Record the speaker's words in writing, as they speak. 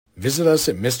Visit us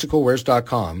at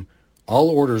mysticalwares.com. All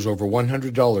orders over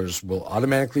 $100 will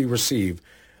automatically receive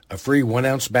a free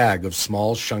 1-ounce bag of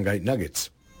small Shungite nuggets.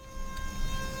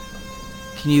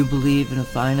 Can you believe in a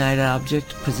finite object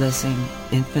possessing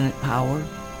infinite power?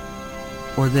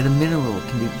 Or that a mineral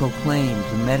can be proclaimed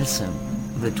the medicine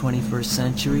of the 21st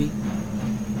century?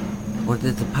 Or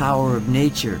that the power of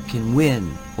nature can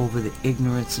win over the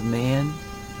ignorance of man?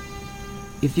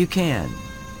 If you can,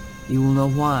 you will know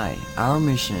why our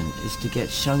mission is to get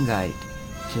Shungite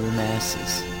to the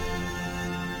masses.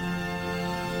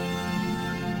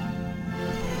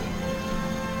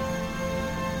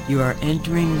 You are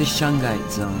entering the Shungite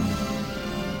zone.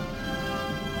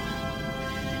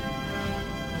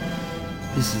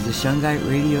 This is the Shungite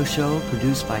Radio Show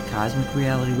produced by Cosmic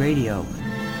Reality Radio.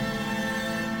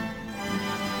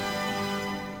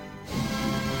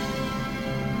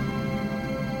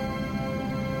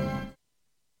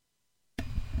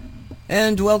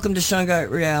 And welcome to Shungite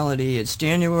Reality. It's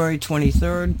January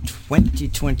 23rd,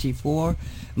 2024.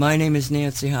 My name is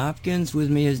Nancy Hopkins. With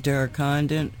me is Derek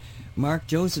Condon. Mark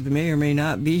Joseph may or may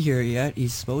not be here yet.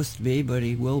 He's supposed to be, but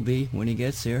he will be when he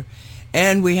gets here.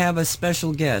 And we have a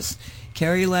special guest,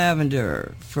 Kerry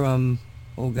Lavender from,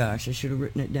 oh gosh, I should have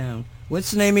written it down.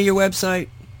 What's the name of your website?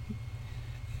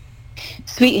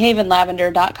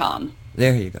 SweetHavenLavender.com.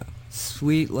 There you go.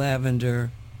 Sweet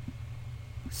Haven.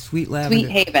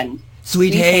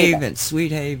 Sweet Haven.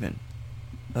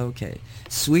 Okay.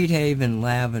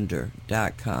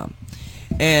 SweetHavenLavender.com.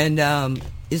 And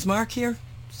is Mark here?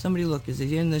 Somebody look. Is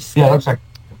he in this? Yeah, looks like.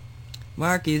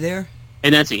 Mark, you there? Hey,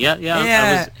 Nancy. Yeah.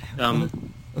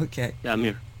 Okay. Yeah, I'm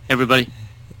here. Hey, everybody.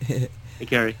 Hey,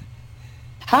 Kerry.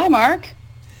 Hi, Mark.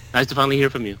 Nice to finally hear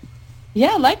from you.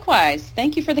 Yeah, likewise.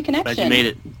 Thank you for the connection. Glad you made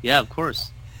it. Yeah, of course.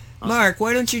 Awesome. Mark,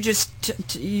 why don't you just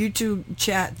you two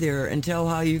chat there and tell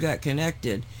how you got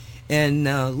connected, and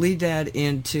lead that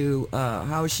into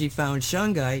how she found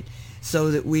Shungite,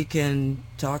 so that we can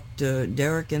talk to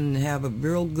Derek and have a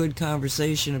real good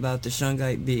conversation about the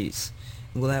Shungite bees.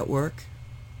 Will that work?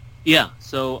 Yeah.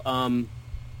 So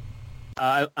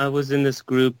I was in this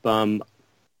group on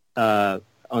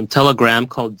Telegram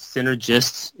called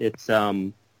Synergists. It's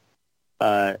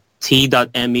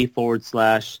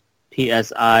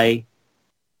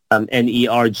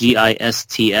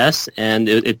t.me/PSI-NERGISTS, and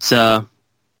it's a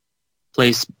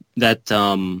place that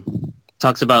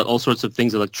talks about all sorts of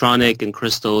things, electronic and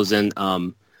crystals and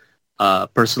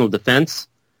personal defense.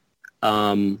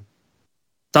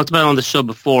 Talked about it on the show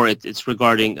before. It's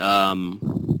regarding what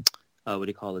do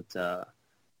you call it?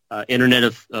 Internet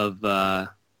of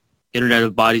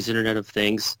bodies, Internet of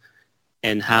things,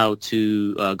 and how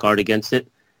to guard against it.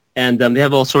 And they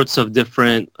have all sorts of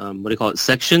different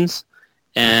sections.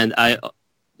 And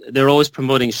they're always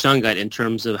promoting Shungite in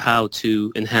terms of how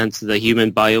to enhance the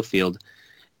human biofield.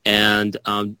 And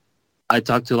I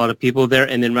talked to a lot of people there,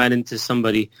 and then ran into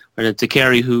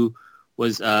Kerry, who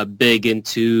was big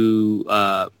into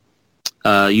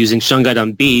using Shungite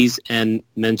on bees, and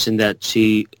mentioned that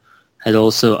she had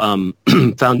also found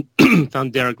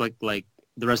Derek like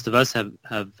the rest of us have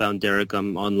found Derek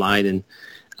online and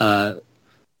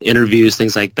interviews,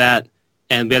 things like that.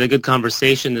 And we had a good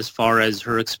conversation as far as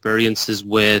her experiences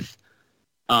with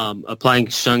applying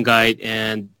Shungite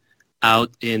and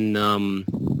out in...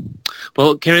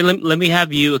 well, Kerry, let me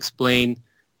have you explain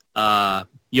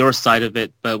your side of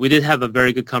it. But we did have a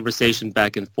very good conversation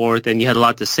back and forth, and you had a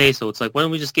lot to say. So it's like, why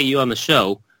don't we just get you on the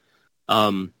show?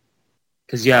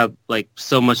 Because you have like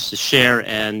so much to share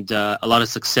and a lot of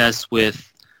success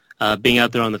with being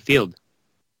out there on the field.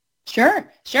 Sure.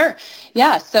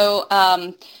 Yeah, so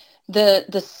the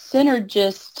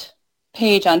Synergist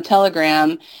page on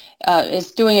Telegram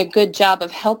is doing a good job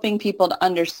of helping people to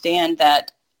understand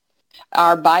that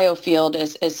our biofield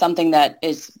is something that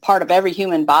is part of every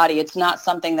human body. It's not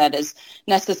something that is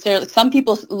necessarily, some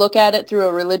people look at it through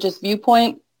a religious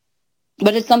viewpoint,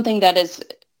 but it's something that is,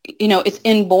 it's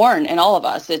inborn in all of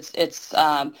us. It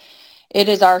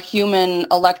is our human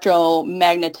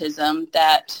electromagnetism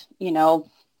that,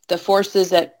 the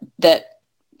forces that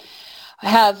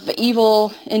have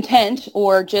evil intent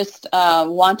or just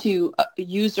want to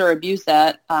use or abuse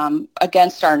that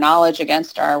against our knowledge,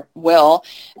 against our will,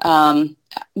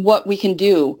 what we can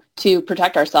do to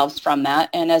protect ourselves from that.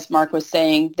 And as Mark was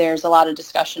saying, there's a lot of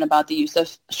discussion about the use of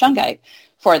Shungite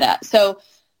for that. So,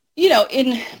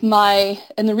 in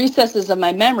the recesses of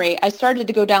my memory, I started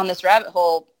to go down this rabbit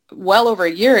hole well over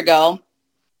a year ago,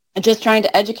 just trying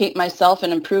to educate myself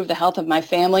and improve the health of my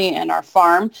family and our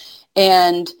farm.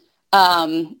 And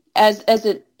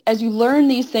as you learn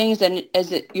these things, and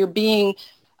you're being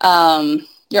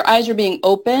your eyes are being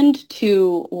opened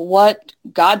to what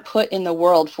God put in the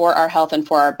world for our health and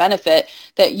for our benefit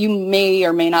that you may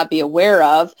or may not be aware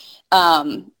of.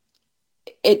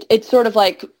 It's sort of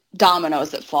like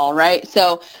dominoes that fall, right?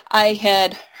 So I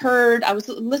was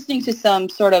listening to some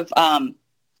sort of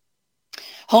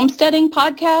homesteading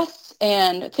podcasts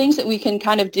and things that we can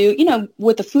kind of do,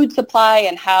 with the food supply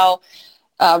and how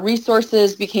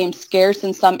resources became scarce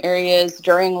in some areas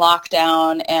during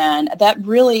lockdown, and that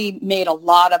really made a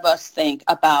lot of us think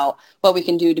about what we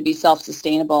can do to be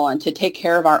self-sustainable and to take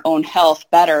care of our own health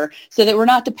better so that we're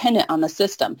not dependent on the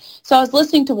system. So I was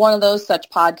listening to one of those such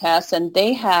podcasts, and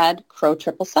they had Crow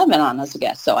 777 on as a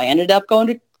guest. So I ended up going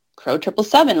to Crow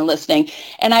 777 and listening,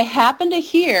 and I happened to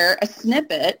hear a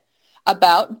snippet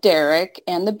about Derek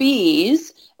and the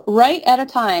bees right at a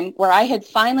time where I had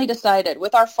finally decided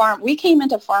with our farm, we came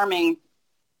into farming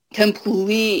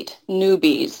complete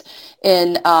newbies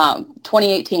in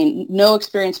 2018, no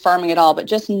experience farming at all, but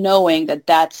just knowing that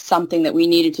that's something that we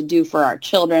needed to do for our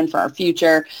children, for our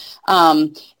future.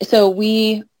 So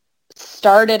we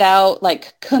started out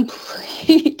like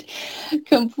completely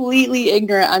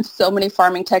ignorant on so many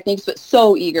farming techniques, but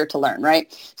so eager to learn,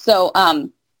 right? So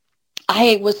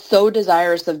I was so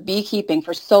desirous of beekeeping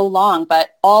for so long,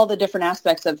 but all the different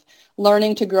aspects of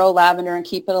learning to grow lavender and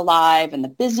keep it alive and the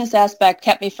business aspect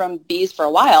kept me from bees for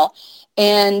a while.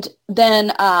 And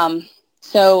then,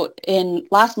 so in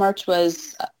last March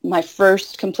was my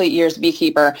first complete year as a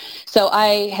beekeeper. So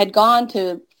I had gone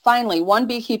to finally one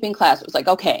beekeeping class. It was like,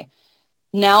 okay,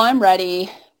 now I'm ready.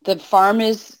 The farm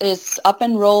is up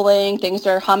and rolling. Things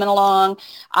are humming along.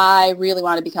 I really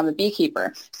want to become a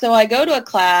beekeeper. So I go to a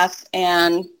class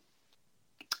and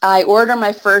I order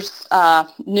my first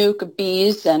nuke of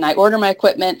bees and I order my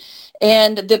equipment.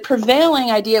 And the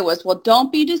prevailing idea was, well,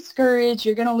 don't be discouraged.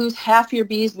 You're going to lose half your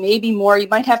bees, maybe more. You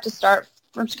might have to start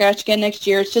from scratch again next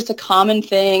year. It's just a common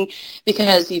thing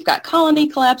because you've got colony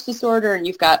collapse disorder and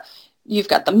you've got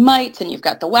the mites and you've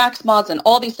got the wax moths and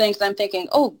all these things. And I'm thinking,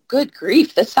 oh, good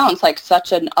grief, this sounds like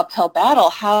such an uphill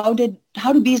battle. How do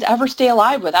bees ever stay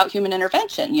alive without human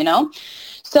intervention,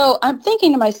 So I'm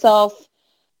thinking to myself,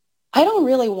 I don't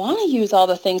really want to use all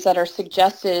the things that are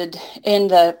suggested in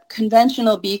the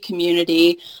conventional bee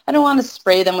community. I don't want to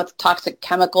spray them with toxic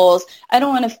chemicals. I don't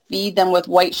want to feed them with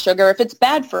white sugar. If it's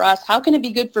bad for us, how can it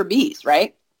be good for bees,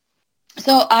 right?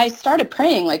 So I started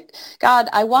praying, like, God,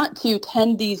 I want to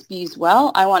tend these bees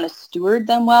well. I want to steward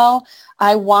them well.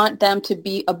 I want them to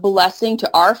be a blessing to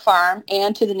our farm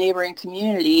and to the neighboring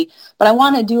community, but I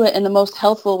want to do it in the most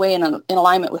healthful way and in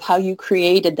alignment with how you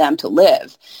created them to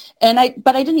live.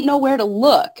 But I didn't know where to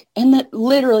look. And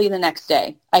literally the next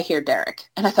day, I hear Derek,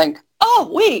 and I think, oh,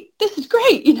 wait, this is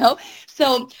great,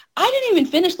 So I didn't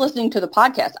even finish listening to the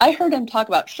podcast. I heard him talk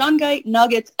about Shungite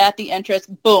nuggets at the entrance.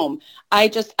 Boom. I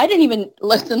didn't even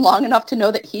listen long enough to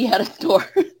know that he had a store.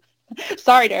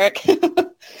 Sorry, Derek.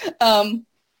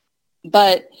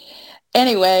 But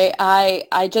anyway,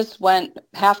 I just went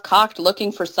half-cocked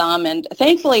looking for some, and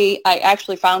thankfully I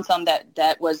actually found some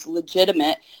that was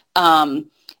legitimate.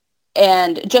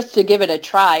 And just to give it a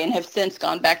try, and have since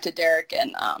gone back to Derek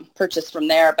and purchased from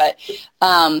there. But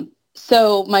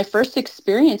so my first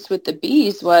experience with the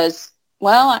bees was,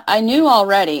 well, I knew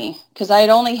already because I had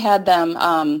only had them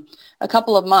a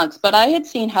couple of months, but I had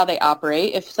seen how they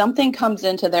operate. If something comes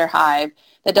into their hive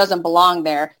that doesn't belong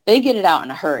there, they get it out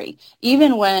in a hurry.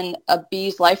 Even when a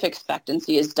bee's life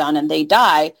expectancy is done and they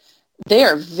die, they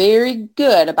are very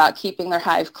good about keeping their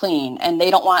hive clean, and they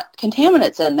don't want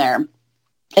contaminants in there.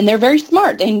 And they're very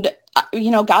smart. And,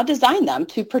 God designed them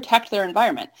to protect their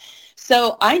environment.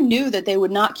 So I knew that they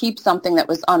would not keep something that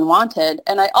was unwanted.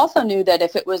 And I also knew that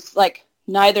if it was like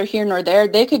neither here nor there,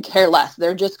 they could care less.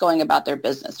 They're just going about their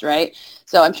business, right?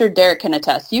 So I'm sure Derek can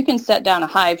attest. You can set down a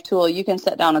hive tool. You can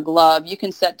set down a glove. You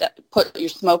can put your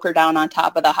smoker down on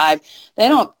top of the hive.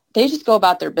 They just go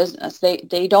about their business.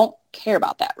 They don't care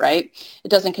about that, right? It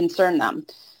doesn't concern them.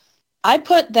 I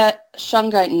put that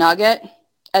Shungite nugget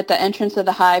at the entrance of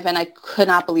the hive, and I could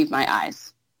not believe my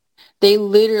eyes. They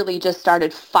literally just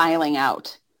started filing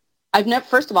out.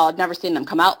 First of all, I've never seen them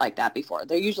come out like that before.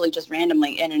 They're usually just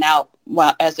randomly in and out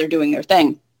as they're doing their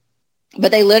thing.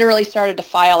 But they literally started to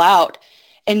file out,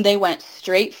 and they went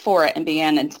straight for it and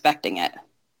began inspecting it,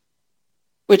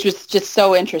 which was just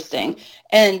so interesting.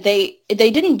 And they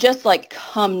didn't just like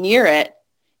come near it.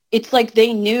 It's like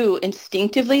they knew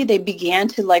instinctively. They began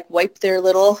to like wipe their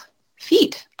little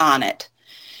feet on it.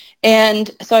 And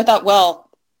so I thought,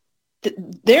 well,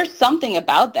 there's something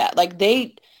about that. Like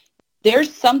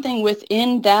there's something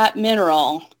within that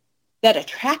mineral that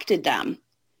attracted them.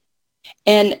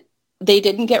 And they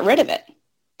didn't get rid of it.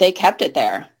 They kept it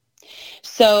there.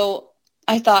 So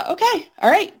I thought, okay, all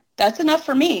right, that's enough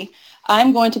for me.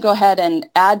 I'm going to go ahead and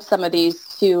add some of these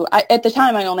to, at the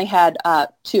time I only had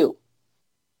 2.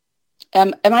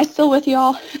 Am I still with you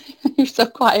all? You're so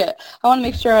quiet. I want to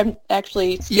make sure I'm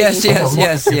actually speaking.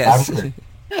 Yes.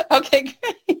 Okay,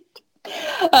 great.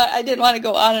 I didn't want to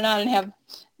go on and have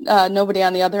nobody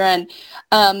on the other end.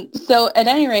 So at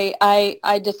any rate,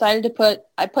 I decided to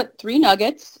put 3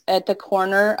 nuggets at the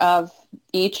corner of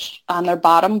each on their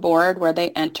bottom board where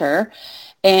they enter.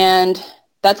 And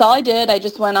that's all I did. I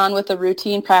just went on with the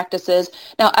routine practices.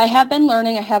 Now, I have been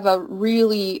learning. I have a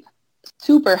really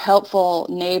super helpful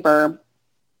neighbor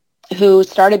who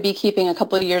started beekeeping a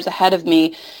couple of years ahead of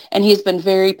me, and he's been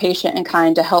very patient and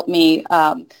kind to help me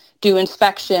do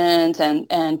inspections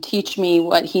and teach me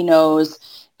what he knows.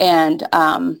 And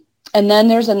then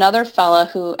there's another fella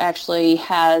who actually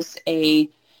has a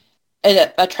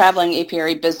traveling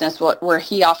apiary business where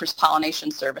he offers pollination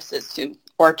services to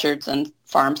orchards and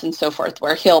farms and so forth,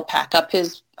 where he'll pack up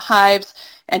his hives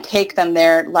and take them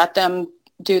there, let them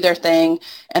do their thing,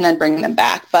 and then bring them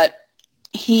back. But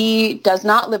he does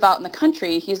not live out in the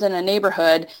country. He's in a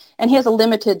neighborhood, and he has a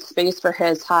limited space for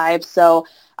his hives. So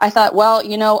I thought, well,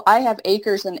 I have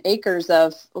acres and acres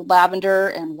of lavender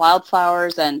and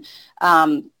wildflowers and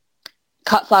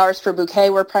cut flowers for bouquet.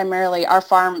 Our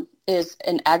farm is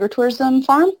an agritourism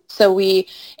farm. So we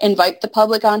invite the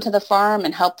public onto the farm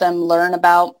and help them learn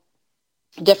about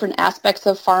different aspects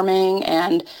of farming.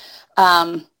 And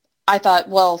I thought,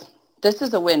 well, this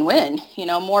is a win-win.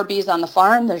 More bees on the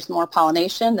farm, there's more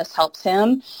pollination. This helps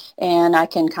him, and I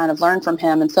can kind of learn from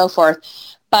him and so forth.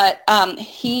 But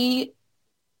he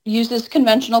uses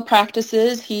conventional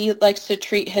practices. He likes to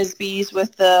treat his bees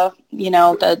with the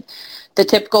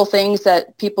typical things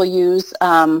that people use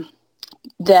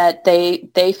that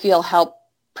they feel help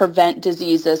prevent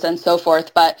diseases and so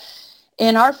forth. But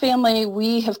in our family,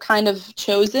 we have kind of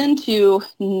chosen to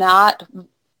not,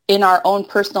 in our own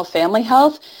personal family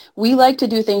health, we like to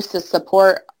do things to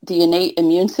support the innate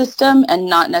immune system and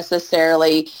not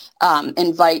necessarily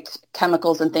invite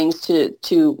chemicals and things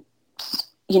to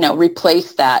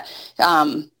replace that.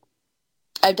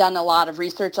 I've done a lot of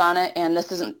research on it, and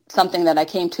this isn't something that I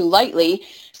came to lightly.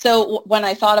 So when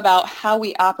I thought about how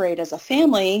we operate as a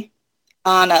family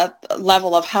on a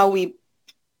level of how we,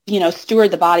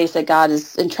 steward the bodies that God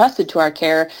has entrusted to our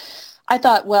care, I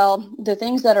thought, well, the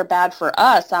things that are bad for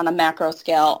us on a macro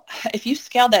scale, if you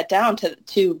scale that down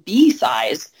to bee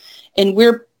size, and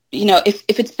we're,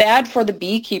 if it's bad for the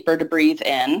beekeeper to breathe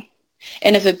in,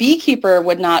 and if a beekeeper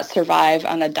would not survive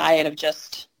on a diet of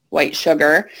just white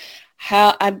sugar,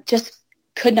 I just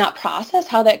could not process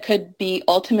how that could be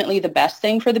ultimately the best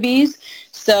thing for the bees.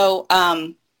 So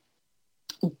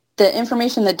the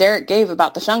information that Derek gave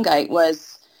about the Shungite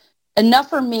was enough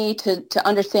for me to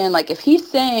understand, like, if he's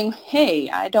saying, hey,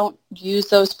 I don't use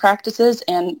those practices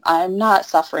and I'm not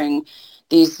suffering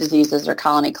these diseases or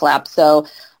colony collapse. So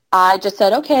I just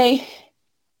said, okay,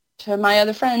 to my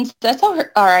other friends, that's all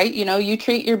right. You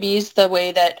treat your bees the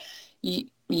way that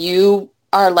you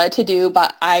are led to do,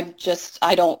 but I'm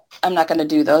not going to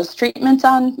do those treatments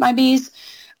on my bees.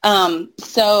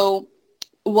 So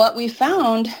what we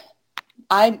found,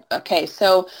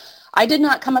 so I did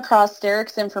not come across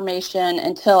Derek's information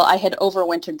until I had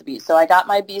overwintered the bees. So I got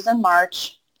my bees in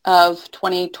March of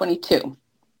 2022.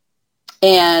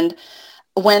 And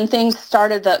when things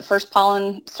started, the first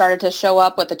pollen started to show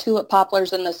up with the tulip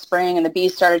poplars in the spring, and the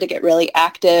bees started to get really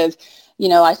active,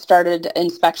 I started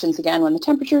inspections again when the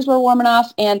temperatures were warm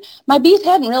enough, and my bees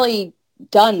hadn't really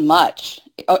done much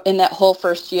in that whole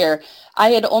first year. I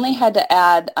had only had to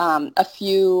add a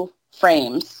few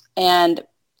frames, and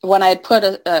when I had put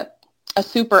a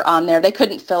super on there, they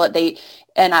couldn't fill it,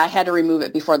 and I had to remove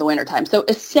it before the wintertime. So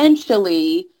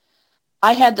essentially,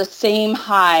 I had the same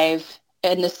hive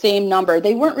and the same number.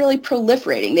 They weren't really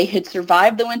proliferating. They had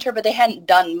survived the winter, but they hadn't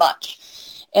done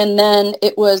much. And then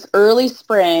it was early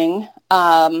spring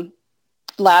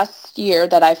last year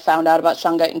that I found out about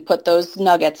Shungite and put those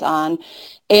nuggets on.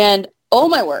 And oh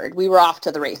my word, we were off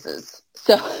to the races.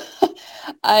 So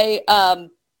I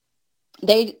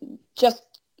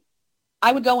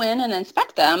would go in and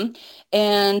inspect them,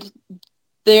 and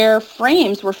their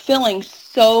frames were filling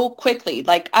so quickly.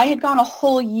 Like, I had gone a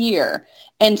whole year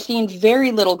and seen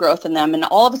very little growth in them, and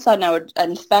all of a sudden I would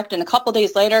inspect, and a couple of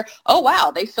days later, oh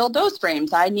wow, they filled those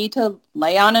frames. I need to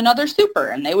lay on another super,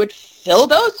 and they would fill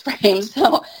those frames.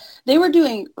 So they were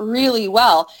doing really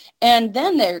well. And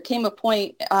then there came a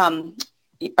point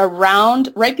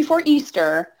right before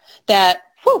Easter that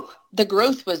the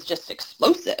growth was just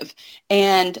explosive,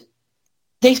 and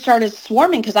they started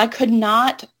swarming because I could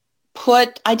not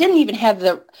I didn't even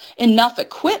have enough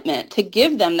equipment to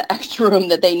give them the extra room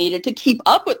that they needed to keep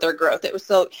up with their growth. It was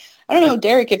so, I don't know,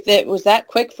 Derek, if it was that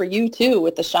quick for you too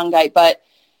with the Shungite, but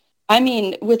I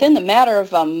mean, within the matter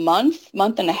of a month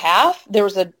and a half, there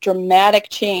was a dramatic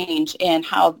change in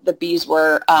how the bees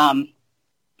were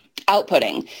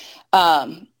outputting.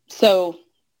 So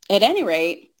at any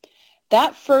rate,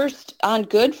 that first, on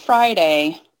Good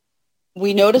Friday,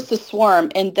 we noticed a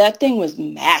swarm, and that thing was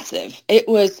massive. It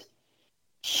was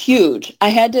huge. I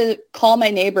had to call my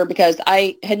neighbor because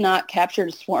I had not captured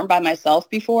a swarm by myself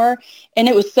before, and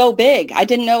it was so big. I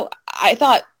didn't know. I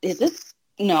thought,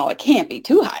 no, it can't be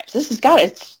 2 hives. This has got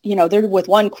it. They're with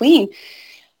one queen.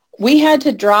 We had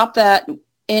to drop that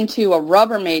into a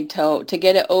Rubbermaid tote to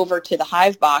get it over to the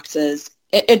hive boxes.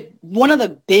 One of the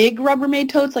big Rubbermaid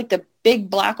totes, like the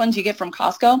big black ones you get from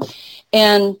Costco,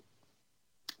 and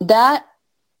that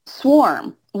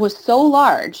swarm was so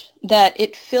large that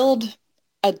it filled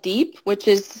a deep, which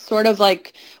is sort of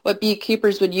like what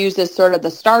beekeepers would use as sort of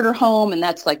the starter home, and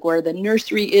that's like where the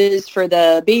nursery is for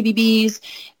the baby bees.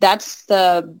 That's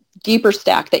the deeper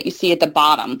stack that you see at the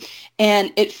bottom.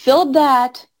 And it filled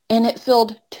that, and it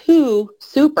filled 2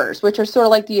 supers, which are sort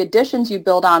of like the additions you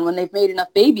build on when they've made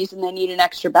enough babies and they need an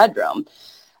extra bedroom.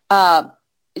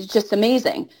 It's just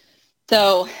amazing.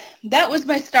 So that was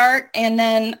my start. And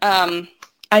then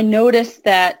I noticed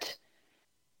that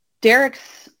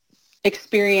Derek's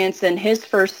experience in his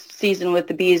first season with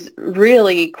the bees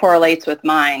really correlates with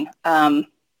mine.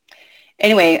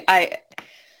 Anyway, I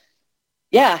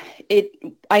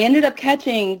ended up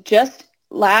catching just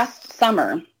last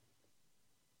summer.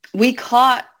 We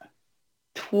caught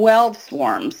 12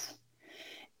 swarms.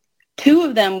 2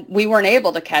 of them we weren't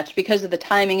able to catch because of the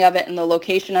timing of it and the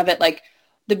location of it. Like,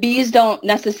 the bees don't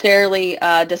necessarily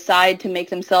decide to make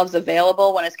themselves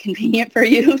available when it's convenient for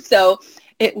you. So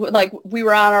we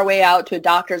were on our way out to a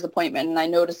doctor's appointment, and I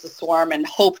noticed a swarm and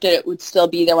hoped that it would still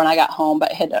be there when I got home,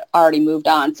 but had already moved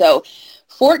on. So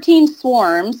 14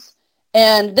 swarms,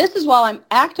 and this is while I'm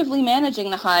actively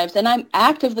managing the hives, and I'm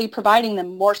actively providing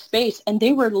them more space, and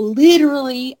they were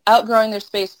literally outgrowing their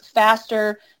space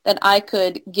faster than I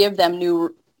could give them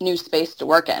new space to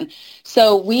work in.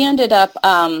 So we ended up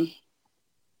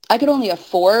I could only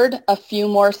afford a few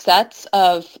more sets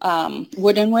of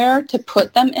woodenware to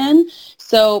put them in.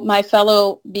 So my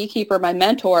fellow beekeeper, my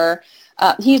mentor,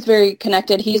 he's very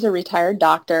connected. He's a retired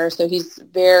doctor, so he's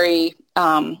very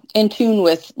in tune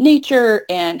with nature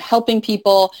and helping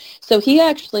people. So he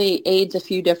actually aids a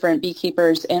few different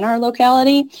beekeepers in our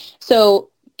locality.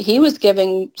 So he was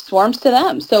giving swarms to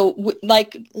them. So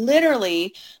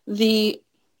literally the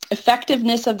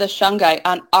effectiveness of the Shungite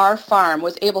on our farm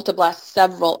was able to bless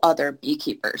several other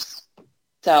beekeepers.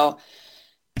 So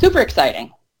super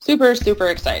exciting. Super, super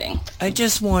exciting. I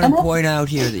just want to point out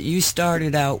here that you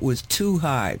started out with 2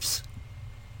 hives.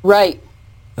 Right.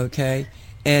 Okay.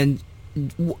 And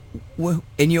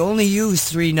you only used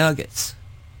 3 nuggets.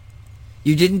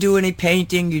 You didn't do any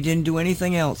painting. You didn't do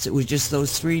anything else. It was just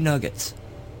those 3 nuggets.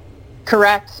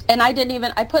 Correct. And I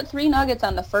put 3 nuggets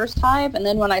on the first hive, and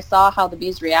then when I saw how the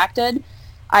bees reacted,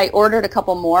 I ordered a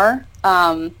couple more.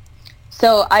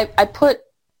 So I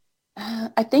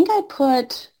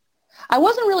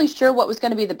wasn't really sure what was going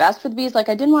to be the best for the bees. Like,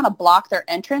 I didn't want to block their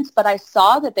entrance, but I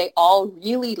saw that they all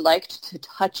really liked to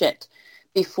touch it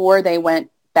before they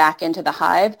went back into the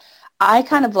hive. I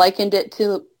kind of likened it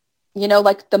to,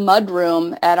 like the mud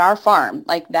room at our farm.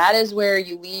 Like, that is where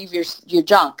you leave your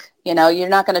junk. You're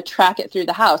not going to track it through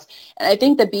the house. And I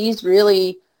think the bees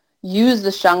really use the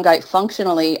Shungite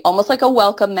functionally, almost like a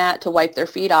welcome mat to wipe their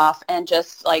feet off and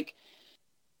just like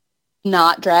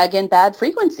not drag in bad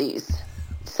frequencies.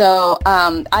 So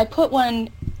I put one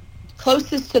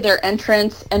closest to their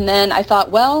entrance, and then I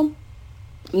thought, well,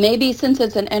 maybe since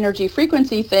it's an energy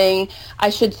frequency thing,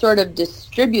 I should sort of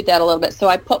distribute that a little bit. So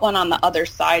I put one on the other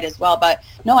side as well. But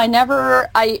no, I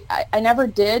never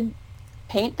did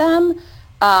paint them.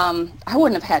 I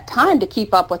wouldn't have had time to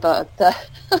keep up with the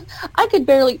I could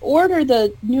barely order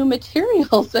the new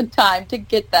materials in time to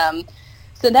get them.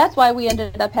 So that's why we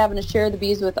ended up having to share the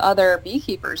bees with other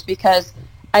beekeepers, because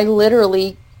I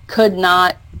literally could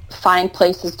not find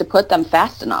places to put them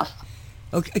fast enough.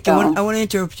 Okay, I want to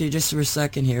interrupt you just for a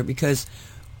second here, because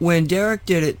when Derek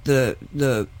did it,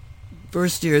 the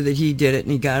first year that he did it,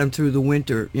 and he got them through the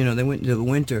winter, they went into the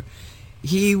winter,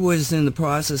 he was in the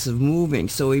process of moving.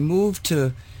 So he moved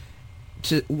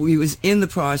he was in the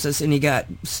process, and he got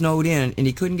snowed in, and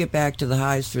he couldn't get back to the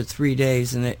hives for 3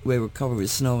 days, and they were covered with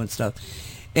snow and stuff.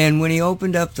 And when he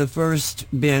opened up the first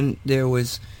bin, there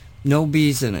was no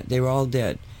bees in it. They were all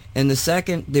dead. And the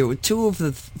second, there were 2 of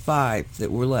the 5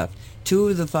 that were left. 2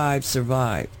 of the 5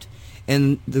 survived.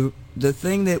 And the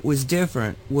thing that was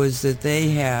different was that they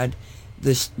had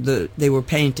they were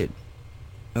painted.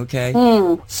 Okay?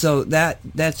 So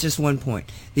that's just one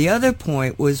point. The other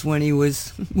point was when he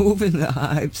was moving the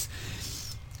hives,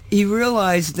 he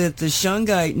realized that the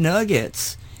Shungite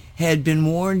nuggets had been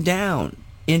worn down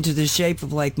into the shape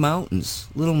of like mountains,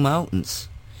 little mountains,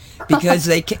 because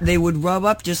they would rub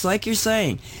up just like you're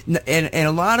saying, and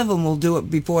a lot of them will do it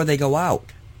before they go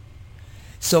out.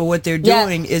 So what they're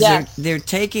doing is they're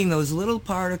taking those little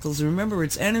particles, and remember,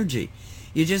 it's energy.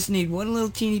 You just need one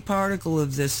little teeny particle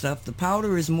of this stuff. The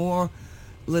powder is more,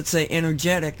 let's say,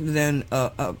 energetic than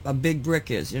a big brick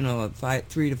is. A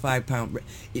 3 to 5 pound brick.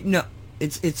 No,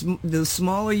 it's the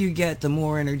smaller you get, the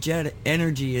more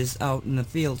energy is out in the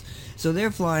field. So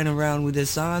they're flying around with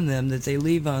this on them that they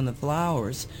leave on the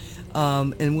flowers,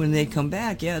 and when they come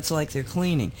back, it's like they're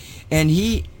cleaning. And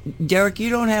Derek,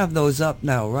 you don't have those up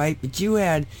now, right? But you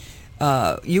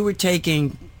were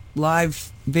taking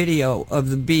live video of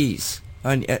the bees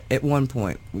at one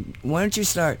point. Why don't you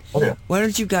start? Oh, yeah. Why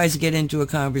don't you guys get into a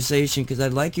conversation? Because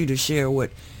I'd like you to share what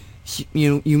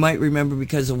you might remember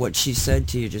because of what she said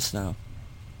to you just now.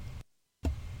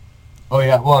 Oh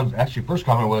yeah. Well, actually, first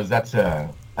comment was that's a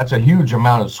huge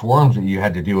amount of swarms that you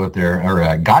had to deal with there,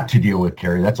 or got to deal with,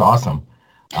 Kerry. That's awesome.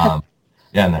 And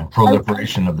the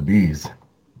proliferation of the bees.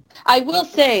 I will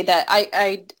say that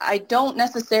I don't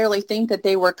necessarily think that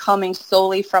they were coming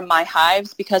solely from my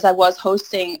hives, because I was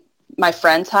hosting my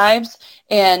friend's hives,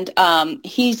 and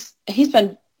his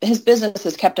business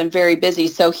has kept him very busy,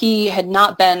 so he had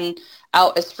not been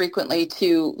out as frequently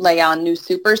to lay on new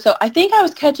super. So I think I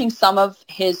was catching some of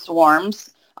his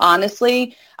swarms,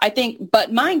 honestly. I think,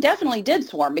 but mine definitely did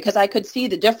swarm, because I could see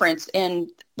the difference in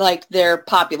like their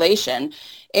population,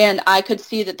 and I could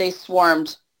see that they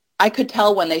swarmed. I could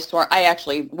tell when they swarmed. I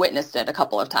actually witnessed it a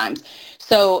couple of times.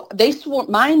 So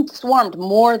mine swarmed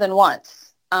more than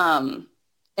once.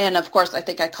 And of course, I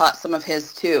think I caught some of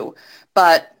his too.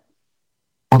 But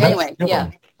anyway,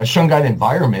 yeah. A Shungite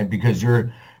environment, because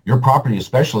your property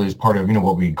especially is part of,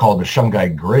 what we call the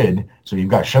Shungite grid. So you've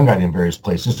got Shungite in various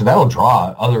places. So that'll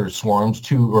draw other swarms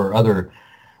to, or other,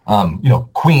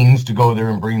 queens to go there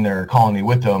and bring their colony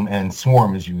with them and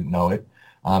swarm, as you know it,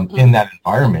 in that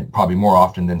environment, probably more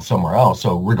often than somewhere else.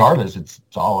 So regardless, it's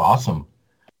all awesome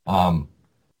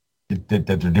that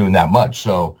they're doing that much.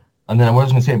 So, and then what I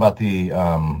was going to say about the,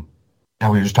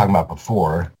 how we were just talking about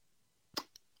before.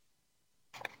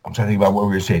 I'm trying to think about what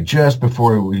we were saying just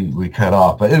before we cut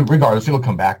off, but regardless, it'll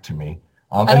come back to me.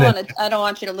 I don't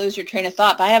want you to lose your train of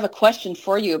thought, but I have a question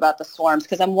for you about the swarms,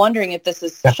 because I'm wondering if this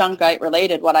is Shungite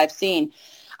related, what I've seen.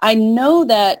 I know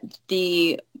that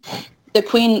the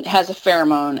queen has a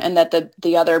pheromone, and that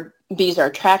the other bees are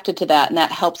attracted to that, and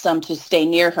that helps them to stay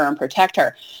near her and protect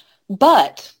her.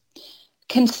 But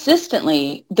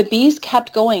consistently, the bees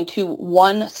kept going to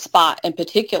one spot in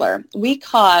particular.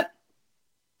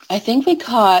 I think we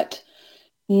caught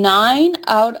 9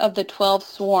 out of the 12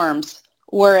 swarms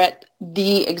were at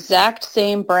the exact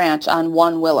same branch on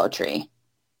one willow tree.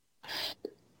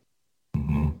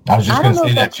 Mm-hmm. I was just going to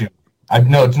say that too.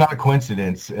 No, it's not a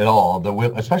coincidence at all.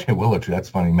 Especially willow tree. That's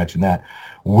funny you mentioned that.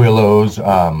 Willows,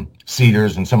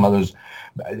 cedars, and some others.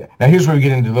 Now here's where we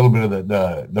get into a little bit of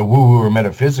the woo-woo or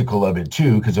metaphysical of it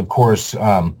too, because of course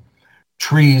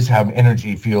trees have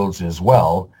energy fields as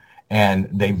well. And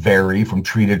they vary from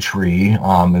tree to tree,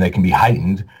 and they can be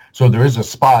heightened. So there is a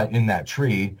spot in that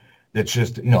tree that's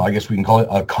just, I guess we can call it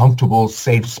a comfortable,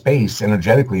 safe space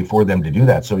energetically for them to do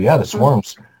that. So yeah, the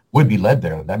swarms would be led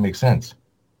there. That makes sense.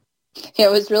 Yeah,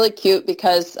 it was really cute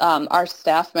because our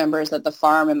staff members at the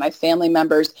farm and my family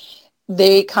members,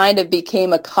 they kind of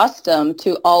became accustomed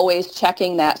to always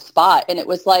checking that spot. And it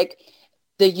was like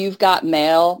the You've Got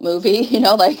Mail movie,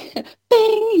 like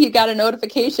bing, you got a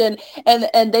notification,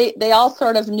 and they all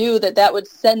sort of knew that would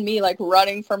send me like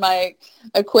running for my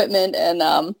equipment,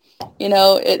 and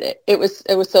it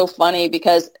was so funny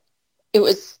because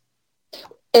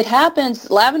it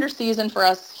happens. Lavender season for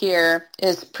us here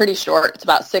is pretty short. It's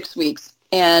about 6 weeks,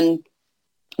 and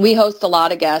we host a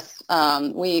lot of guests.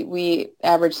 We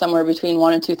average somewhere between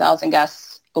 1,000 and 2,000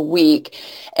 guests a week,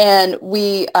 and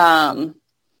we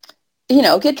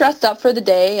get dressed up for the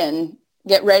day and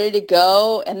get ready to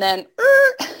go, and then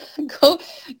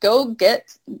go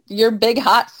get your big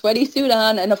hot sweaty suit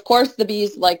on. And of course the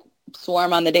bees like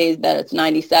swarm on the days that it's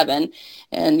 97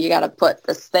 and you got to put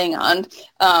this thing on.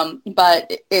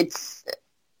 But it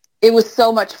was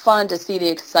so much fun to see the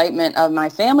excitement of my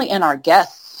family and our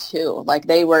guests bees too. Like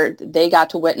they got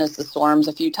to witness the swarms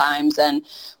a few times, and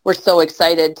were so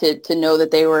excited to know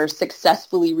that they were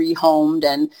successfully rehomed.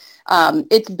 And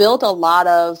it's built a lot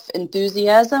of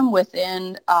enthusiasm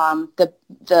within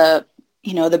the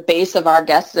base of our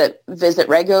guests that visit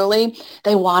regularly.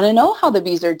 They want to know how the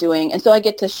bees are doing. And so I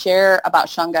get to share about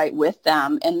Shungite with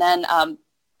them. And then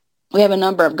we have a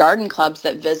number of garden clubs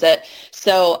that visit.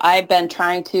 So I've been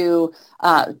trying to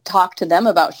talk to them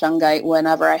about Shungite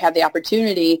whenever I have the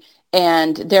opportunity.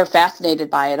 And they're fascinated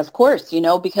by it, of course,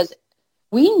 because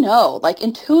we know, like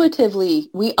intuitively,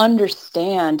 we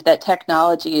understand that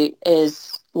technology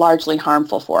is largely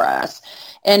harmful for us.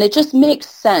 And it just makes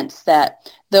sense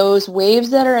that those waves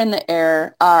that are in the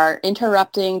air are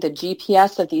interrupting the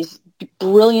GPS of these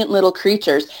brilliant little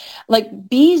creatures. Like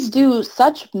bees do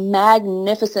such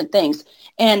magnificent things,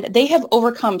 and they have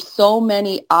overcome so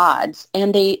many odds,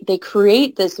 and they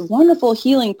create this wonderful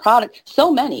healing product.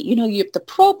 So many, the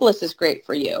propolis is great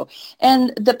for you,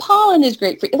 and the pollen is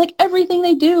great for you. Like everything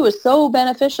they do is so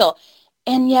beneficial.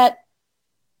 And yet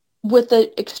with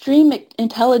the extreme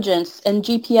intelligence and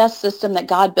GPS system that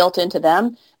God built into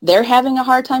them, they're having a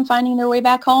hard time finding their way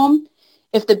back home.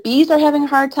 If the bees are having a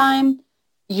hard time,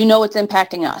 it's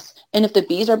impacting us. And if the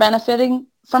bees are benefiting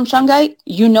from Shungite,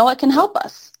 it can help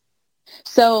us.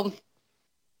 So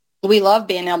we love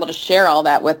being able to share all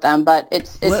that with them, but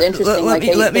it's interesting.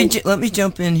 Let me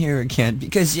jump in here again,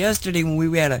 because yesterday when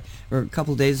we had or a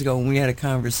couple days ago when we had a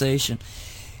conversation,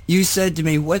 you said to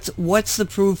me, what's the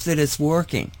proof that it's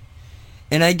working?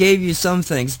 And I gave you some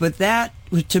things, but that,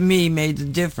 to me, made the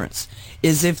difference,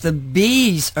 is if the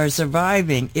bees are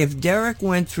surviving. If Derek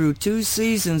went through 2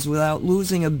 seasons without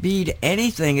losing a bee to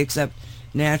anything except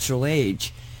natural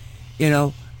age,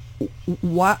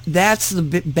 that's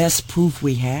the best proof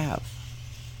we have.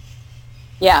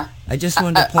 Yeah. I just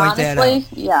wanted to point that out.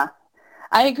 Yeah.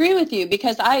 I agree with you,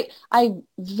 because I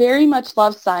very much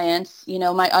love science.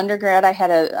 My undergrad, I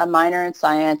had a minor in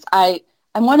science.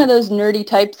 I'm one of those nerdy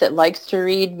types that likes to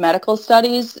read medical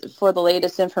studies for the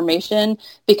latest information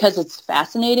because it's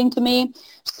fascinating to me.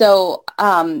 So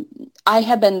I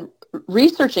have been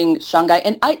researching Shungite.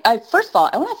 And I first of all,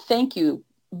 I want to thank you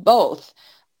both,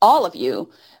 all of you,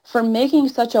 for making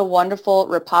such a wonderful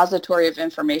repository of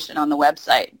information on the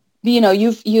website.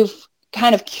 You've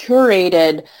kind of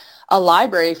curated a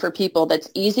library for people that's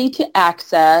easy to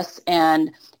access,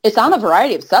 and it's on a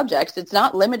variety of subjects. It's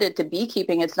not limited to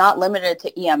beekeeping. It's not limited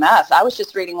to EMF. I was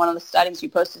just reading one of the studies you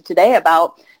posted today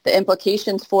about the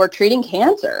implications for treating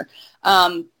cancer.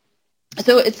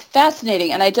 So it's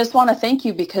fascinating, and I just want to thank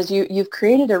you, because you've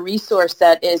created a resource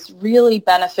that is really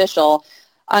beneficial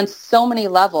on so many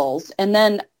levels. And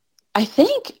then I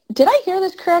think, did I hear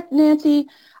this correct, Nancy?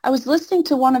 I was listening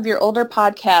to one of your older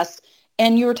podcasts,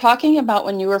 and you were talking about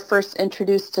when you were first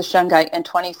introduced to Shungite in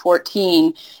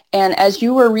 2014. And as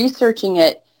you were researching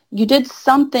it, you did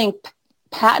something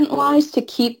patent-wise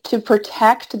to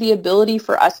protect the ability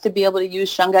for us to be able to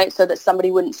use Shungite so that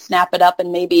somebody wouldn't snap it up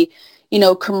and maybe,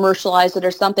 commercialize it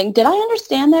or something. Did I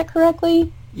understand that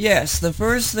correctly? Yes. The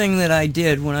first thing that I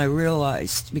did when I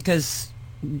realized, because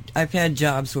I've had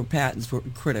jobs where patents were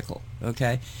critical,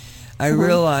 okay? I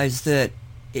realized that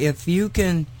if you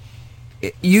can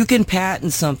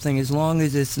patent something as long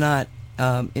as it's not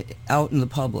out in the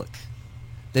public,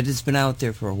 that it's been out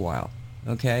there for a while,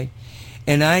 okay?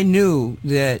 And I knew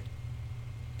that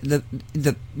that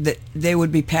they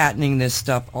would be patenting this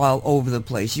stuff all over the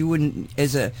place. You wouldn't,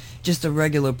 as just a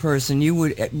regular person, you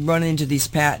would run into these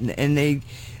patent, and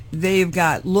they've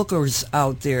got lookers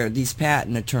out there, these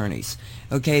patent attorneys,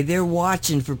 okay? They're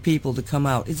watching for people to come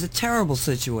out. It's a terrible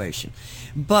situation.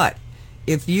 But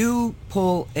if you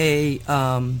pull a,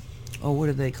 what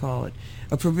do they call it?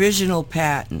 A provisional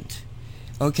patent,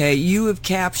 okay, you have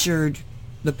captured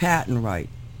the patent right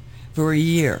for a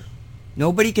year.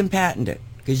 Nobody can patent it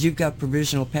because you've got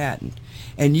provisional patent.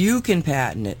 And you can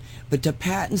patent it, but to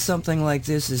patent something like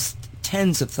this is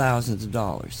tens of thousands of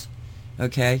dollars,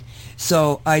 okay?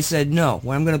 So I said, no,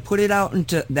 well, I'm going to put it out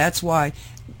into, that's why,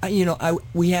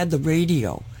 we had the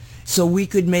radio, so we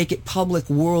could make it public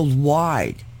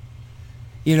worldwide.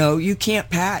 You can't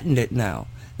patent it now.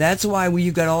 That's why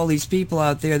you got all these people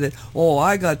out there that,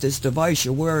 I got this device,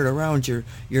 you wear it around your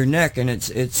neck, and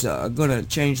it's going to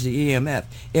change the EMF.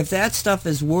 If that stuff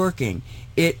is working,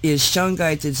 it is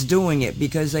Shungite that's doing it,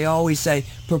 because they always say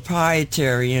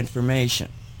proprietary information,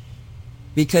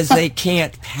 because they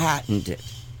can't patent it.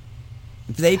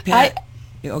 If they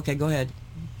okay, go ahead.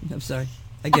 I'm sorry.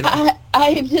 I get it.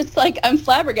 I'm just I'm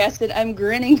flabbergasted. I'm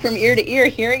grinning from ear to ear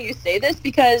hearing you say this,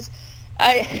 because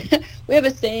we have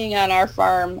a saying on our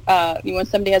farm, when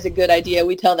somebody has a good idea,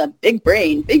 we tell them, big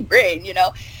brain, you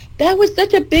know. That was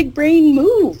such a big brain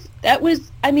move. That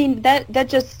was, I mean, that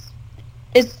just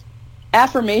is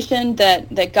affirmation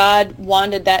that God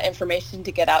wanted that information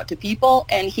to get out to people,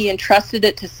 and he entrusted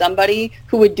it to somebody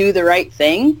who would do the right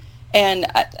thing. And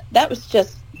that was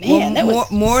just, man, that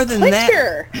was more than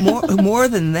clear. that. More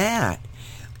than that.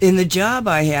 In the job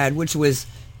I had, which was,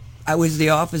 I was the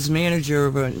office manager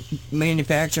of a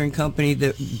manufacturing company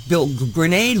that built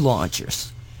grenade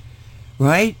launchers,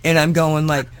 right? And I'm going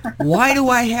like, why do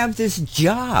I have this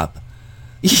job?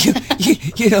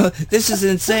 You know, this is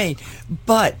insane.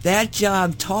 But that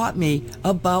job taught me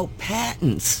about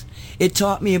patents. It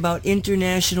taught me about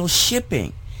international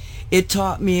shipping. It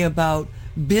taught me about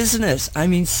business. I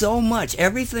mean, so much.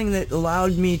 Everything that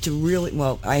allowed me to really,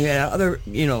 well, I had other,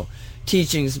 you know,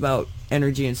 teachings about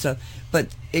energy and stuff. But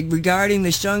regarding the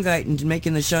Shungite and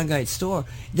making the Shungite store,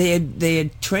 they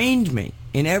had trained me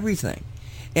in everything.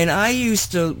 And I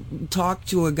used to talk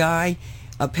to a guy,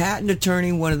 a patent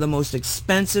attorney, one of the most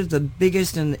expensive, the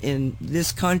biggest in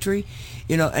this country,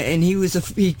 you know, and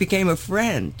he became a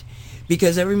friend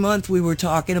because every month we were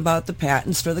talking about the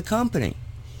patents for the company.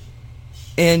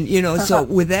 And, you know, so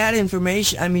with that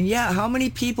information, I mean, yeah, how many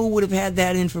people would have had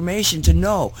that information to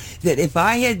know that if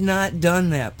I had not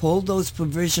done that, pulled those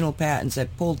provisional patents, I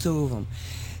pulled 2 of them,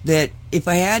 that if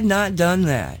I had not done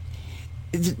that,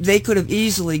 they could have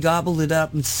easily gobbled it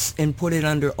up and put it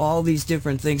under all these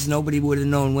different things. Nobody would have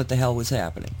known what the hell was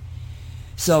happening.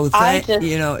 So,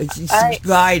 you know, it's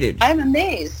guided. I'm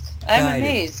amazed.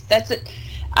 That's it.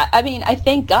 I mean, I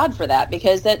thank God for that,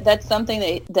 because that's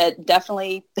something that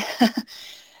definitely,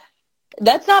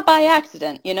 that's not by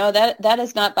accident, you know, that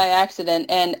is not by accident.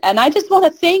 And I just want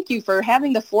to thank you for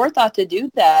having the forethought to do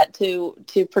that, to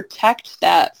protect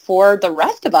that for the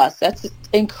rest of us. That's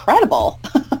incredible.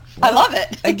 I love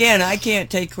it. Again, I can't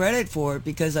take credit for it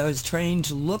because I was trained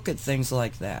to look at things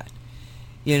like that,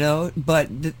 you know, but,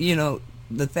 you know,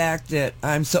 the fact that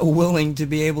I'm so willing to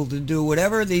be able to do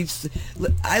whatever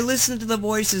I listen to the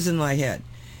voices in my head.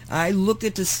 I look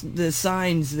at the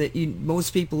signs that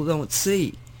most people don't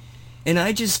see. And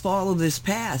I just follow this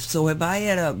path. So have I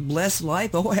had a blessed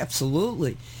life? Oh,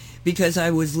 absolutely. Because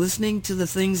I was listening to the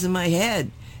things in my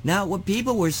head. Not what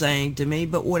people were saying to me,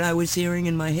 but what I was hearing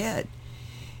in my head.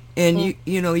 And,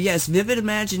 you know, yes, vivid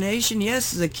imagination.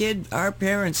 Yes, as a kid, our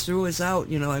parents threw us out,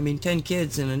 you know, I mean, 10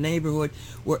 kids in a neighborhood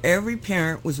where every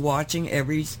parent was watching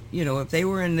you know, if they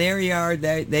were in their yard,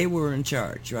 they were in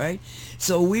charge, right?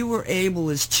 So we were able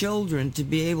as children to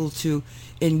be able to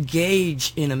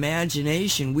engage in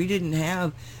imagination. We didn't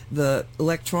have the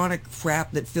electronic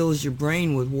crap that fills your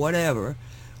brain with whatever.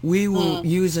 We were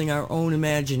using our own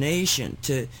imagination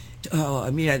I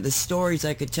mean, the stories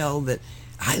I could tell that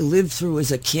I lived through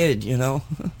as a kid, you know.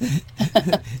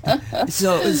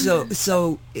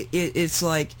 So it's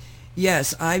like,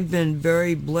 yes, I've been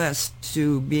very blessed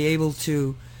to be able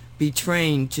to be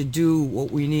trained to do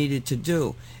what we needed to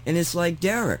do. And it's like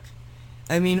Derek.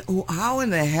 I mean, how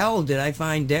in the hell did I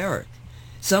find Derek?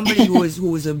 Somebody who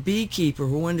was a beekeeper,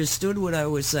 who understood what I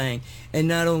was saying, and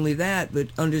not only that, but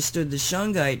understood the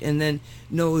Shungite, and then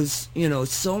knows, you know,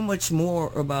 so much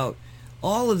more about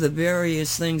all of the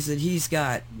various things that he's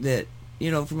got, that,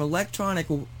 you know, from electronic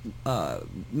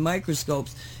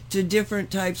microscopes to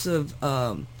different types of,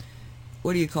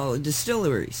 what do you call it,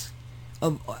 distilleries.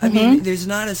 I mean, there's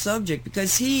not a subject,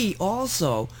 because he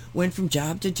also went from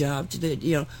job to job to,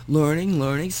 you know, learning,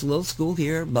 little school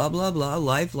here, blah, blah, blah,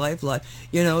 life,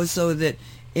 you know, so that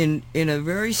in a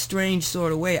very strange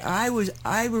sort of way, I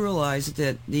realized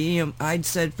that I'd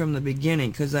said from the beginning,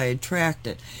 because I had tracked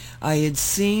it, I had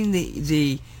seen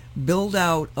the build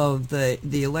out of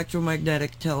the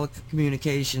electromagnetic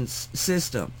telecommunications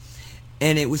system,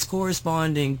 and it was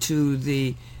corresponding to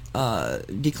the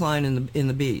decline in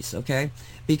the bees, okay?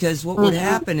 Because what would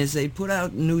happen is they put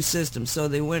out new systems, so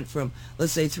they went from,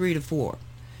 let's say, 3 to 4,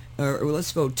 or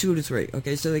let's go 2 to 3,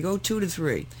 okay? So they go 2 to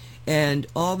 3, and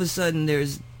all of a sudden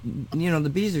there's, you know, the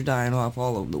bees are dying off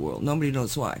all over the world. Nobody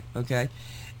knows why, okay?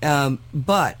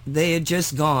 But they had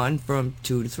just gone from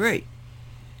 2 to 3.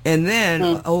 And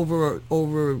then over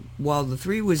while the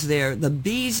 3 was there, the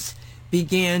bees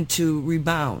began to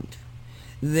rebound.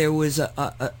 There was,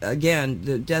 again,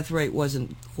 the death rate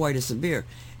wasn't quite as severe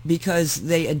because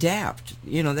they adapt.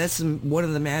 You know, that's one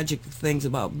of the magic things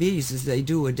about bees is they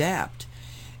do adapt.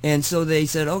 And so they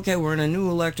said, okay, we're in a new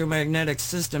electromagnetic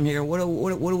system here. What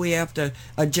do we have to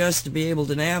adjust to be able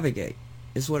to navigate,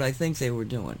 is what I think they were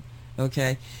doing,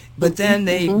 okay? But then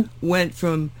they went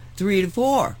from 3 to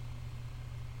 4.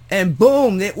 And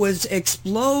boom, it was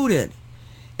exploded.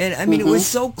 And I mean, it was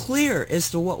so clear as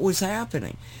to what was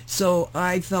happening. So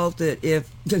I felt that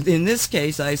in this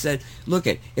case, I said, look,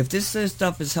 if this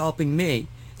stuff is helping me,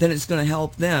 then it's going to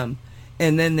help them,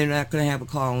 and then they're not going to have a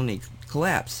colony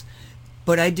collapse.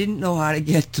 But I didn't know how to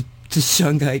get to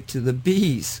Shungite to the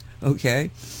bees, okay?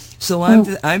 So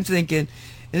I'm thinking,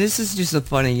 and this is just a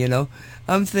funny,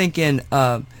 I'm thinking,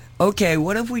 okay,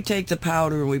 what if we take the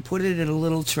powder and we put it in a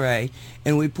little tray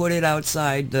and we put it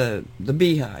outside the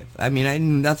beehive? I mean, I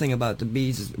knew nothing about the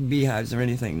beehives or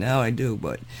anything. Now I do,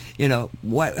 but,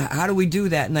 how do we do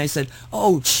that? And I said,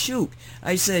 oh, shoot.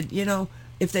 I said,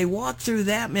 if they walk through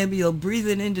that, maybe they'll breathe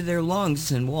it into their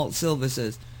lungs. And Walt Silva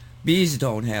says, bees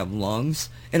don't have lungs.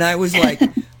 And I was like,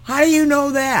 how do you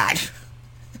know that?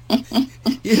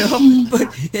 But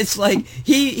it's like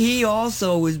he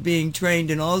also was being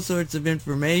trained in all sorts of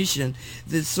information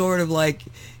that's sort of like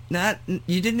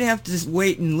you didn't have to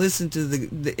wait and listen to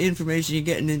the information you're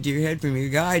getting into your head from your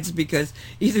guides, because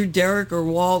either Derek or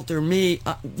Walt or me,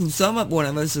 one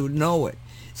of us would know it.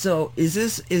 So is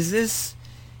this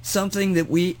something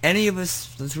that any of us,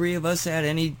 the three of us, had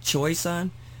any choice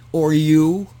on? Or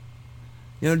you?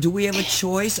 Do we have a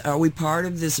choice? Are we part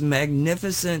of this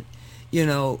magnificent,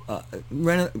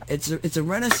 it's a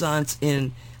renaissance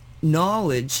in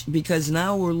knowledge, because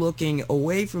now we're looking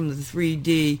away from the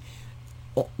 3D.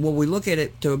 Well, we look at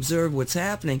it to observe what's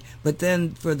happening, but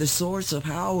then for the source of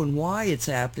how and why it's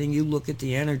happening, you look at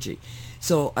the energy.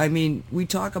 So, I mean, we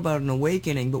talk about an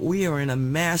awakening, but we are in a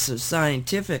massive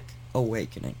scientific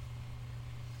awakening.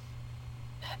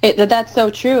 That's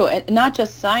so true. And not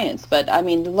just science, but I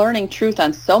mean, learning truth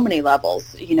on so many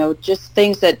levels, just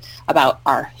things about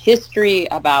our history,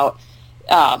 about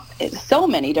so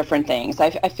many different things.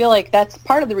 I feel like that's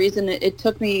part of the reason it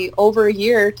took me over a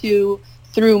year to,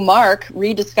 through Mark,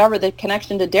 rediscover the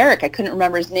connection to Derek. I couldn't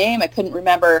remember his name. I couldn't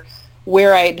remember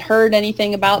where I'd heard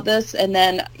anything about this. And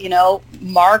then,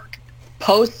 Mark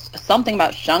posts something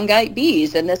about Shungite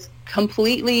bees and this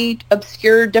completely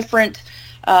obscure, different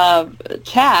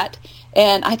chat,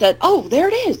 and I thought, oh, there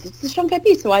it is, it's the Shungite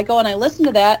bee. So I go and I listen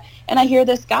to that, and I hear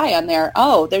this guy on there.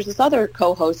 Oh, there's this other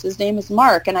co-host, his name is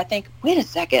Mark, and I think, wait a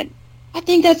second, I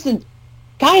think that's the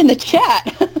guy in the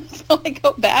chat. So I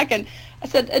go back and I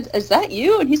said, is that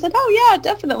you? And he said, oh yeah,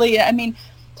 definitely. I mean,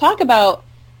 talk about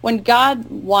when God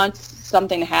wants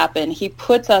something to happen, he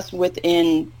puts us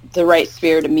within the right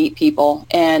sphere to meet people.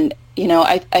 And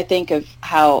I think of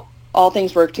how all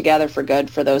things work together for good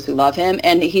for those who love him.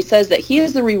 And he says that he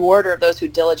is the rewarder of those who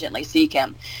diligently seek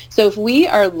him. So if we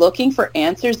are looking for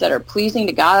answers that are pleasing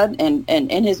to God and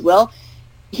in his will,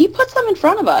 he puts them in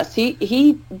front of us.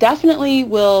 He definitely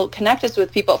will connect us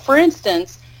with people. For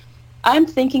instance, I'm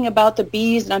thinking about the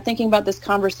bees, and I'm thinking about this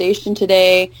conversation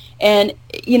today. And,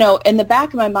 in the back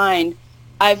of my mind,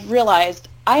 I've realized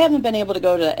I haven't been able to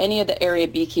go to any of the area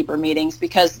beekeeper meetings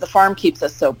because the farm keeps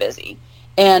us so busy.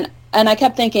 And I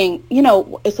kept thinking,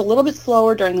 it's a little bit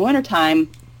slower during the wintertime.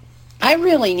 I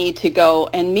really need to go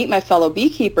and meet my fellow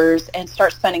beekeepers and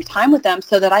start spending time with them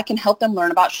so that I can help them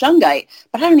learn about Shungite.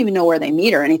 But I don't even know where they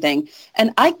meet or anything.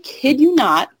 And I kid you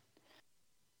not,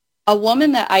 a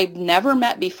woman that I've never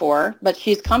met before, but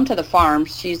she's come to the farm.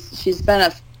 She's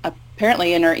been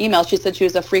apparently in her email, she said she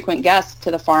was a frequent guest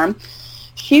to the farm.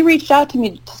 She reached out to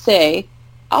me to say,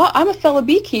 I'm a fellow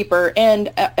beekeeper,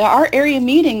 and our area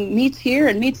meeting meets here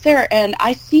and meets there, and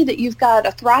I see that you've got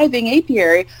a thriving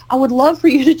apiary. I would love for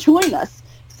you to join us.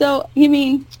 So,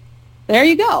 there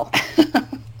you go.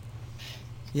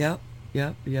 Yep.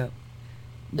 Just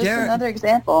another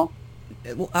example.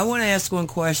 I want to ask one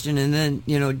question, and then,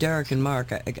 Derek and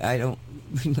Mark, I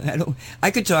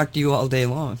could talk to you all day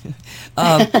long.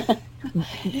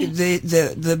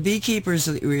 The beekeepers,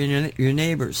 your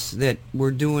neighbors that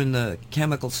were doing the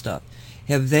chemical stuff,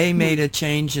 have they made a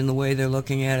change in the way they're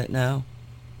looking at it now?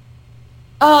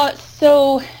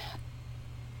 So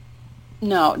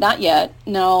no, not yet.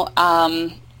 No.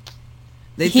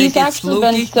 He's actually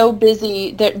been so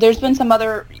busy. There's been some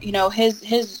other,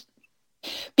 his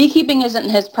beekeeping isn't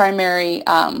his primary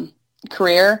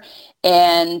career,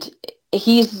 and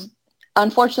he's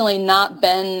unfortunately not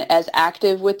been as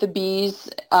active with the bees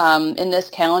in this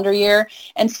calendar year.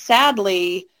 And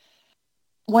sadly,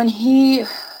 when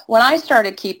I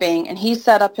started keeping and he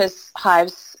set up his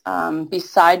hives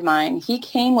beside mine, he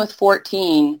came with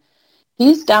 14.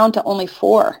 He's down to only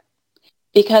 4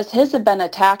 because his had been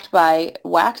attacked by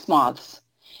wax moths.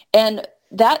 And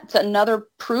that's another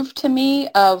proof to me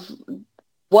of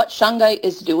what Shungite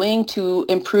is doing to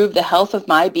improve the health of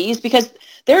my bees, because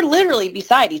they're literally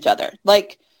beside each other.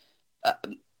 Like,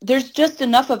 there's just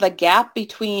enough of a gap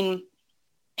between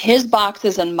his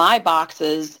boxes and my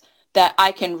boxes that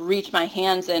I can reach my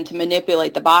hands in to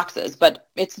manipulate the boxes, but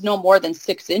it's no more than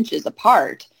 6 inches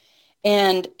apart.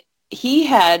 And he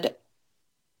had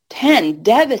 10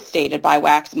 devastated by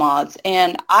wax moths,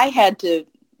 and I had to,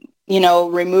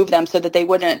 remove them so that they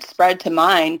wouldn't spread to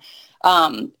mine.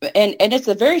 And it's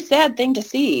a very sad thing to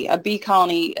see a bee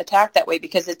colony attacked that way,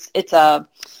 because it's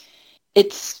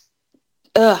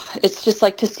just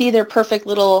like to see their perfect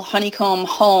little honeycomb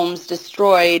homes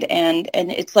destroyed. And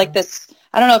it's like this,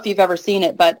 I don't know if you've ever seen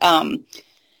it, but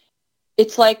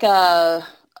it's like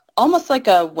almost like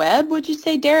a web, would you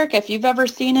say, Derek? If you've ever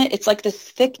seen it, it's like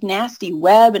this thick, nasty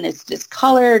web, and it's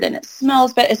discolored and it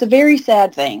smells bad. It's a very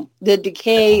sad thing, the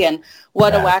decay and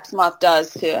what a wax moth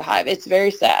does to a hive. It's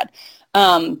very sad.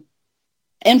 And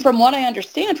from what I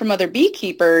understand from other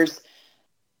beekeepers,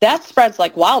 that spreads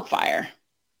like wildfire.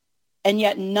 And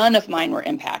yet none of mine were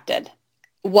impacted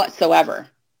whatsoever.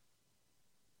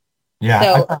 Yeah.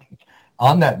 So,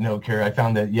 on that note, Kerry, I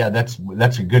found that,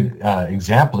 that's a good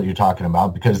example that you're talking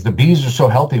about, because the bees are so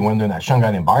healthy when they're in that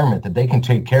Shungite environment that they can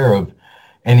take care of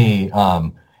any,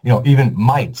 even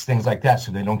mites, things like that,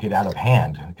 so they don't get out of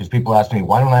hand. Because people ask me,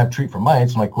 why don't I have treat for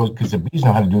mites? I'm like, well, because the bees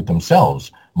know how to do it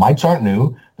themselves. Mites aren't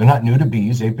new. They're not new to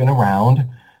bees. They've been around.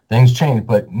 Things change.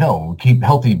 But no, keep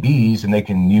healthy bees, and they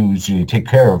can usually take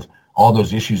care of all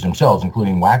those issues themselves,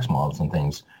 including wax moths and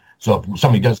things. So if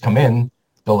somebody does come in,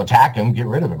 they'll attack him, get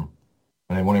rid of him,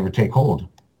 and they won't ever take hold.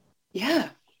 Yeah,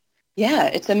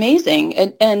 it's amazing.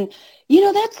 And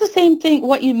that's the same thing,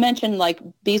 what you mentioned, like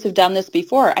bees have done this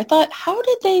before. I thought, how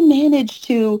did they manage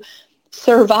to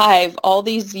survive all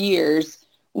these years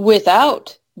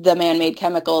without the man-made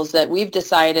chemicals that we've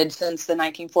decided since the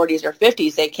 1940s or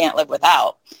 50s they can't live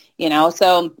without?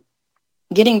 So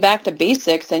getting back to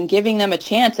basics and giving them a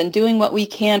chance and doing what we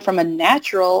can from a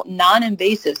natural,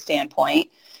 non-invasive standpoint.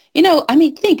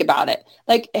 Think about it.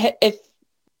 Like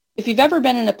if you've ever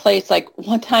been in a place, like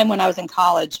one time when I was in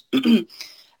college,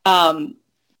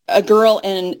 a girl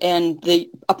in the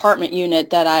apartment unit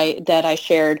that I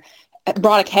shared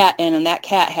brought a cat in, and that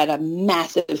cat had a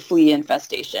massive flea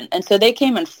infestation. And so they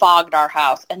came and fogged our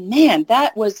house. And man,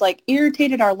 that was like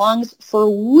irritated our lungs for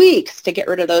weeks to get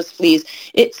rid of those fleas.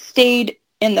 It stayed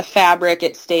in the fabric,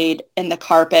 it stayed in the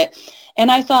carpet.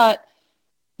 And I thought,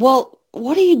 well,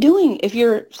 what are you doing if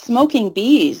you're smoking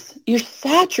bees? You're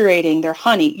saturating their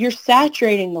honey. You're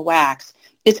saturating the wax.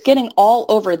 It's getting all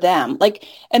over them. Like,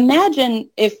 imagine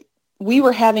if we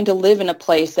were having to live in a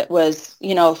place that was,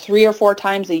 3 or 4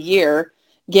 times a year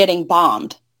getting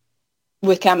bombed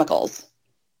with chemicals.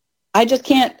 I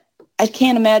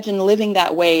can't imagine living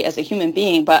that way as a human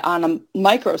being. But on a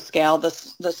micro scale, the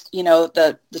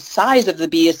size of the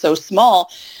bee is so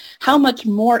small. How much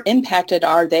more impacted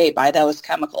are they by those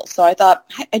chemicals? So I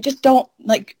thought, I just don't,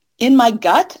 like, in my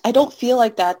gut, I don't feel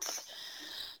like that's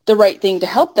the right thing to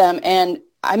help them. And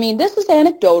this is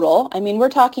anecdotal. We're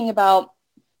talking about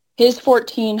his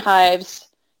 14 hives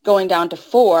going down to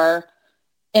 4,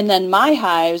 and then my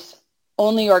hives,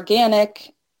 only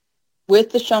organic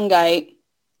with the Shungite.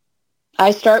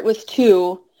 I start with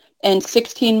 2, and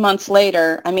 16 months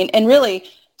later, and really,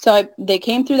 they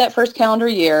came through that first calendar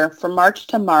year from March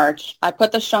to March. I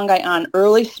put the Shungite on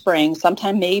early spring,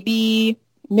 sometime maybe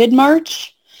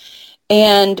mid-March.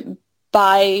 And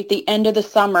by the end of the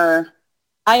summer,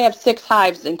 I have 6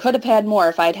 hives and could have had more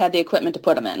if I'd had the equipment to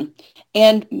put them in.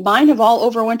 And mine have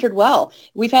all overwintered well.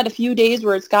 We've had a few days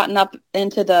where it's gotten up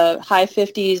into the high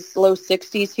 50s, low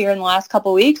 60s here in the last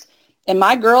couple of weeks. And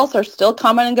my girls are still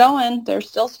coming and going. They're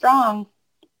still strong.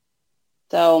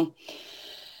 So,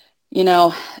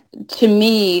 to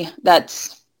me,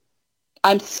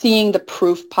 I'm seeing the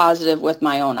proof positive with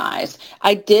my own eyes.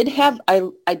 I did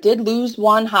lose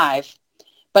 1 hive,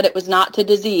 but it was not to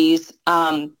disease.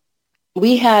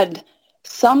 We had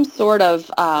some sort of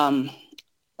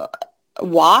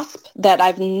wasp that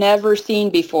I've never seen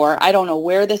before. I don't know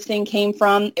where this thing came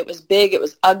from. It was big. It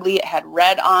was ugly. It had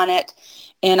red on it.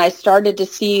 And I started to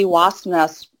see wasp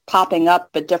nests popping up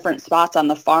at different spots on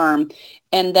the farm.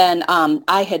 And then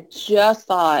I had just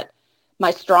thought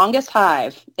my strongest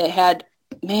hive, this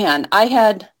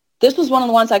was one of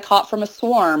the ones I caught from a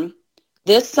swarm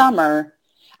this summer.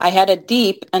 I had a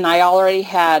deep, and I already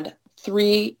had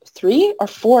 3 or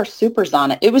 4 supers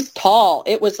on it. It was tall.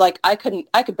 It was like I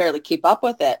could barely keep up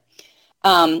with it.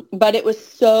 But it was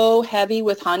so heavy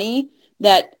with honey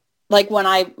that, like, when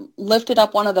I lifted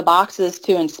up one of the boxes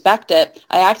to inspect it,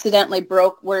 I accidentally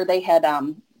broke where they had,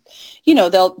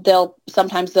 they'll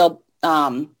sometimes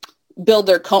build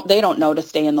their comb. They don't know to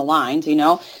stay in the lines,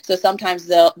 So sometimes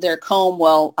their comb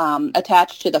will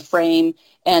attach to the frame.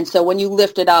 And so when you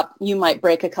lift it up, you might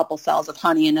break a couple cells of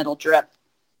honey and it'll drip.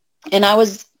 And I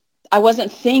was I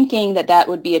wasn't thinking that that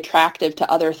would be attractive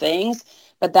to other things,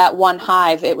 but that one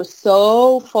hive, it was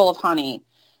so full of honey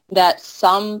that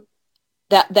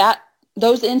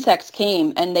those insects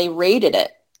came and they raided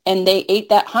it and they ate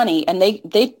that honey and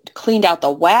they cleaned out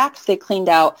the wax. They cleaned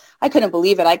out, I couldn't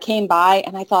believe it. I came by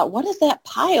and I thought, what is that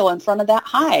pile in front of that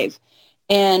hive?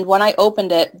 And when I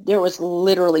opened it, there was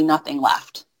literally nothing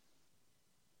left.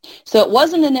 So it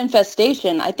wasn't an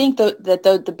infestation. I think that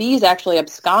the bees actually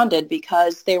absconded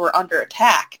because they were under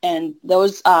attack, and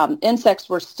those insects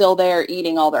were still there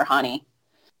eating all their honey.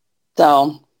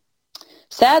 So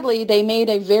sadly, they made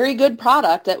a very good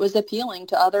product that was appealing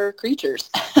to other creatures.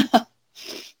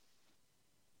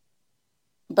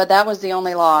 But that was the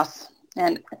only loss.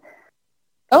 And,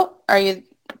 oh, are you...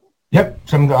 Yep.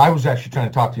 I was actually trying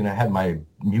to talk to you, and I had my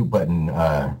mute button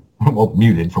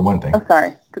muted, for one thing. Oh,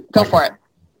 sorry. Go for it.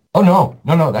 Oh,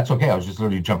 no, that's okay. I was just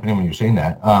literally jumping in when you were saying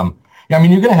that. Yeah, I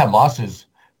mean, you're going to have losses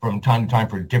from time to time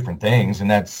for different things, and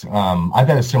that's, I've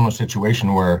had a similar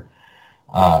situation where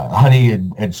honey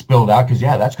had spilled out, because,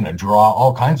 yeah, that's going to draw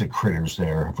all kinds of critters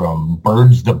there, from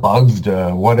birds to bugs to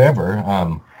whatever.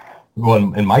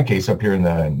 Well, in my case, up here in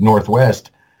the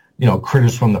Northwest,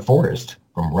 critters from the forest,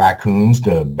 from raccoons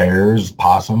to bears,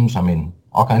 possums, I mean,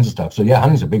 all kinds of stuff. So, yeah,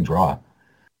 honey's a big draw.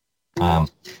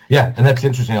 Yeah, and that's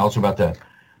interesting also about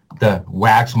the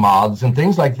wax moths and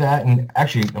things like that. And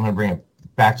actually, I'm going to bring it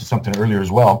back to something earlier as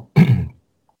well, kind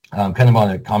of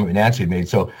on a comment Nancy had made.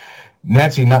 So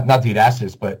Nancy, not that you'd asked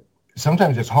this, but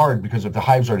sometimes it's hard because if the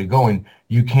hive's already going,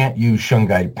 you can't use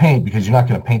Shungite paint because you're not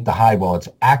going to paint the hive while it's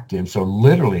active. So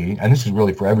literally, and this is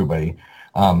really for everybody,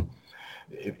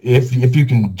 if you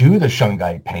can do the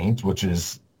Shungite paint, which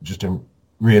is, just to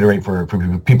reiterate for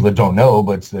people that don't know,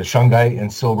 but it's the Shungite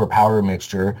and silver powder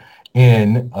mixture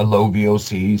in a low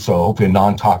VOC, so hopefully a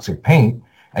non-toxic paint,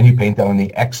 and you paint that on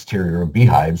the exterior of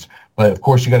beehives. But of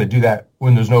course, you got to do that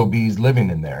when there's no bees living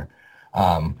in there,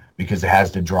 because it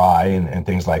has to dry and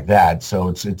things like that. So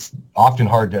it's often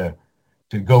hard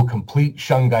to go complete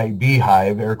Shungite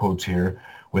beehive, air quotes here,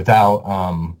 without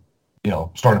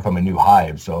starting from a new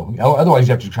hive. So otherwise,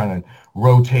 you have to try to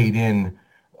rotate in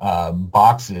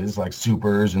boxes like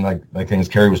supers and like things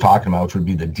Kerry was talking about, which would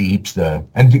be the deeps.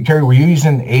 And Kerry, were you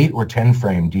using 8 or 10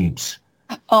 frame deeps?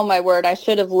 Oh my word! I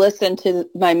should have listened to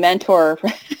my mentor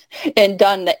and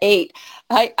done the 8.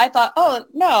 I thought, oh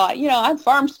no, I'm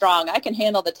farm strong. I can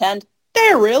handle the 10.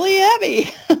 They're really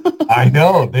heavy. I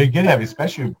know they get heavy,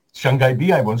 especially Shungite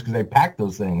beehive ones, because they pack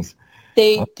those things.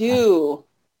 They do.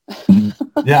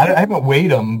 Yeah, I haven't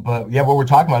weighed them, but yeah, what we're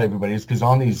talking about, everybody, is because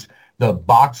on the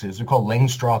boxes, they're called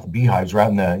Langstroth beehives, right?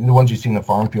 In the ones you see in the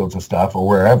farm fields and stuff, or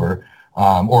wherever,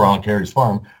 or on Kerry's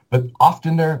farm. But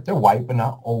often they're white, but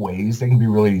not always. They can be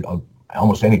really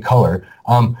almost any color.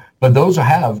 But those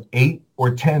have 8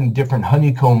 or 10 different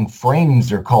honeycomb frames,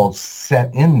 they're called,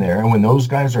 set in there. And when those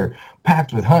guys are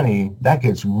packed with honey, that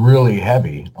gets really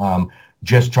heavy.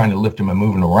 Just trying to lift them and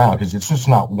moving around, because it's just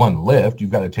not one lift.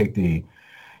 You've got to take the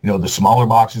smaller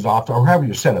boxes off, or however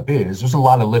your setup is. There's a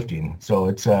lot of lifting. So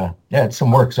it's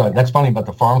some work. So that's funny about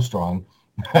the Farm Strong.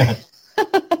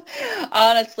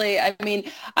 Honestly, I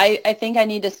mean, I think I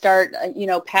need to start,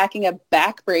 packing a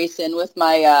back brace in with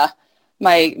my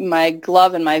my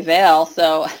glove and my veil.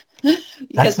 So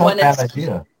that's not a bad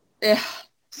idea. Yeah,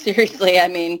 seriously, I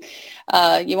mean,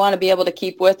 you want to be able to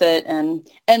keep with it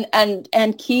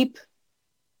and keep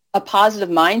a positive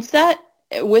mindset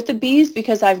with the bees,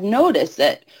 because I've noticed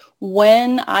that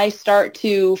when I start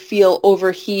to feel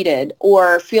overheated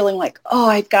or feeling like, oh,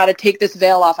 I've got to take this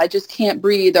veil off, I just can't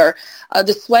breathe, or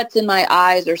the sweat's in my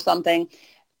eyes or something,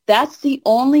 that's the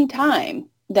only time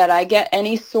that I get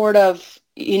any sort of,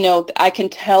 I can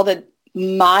tell that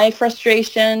my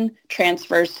frustration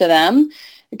transfers to them,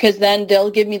 because then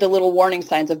they'll give me the little warning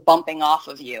signs of bumping off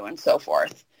of you and so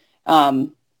forth.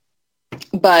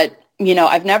 But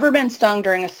I've never been stung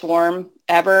during a swarm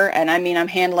ever. And I mean, I'm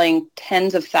handling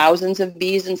tens of thousands of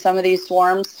bees in some of these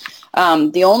swarms.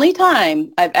 The only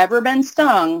time I've ever been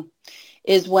stung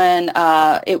is when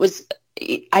I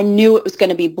knew it was going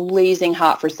to be blazing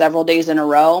hot for several days in a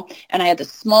row. And I had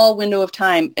this small window of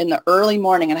time in the early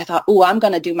morning. And I thought, I'm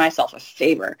going to do myself a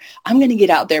favor. I'm going to get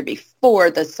out there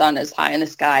before the sun is high in the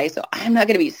sky. So I'm not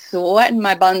going to be sweating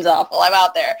my buns off while I'm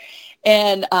out there.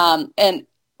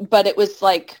 But it was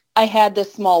like I had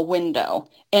this small window,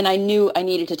 and I knew I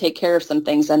needed to take care of some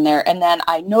things in there. And then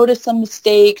I noticed some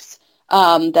mistakes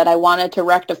that I wanted to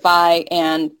rectify,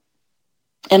 and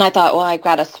I thought, well, I've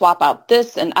got to swap out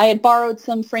this. And I had borrowed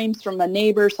some frames from a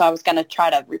neighbor, so I was going to try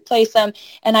to replace them.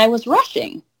 And I was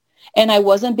rushing. and I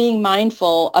wasn't being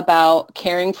mindful about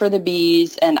caring for the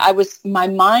bees. And my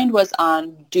mind was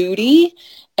on duty,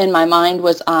 and my mind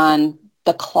was on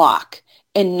the clock,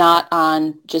 and not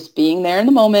on just being there in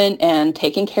the moment and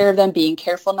taking care of them, being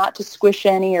careful not to squish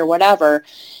any or whatever.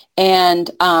 And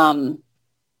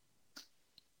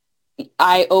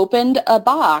I opened a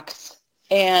box,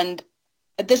 and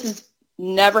this has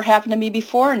never happened to me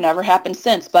before, never happened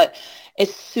since. But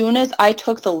as soon as I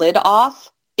took the lid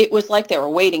off, it was like they were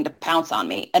waiting to pounce on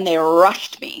me, and they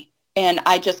rushed me, and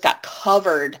I just got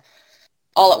covered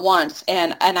all at once.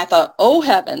 And I thought, oh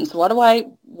heavens, what have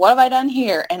I done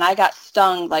here? And I got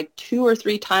stung like 2 or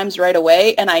 3 times right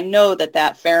away. And I know that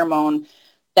pheromone,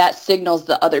 that signals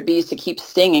the other bees to keep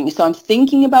stinging. So I'm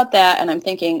thinking about that, and I'm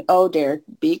thinking, oh dear,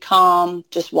 be calm,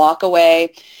 just walk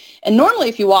away. And normally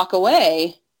if you walk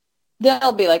away,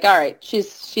 they'll be like, all right,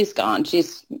 she's gone.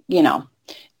 She's,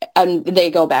 and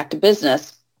they go back to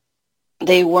business.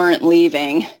 They weren't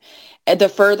leaving. The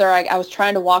further I was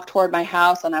trying to walk toward my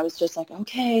house, and I was just like,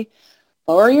 okay,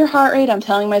 lower your heart rate. I'm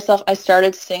telling myself. I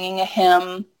started singing a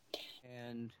hymn.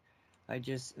 And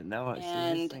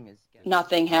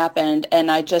Nothing happened. And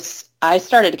I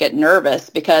started to get nervous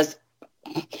because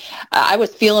I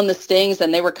was feeling the stings,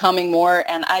 and they were coming more.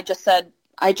 And I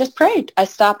just prayed. I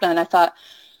stopped, and I thought,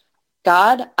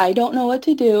 God, I don't know what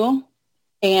to do,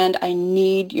 and I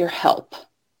need your help.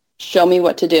 Show me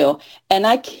what to do. And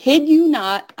I kid you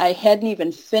not, I hadn't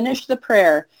even finished the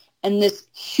prayer, and this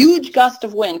huge gust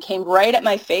of wind came right at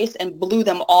my face and blew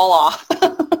them all off.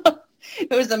 It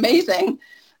was amazing.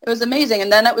 It was amazing.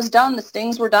 And then it was done. The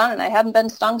stings were done, and I haven't been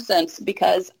stung since,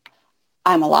 because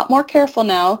I'm a lot more careful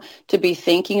now to be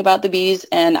thinking about the bees,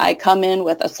 and I come in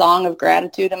with a song of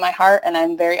gratitude in my heart, and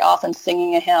I'm very often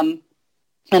singing a hymn.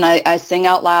 And I sing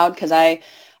out loud because I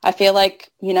feel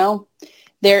like,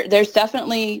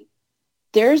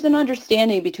 there's an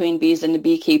understanding between bees and the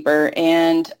beekeeper,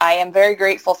 and I am very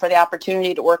grateful for the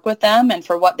opportunity to work with them and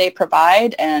for what they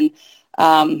provide. And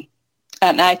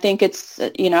I think it's,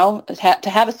 to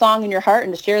have a song in your heart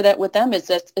and to share that with them is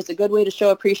a good way to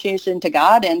show appreciation to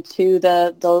God and to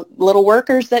the little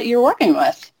workers that you're working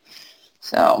with.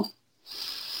 So.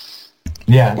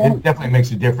 Yeah, it definitely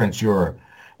makes a difference,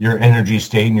 your energy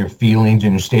state and your feelings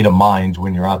and your state of mind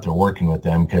when you're out there working with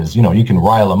them, because you can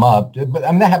rile them up. But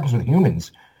that happens with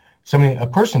humans. A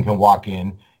person can walk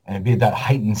in and be at that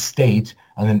heightened state,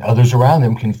 and then others around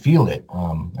them can feel it,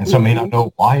 and some may not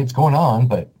know why it's going on,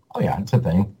 but it's a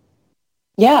thing.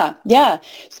 Yeah.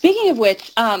 Speaking of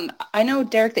which, I know,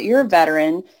 Derek, that you're a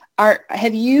veteran.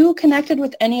 Have you connected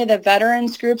with any of the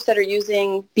veterans groups that are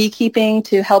using beekeeping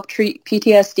to help treat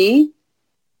PTSD?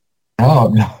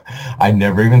 Oh, no, I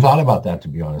never even thought about that, to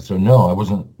be honest. So no, I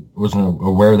wasn't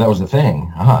aware that was a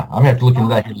thing. I'm gonna have to look into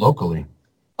that here locally.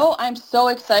 Oh, I'm so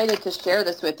excited to share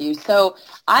this with you. So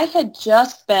I had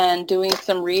just been doing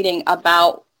some reading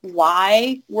about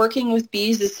why working with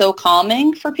bees is so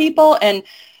calming for people. And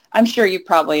I'm sure you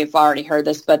probably have already heard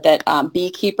this, but that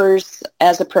beekeepers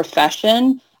as a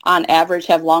profession on average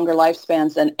have longer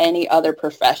lifespans than any other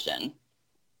profession.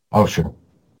 Oh, sure.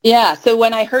 Yeah, so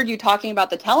when I heard you talking about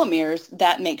the telomeres,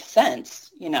 that makes sense,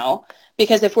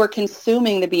 because if we're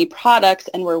consuming the bee products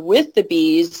and we're with the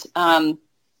bees,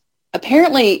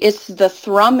 apparently it's the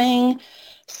thrumming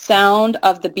sound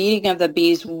of the beating of the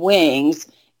bees'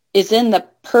 wings is in the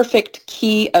perfect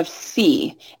key of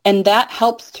C, and that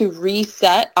helps to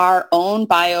reset our own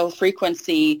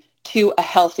biofrequency to a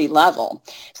healthy level.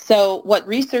 So what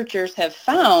researchers have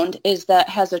found is that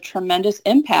has a tremendous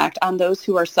impact on those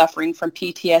who are suffering from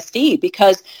PTSD,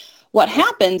 because what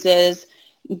happens is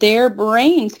their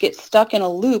brains get stuck in a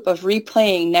loop of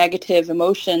replaying negative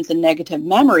emotions and negative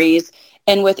memories.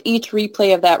 And with each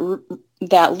replay of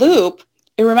that loop,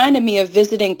 it reminded me of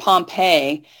visiting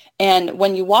Pompeii. And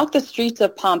when you walk the streets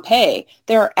of Pompeii,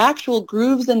 there are actual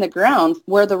grooves in the ground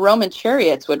where the Roman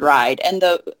chariots would ride. And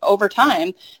over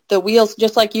time, the wheels,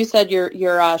 just like you said, your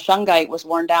Shungite was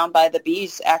worn down by the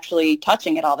bees actually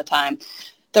touching it all the time.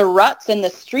 The ruts in the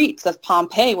streets of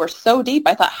Pompeii were so deep.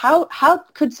 I thought, how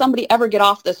could somebody ever get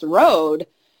off this road?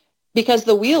 Because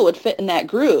the wheel would fit in that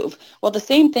groove. Well, the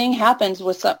same thing happens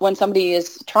when somebody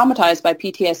is traumatized by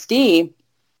PTSD.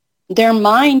 Their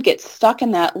mind gets stuck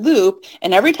in that loop,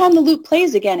 and every time the loop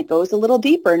plays again, it goes a little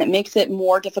deeper, and it makes it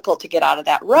more difficult to get out of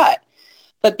that rut.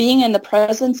 But being in the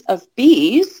presence of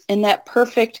bees in that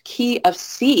perfect key of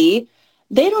C,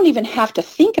 they don't even have to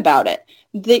think about it.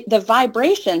 The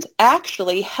vibrations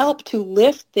actually help to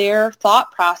lift their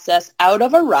thought process out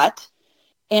of a rut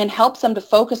and helps them to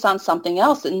focus on something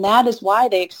else, and that is why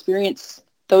they experience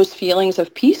those feelings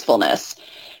of peacefulness.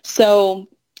 So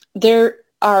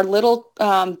our little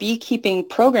beekeeping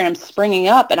program springing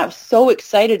up, and I was so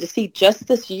excited to see just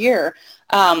this year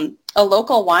a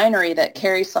local winery that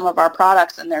carries some of our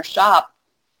products in their shop.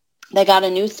 They got a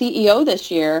new CEO this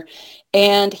year,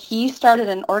 and he started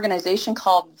an organization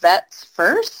called Vets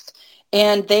First,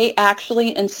 and they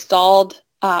actually installed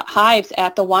hives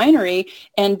at the winery.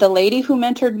 And the lady who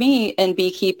mentored me in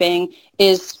beekeeping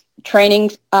is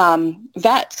training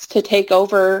vets to take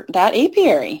over that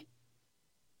apiary.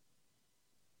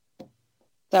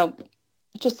 So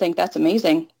I just think that's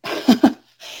amazing.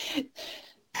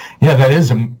 Yeah, that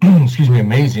is,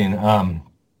 amazing.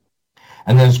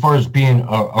 And then as far as being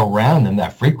around in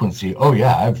that frequency, oh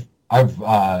yeah, I've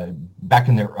back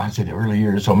in I'd say the early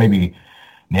years, so maybe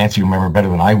Nancy remember better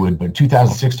than I would, but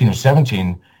 2016 or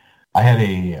 17, I had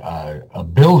a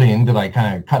building that I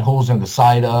kind of cut holes in the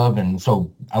side of, and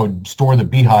so I would store the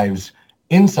beehives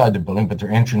inside the building, but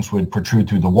their entrance would protrude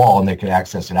through the wall, and they could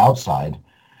access it outside.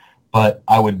 But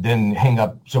I would then hang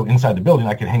up, so inside the building,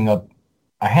 I could hang up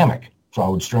a hammock. So I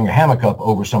would string a hammock up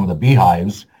over some of the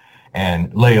beehives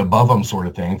and lay above them, sort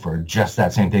of thing, for just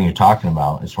that same thing you're talking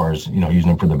about, as far as, using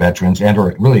them for the veterans and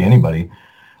or really anybody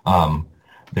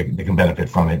they can benefit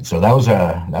from it. So that was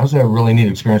a really neat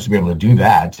experience to be able to do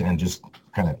that and just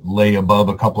kind of lay above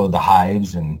a couple of the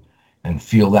hives and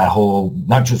feel that whole,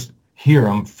 not just hear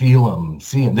them, feel them,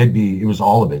 see them. It was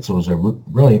all of it. So it was a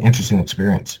really interesting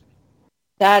experience.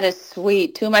 That is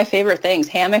sweet. Two of my favorite things,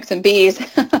 hammocks and bees.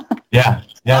 Yeah.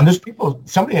 And there's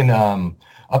somebody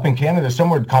up in Canada,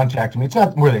 someone contacted me. It's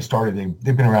not where they started.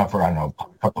 They've been around for, I don't know,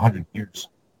 a couple hundred years.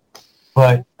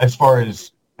 But as far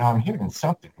as, now I'm hearing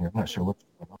something here. I'm not sure what's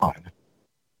going on.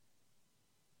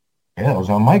 Yeah, it was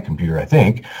on my computer, I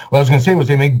think. What I was going to say was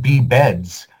they make bee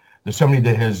beds. There's somebody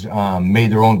that has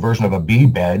made their own version of a bee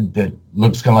bed that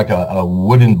looks kind of like a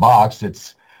wooden box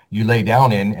that's you lay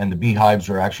down in, and the beehives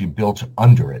are actually built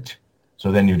under it.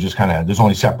 So then you just kind of, there's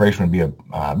only separation would be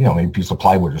maybe a piece of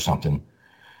plywood or something.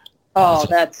 Oh,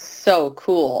 that's so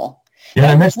cool.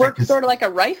 Yeah, it works sort of like a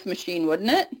rife machine,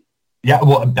 wouldn't it? Yeah,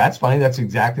 well, that's funny. That's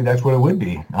what it would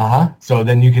be. So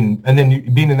then you can, and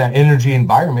then being in that energy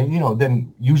environment,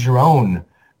 then use your own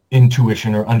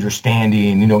intuition or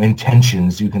understanding,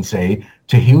 intentions, you can say,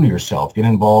 to heal yourself. Get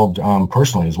involved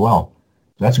personally as well.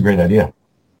 That's a great idea.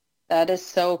 That is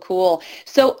so cool.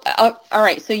 So, all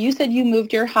right. So you said you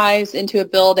moved your hives into a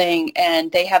building and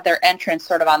they have their entrance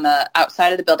sort of on the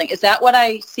outside of the building. Is that what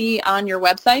I see on your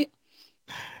website?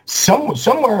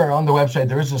 Somewhere on the website,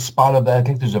 there is a spot of that. I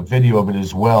think there's a video of it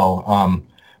as well.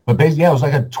 But basically, it was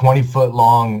like a 20-foot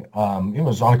long, it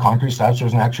was on a concrete slab, so it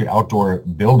was an actually outdoor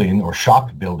building or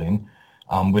shop building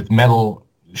with metal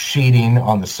sheeting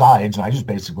on the sides. And I just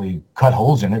basically cut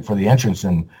holes in it for the entrance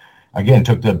and, again,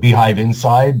 took the beehive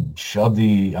inside, shoved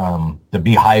the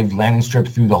beehive landing strip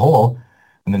through the hole,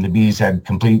 and then the bees had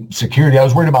complete security. I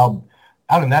was worried about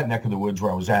out in that neck of the woods where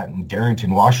I was at in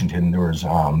Darrington, Washington. There was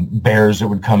bears that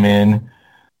would come in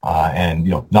and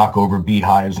knock over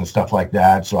beehives and stuff like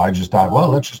that. So I just thought, well,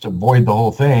 let's just avoid the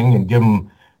whole thing and give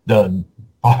them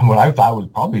what I thought was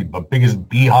probably the biggest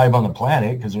beehive on the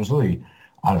planet, because it was really,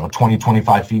 20,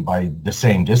 25 feet by the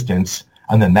same distance,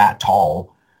 and then that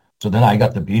tall. So then I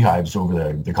got the beehives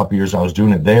over the couple of years I was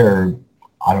doing it there.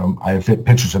 I fit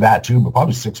pictures of that too, but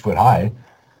probably 6 foot high.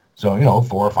 So,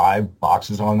 4 or 5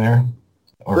 boxes on there.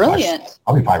 Or brilliant.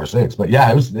 Probably 5 or 6. But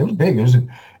yeah, it was big. It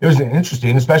was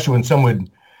interesting, especially when someone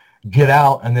would get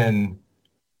out and then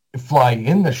fly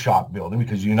in the shop building,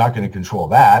 because you're not going to control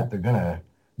that. They're going to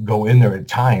go in there at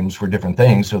times for different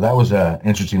things. So that was an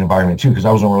interesting environment too, because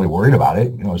I wasn't really worried about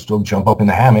it. Still jump up in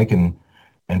the hammock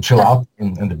and chill out,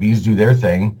 and the bees do their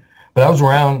thing. But I was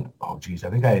around, I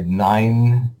think I had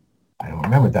 9, I don't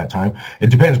remember at that time. It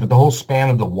depends, but the whole span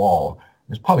of the wall,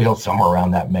 there's probably somewhere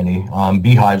around that many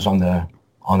beehives on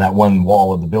that one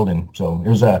wall of the building. So it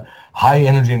was a high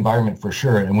energy environment for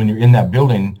sure. And when you're in that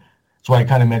building, that's why I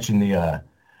kind of mentioned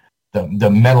the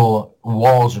metal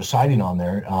walls or siding on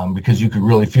there, because you could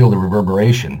really feel the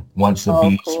reverberation once the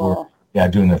bees were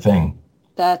doing their thing.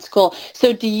 That's cool.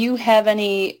 So do you have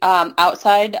any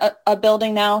outside a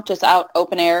building now, just out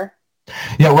open air?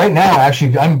 Yeah, right now,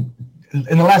 actually,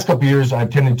 in the last couple of years, I've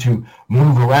tended to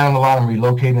move around a lot and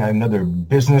relocating. I had another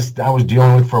business that I was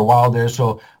dealing with for a while there.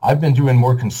 So I've been doing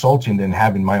more consulting than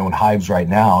having my own hives right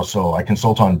now. So I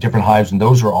consult on different hives, and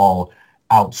those are all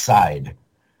outside.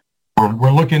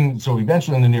 We're looking, so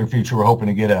eventually in the near future, we're hoping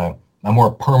to get a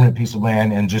more permanent piece of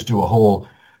land and just do a whole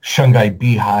Shungite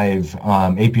beehive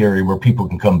apiary where people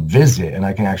can come visit, and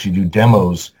I can actually do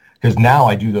demos, because now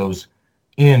I do those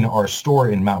in our store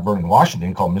in Mount Vernon,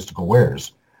 Washington, called Mystical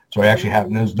Wares. So I actually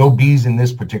there's no bees in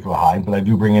this particular hive, but I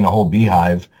do bring in a whole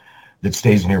beehive that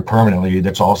stays in here permanently.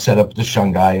 That's all set up with the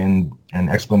Shungite and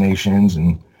explanations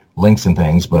and links and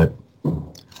things. But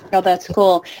oh, that's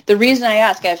cool. The reason I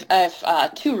ask, I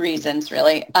have two reasons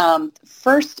really.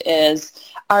 First is,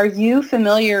 are you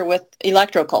familiar with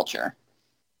electroculture?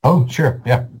 oh, sure,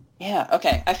 yeah. Yeah.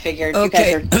 Okay. I figured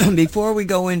Okay, you guys are. before we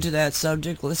go into that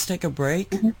subject, let's take a break.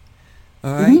 Mm-hmm.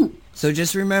 All right? Mm-hmm. So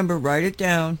just remember, write it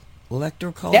down.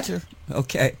 Electroculture. Yep.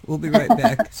 Okay, we'll be right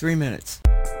back. 3 minutes.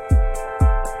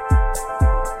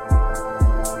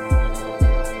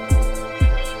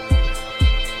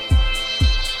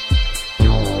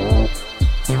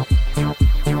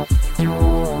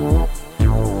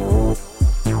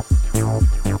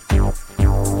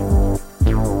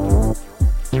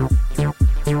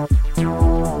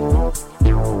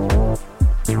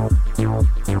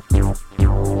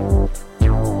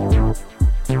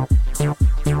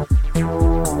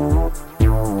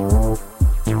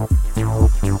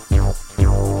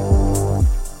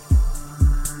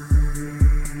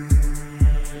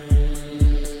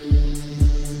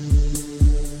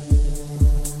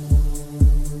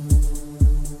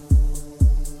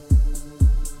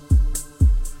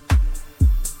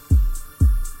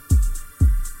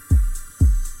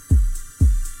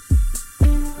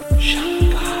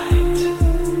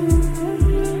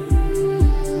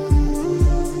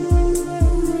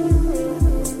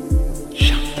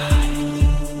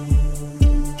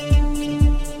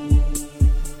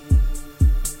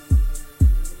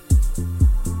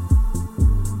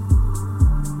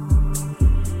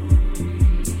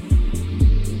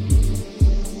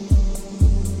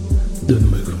 The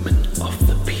movement of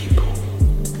the people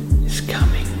is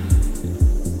coming.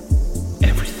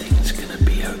 Everything's gonna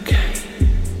be okay.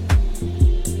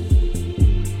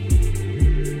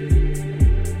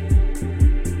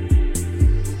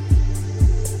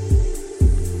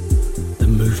 The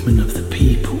movement of the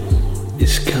people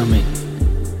is coming.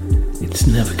 It's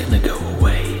never gonna go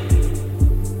away.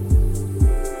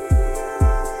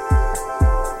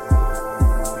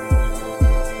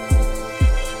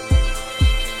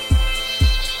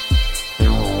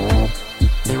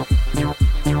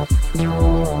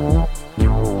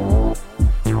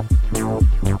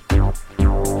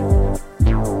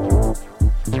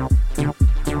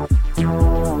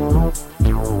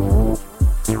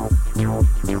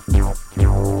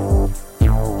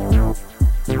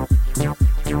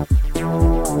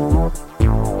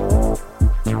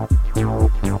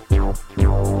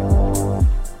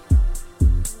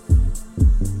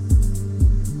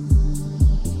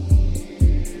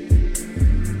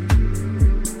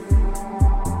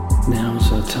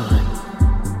 Now's our time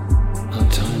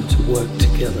to work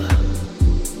together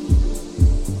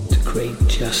to create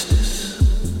justice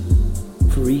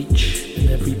for each and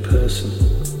every person.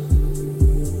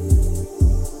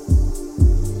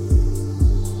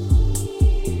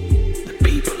 The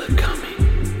people are coming.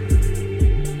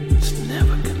 It's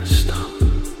never gonna stop.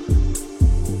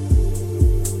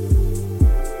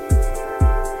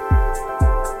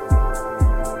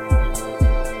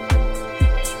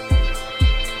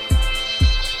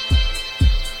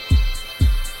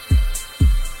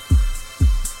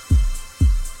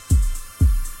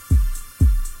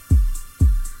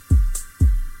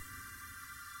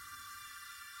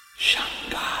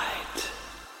 Shungite.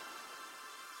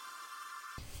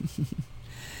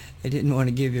 I didn't want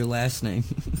to give your last name.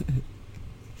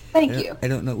 Thank you. I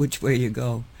don't know which way you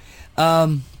go.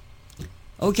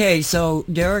 Okay, so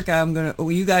Derek,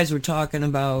 you guys were talking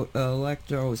about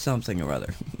electro something or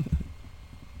other.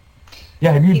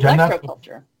 Yeah, have you done that?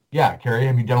 Electroculture. Yeah, Kerry,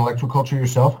 have you done electroculture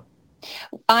yourself?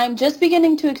 I'm just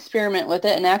beginning to experiment with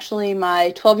it, and actually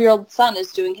my 12-year-old son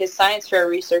is doing his science fair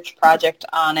research project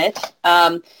on it.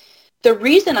 The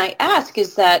reason I ask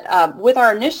is that with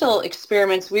our initial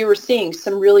experiments, we were seeing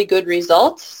some really good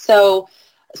results. So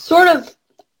sort of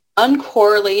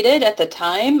uncorrelated at the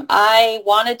time, I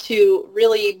wanted to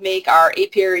really make our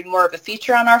apiary more of a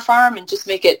feature on our farm and just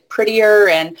make it prettier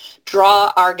and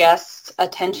draw our guests'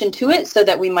 attention to it so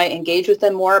that we might engage with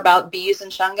them more about bees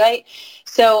and Shungite.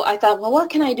 So I thought, well, what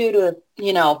can I do to,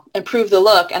 improve the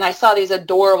look? And I saw these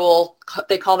adorable,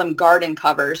 they call them garden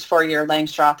covers for your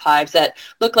Langstroth hives that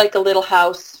look like a little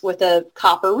house with a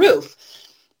copper roof.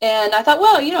 And I thought,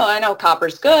 well, I know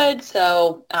copper's good,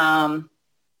 so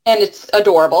and it's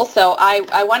adorable. So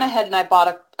I went ahead and I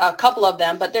bought a couple of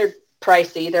them, but they're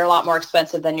pricey. They're a lot more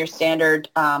expensive than your standard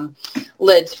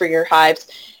lids for your hives.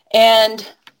 And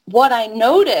what I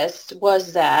noticed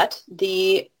was that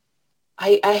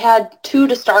I had two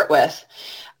to start with.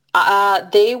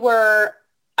 They were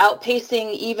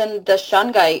outpacing even the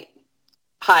Shungite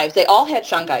hives. They all had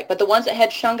Shungite, but the ones that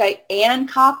had Shungite and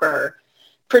copper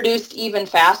produced even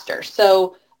faster.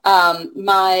 So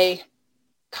my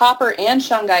copper and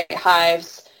Shungite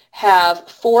hives have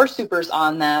 4 supers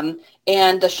on them,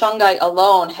 and the Shungite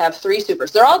alone have 3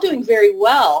 supers. They're all doing very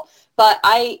well, but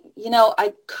I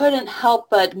couldn't help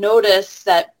but notice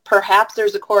that perhaps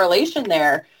there's a correlation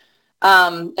there,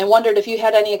 and wondered if you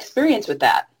had any experience with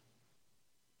that.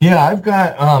 Yeah, I've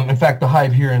got, in fact, the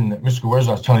hive here in Mr. Wares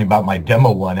I was telling you about, my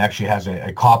demo one, actually has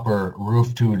a copper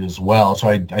roof to it as well. So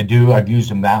I've used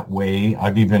them that way.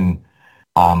 I've even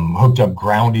hooked up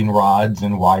grounding rods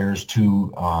and wires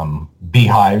to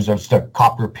beehives. I've stuck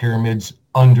copper pyramids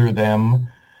under them.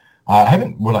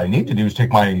 What I need to do is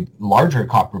take my larger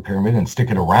copper pyramid and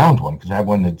stick it around one, because I have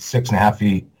one that's 6.5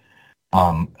 feet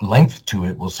length to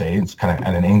it, we'll say. It's kind of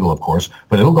at an angle, of course,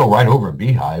 but it'll go right over a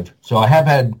beehive. So I have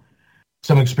had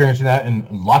some experience in that in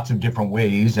lots of different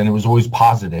ways, and it was always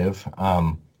positive.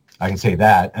 I can say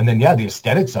that. And then, yeah, the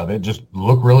aesthetics of it just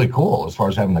look really cool as far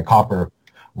as having the copper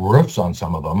roofs on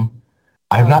some of them.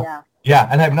 I have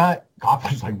not,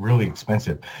 copper's like really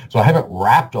expensive. So I haven't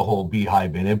wrapped a whole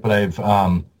beehive in it, but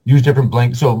I've used different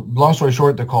blanks. So long story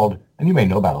short, they're called, and you may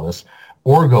know about all this,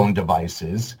 orgone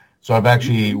devices. So I've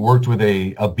actually worked with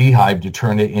a beehive to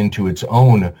turn it into its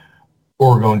own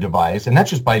orgone device, and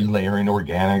that's just by layering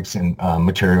organics and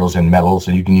materials and metals.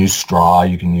 And you can use straw,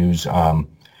 you can use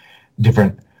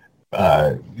different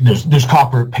there's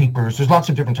copper papers, there's lots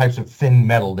of different types of thin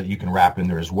metal that you can wrap in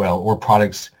there as well, or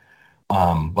products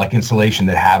like insulation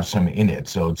that have some in it.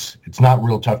 So it's not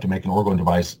real tough to make an orgone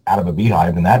device out of a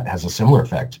beehive, and that has a similar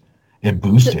effect. It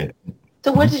boosts it.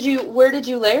 So where did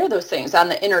you layer those things? On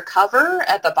the inner cover,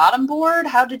 at the bottom board?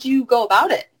 How did you go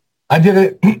about it? I did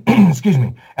it, excuse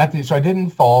me, so I did in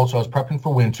fall, so I was prepping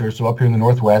for winter. So up here in the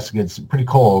Northwest, it gets pretty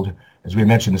cold, as we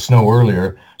mentioned, the snow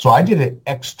earlier. So I did it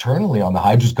externally on the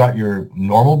hive, just got your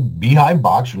normal beehive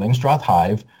box, your Langstroth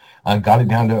hive, got it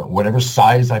down to whatever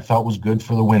size I felt was good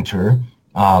for the winter,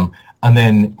 and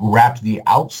then wrapped the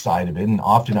outside of it. And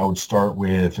often I would start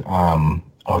with,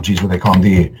 what they call them,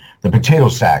 the potato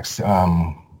sacks.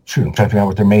 I'm trying to figure out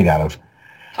what they're made out of.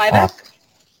 Tyvek?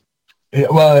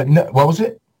 What was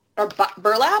it? Or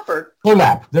burlap? Or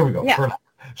burlap. There we go. Yeah. Burlap.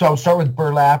 So I would start with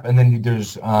burlap, and then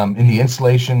there's in the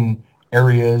insulation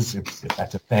areas, if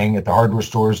that's a thing, at the hardware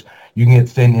stores, you can get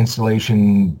thin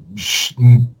insulation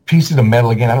pieces of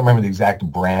metal. Again, I don't remember the exact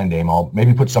brand name. I'll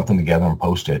maybe put something together and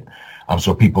post it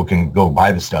so people can go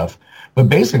buy the stuff. But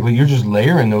basically, you're just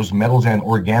layering those metals and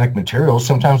organic materials.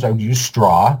 Sometimes I would use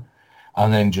straw,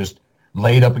 and then just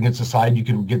lay it up against the side. You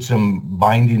could get some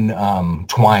binding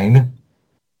twine,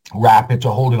 wrap it to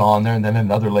hold it on there, and then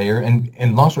another layer.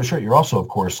 And long story short, you're also, of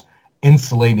course,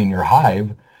 insulating your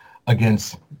hive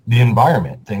against the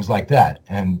environment, things like that.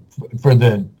 And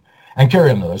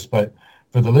Kerry on this, but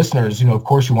for the listeners, of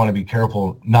course, you want to be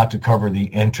careful not to cover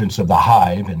the entrance of the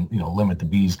hive and, limit the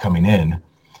bees coming in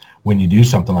when you do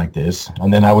something like this.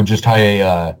 And then I would just tie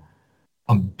a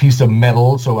piece of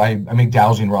metal. So I make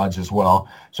dowsing rods as well.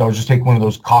 So I would just take one of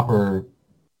those copper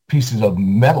pieces of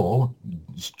metal,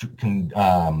 can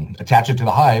attach it to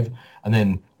the hive, and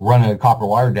then run a copper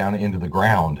wire down into the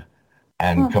ground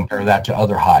and compare that to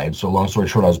other hives. So long story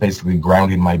short, I was basically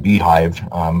grounding my beehive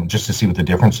just to see what the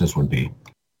differences would be.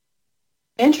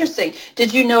 Interesting.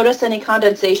 Did you notice any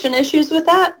condensation issues with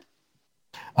that?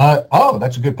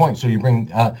 That's a good point. So you bring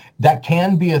that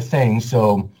can be a thing.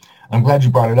 So I'm glad you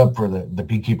brought it up for the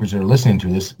beekeepers that are listening to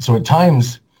this. So at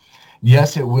times,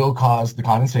 yes, it will cause the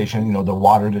condensation, the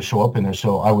water to show up in there.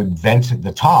 So I would vent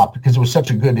the top because it was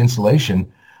such a good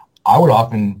insulation. I would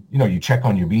often, you check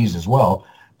on your bees as well,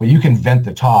 but you can vent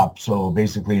the top. So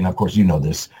basically, and of course,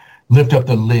 this, lift up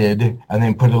the lid and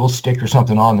then put a little stick or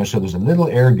something on there so there's a little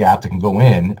air gap that can go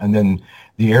in, and then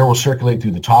the air will circulate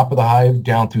through the top of the hive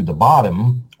down through the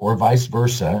bottom, or vice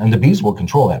versa, and the bees will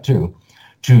control that too,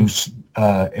 to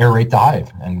aerate the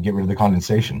hive and get rid of the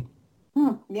condensation.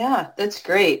 Yeah, that's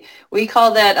great. We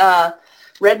call that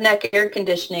redneck air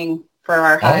conditioning for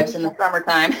our hives in the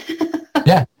summertime.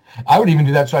 Yeah, I would even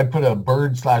do that. So I'd put a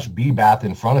bird/bee bath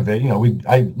in front of it.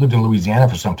 I lived in Louisiana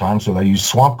for some time, so I used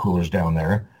swamp coolers down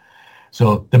there.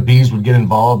 So the bees would get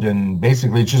involved, and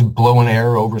basically it's just blowing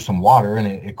air over some water, and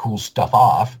it cools stuff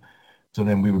off. So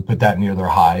then we would put that near their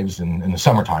hives in the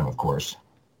summertime, of course.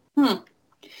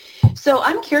 So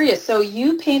I'm curious. So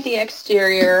you paint the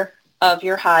exterior of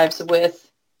your hives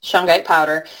with Shungite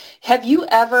powder. Have you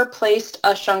ever placed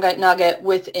a Shungite nugget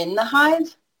within the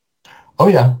hive? Oh,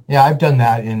 yeah. Yeah, I've done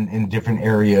that in different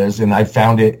areas, and I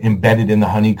found it embedded in the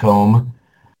honeycomb.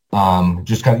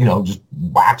 Just kind of, just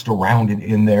waxed around it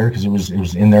in there because it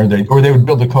was in there. Or they would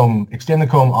build the comb, extend the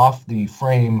comb off the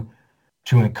frame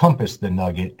to encompass the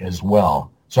nugget as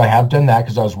well. So I have done that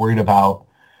because I was worried about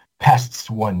pests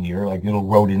one year, like little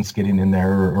rodents getting in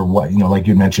there or what, like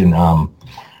you mentioned,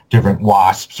 different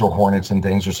wasps or hornets and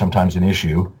things are sometimes an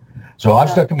issue. So I've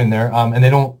stuck them in there, and they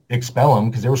don't expel them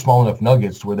because they were small enough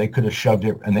nuggets where they could have shoved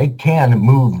it, and they can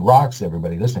move rocks,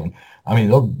 everybody listening. I mean,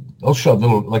 they'll shove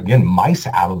little, like, again, mice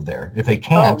out of there if they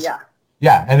can't. Oh, yeah.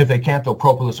 Yeah, and if they can't, they'll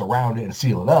propolis around it and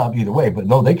seal it up either way. But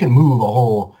no, they can move a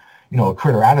whole, a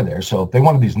critter out of there. So if they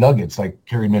wanted these nuggets, like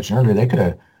Kerry mentioned earlier, they could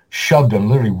have shoved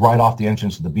them literally right off the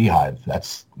entrance of the beehive.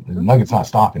 The nugget's not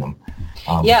stopping them.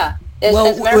 Yeah. As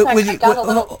a matter of fact,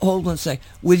 hold on a sec.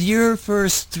 With your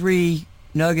first 3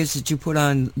 nuggets that you put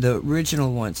on the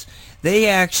original ones, they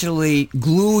actually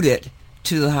glued it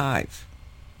to the hive.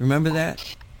 Remember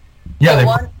that? Yeah, they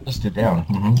pressed it down.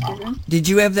 Mm-hmm. Did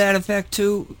you have that effect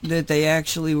too? That they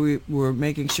actually were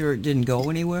making sure it didn't go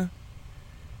anywhere?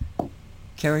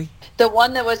 Kerry? The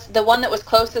one that was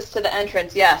closest to the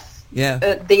entrance, yes. Yeah.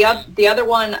 The other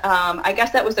one, I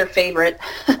guess that was their favorite.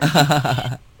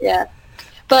 Yeah.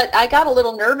 But I got a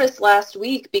little nervous last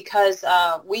week because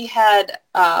we had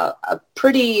a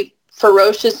pretty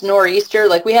ferocious nor'easter.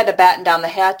 Like, we had to batten down the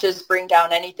hatches, bring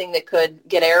down anything that could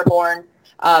get airborne,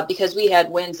 because we had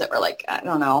winds that were like, I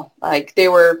don't know, like they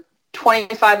were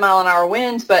 25-mile-an-hour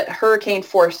winds, but hurricane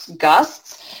force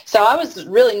gusts. So I was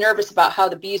really nervous about how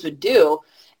the bees would do.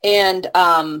 And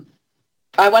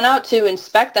I went out to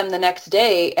inspect them the next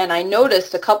day, and I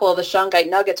noticed a couple of the Shungite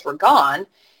nuggets were gone.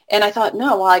 And I thought,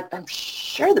 no, well, I'm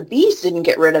sure the bees didn't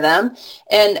get rid of them.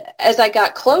 And as I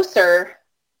got closer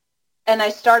and I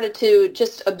started to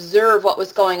just observe what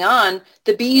was going on,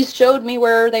 the bees showed me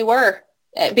where they were.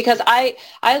 Because I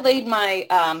laid my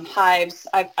hives,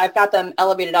 I've got them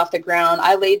elevated off the ground.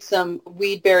 I laid some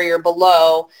weed barrier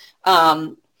below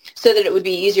so that it would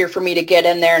be easier for me to get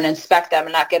in there and inspect them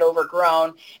and not get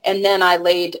overgrown. And then I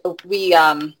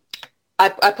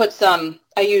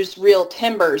used real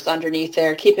timbers underneath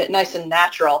there, keep it nice and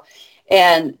natural.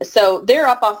 And so they're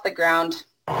up off the ground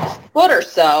a foot or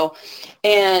so.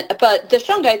 But the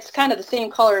Shungite's kind of the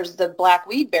same color as the black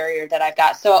weed barrier that I've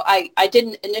got. So I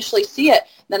didn't initially see it.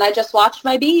 Then I just watched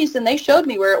my bees, and they showed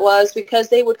me where it was because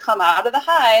they would come out of the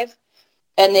hive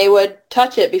and they would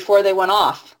touch it before they went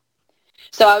off.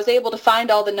 So I was able to find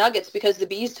all the nuggets because the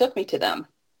bees took me to them.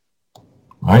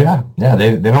 Oh, yeah. Yeah,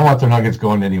 they don't want their nuggets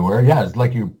going anywhere. Yeah, it's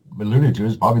like you alluded to,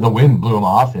 it's probably the wind blew them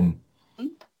off and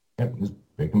just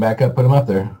pick them back up, put them up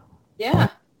there. Yeah.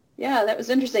 Yeah, that was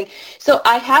interesting. So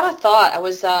I had a thought. I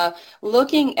was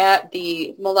looking at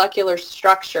the molecular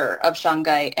structure of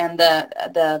Shungite and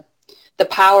the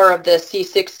power of the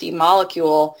C60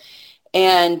 molecule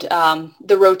and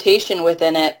the rotation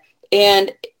within it.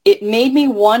 And it made me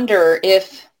wonder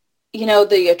if,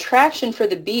 the attraction for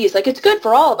the bees, like, it's good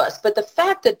for all of us, but the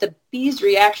fact that the bees'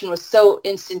 reaction was so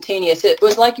instantaneous, it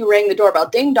was like you rang the doorbell,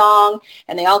 ding dong,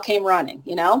 and they all came running,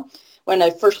 when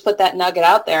I first put that nugget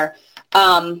out there.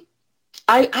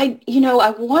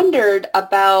 I wondered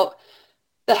about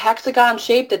the hexagon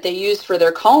shape that they use for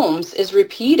their combs is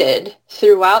repeated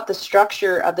throughout the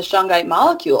structure of the Shungite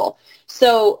molecule.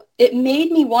 So it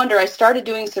made me wonder. I started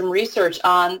doing some research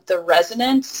on the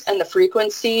resonance and the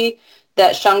frequency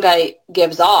that Shungite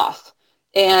gives off.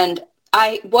 And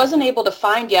I wasn't able to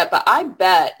find yet, but I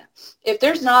bet if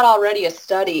there's not already a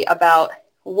study about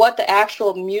what the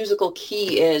actual musical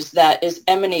key is that is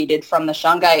emanated from the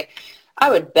Shungite, I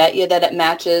would bet you that it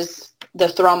matches the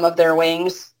thrum of their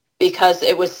wings because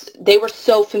they were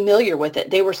so familiar with it.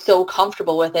 They were so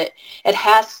comfortable with it. It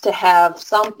has to have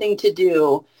something to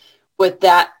do with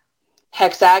that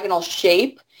hexagonal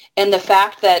shape and the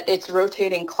fact that it's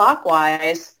rotating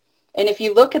clockwise. And if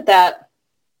you look at that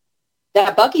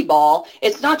buckyball,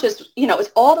 it's not just,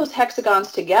 it's all those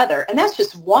hexagons together. And that's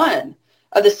just one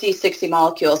of the C60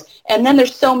 molecules. And then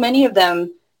there's so many of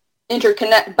them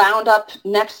bound up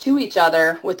next to each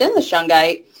other within the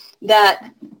Shungite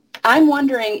that I'm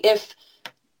wondering if,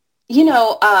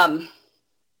 when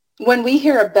we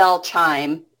hear a bell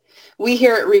chime, we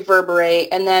hear it reverberate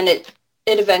and then it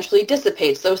eventually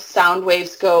dissipates. Those sound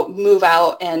waves move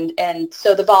out and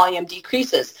so the volume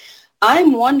decreases.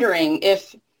 I'm wondering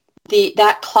if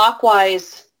that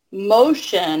clockwise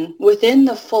motion within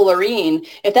the fullerene,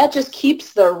 if that just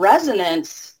keeps the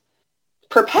resonance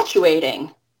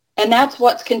perpetuating. And that's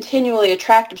what's continually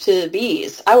attractive to the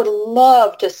bees. I would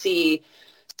love to see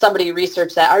somebody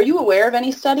research that. Are you aware of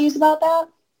any studies about that?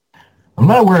 I'm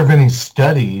not aware of any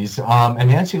studies. And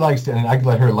Nancy likes to, and I can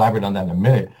let her elaborate on that in a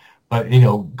minute, but,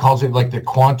 calls it like the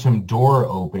quantum door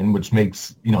open, which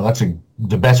makes, that's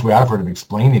the best way I've heard of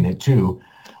explaining it too.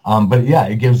 But yeah,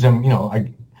 it gives them,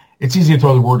 it's easy to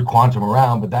throw the word quantum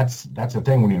around, but that's the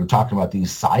thing when you're talking about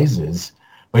these sizes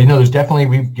But, there's definitely,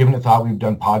 we've given it thought. We've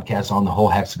done podcasts on the whole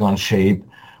hexagon shape,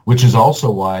 which is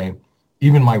also why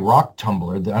even my rock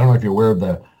tumbler, I don't know if you're aware of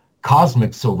the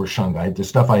cosmic silver shungite, the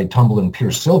stuff I tumble in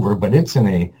pure silver, but it's in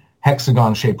a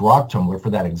hexagon-shaped rock tumbler for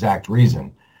that exact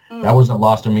reason. That wasn't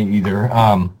lost on me either.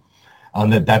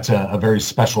 That's a very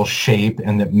special shape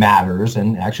and that matters.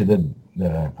 And actually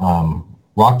the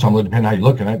rock tumbler, depending on how you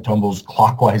look at it, tumbles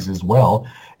clockwise as well.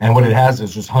 And what it has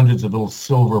is just hundreds of little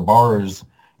silver bars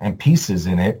and pieces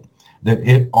in it that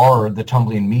it are the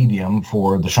tumbling medium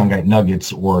for the shungite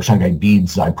nuggets or shungite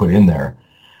beads I put in there.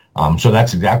 So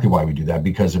that's exactly why we do that,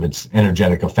 because of its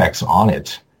energetic effects on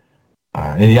it.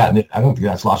 And yeah, I don't think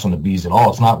that's lost on the bees at all.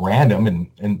 It's not random.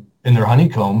 And in their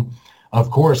honeycomb,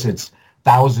 of course, it's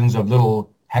thousands of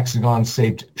little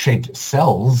hexagon-shaped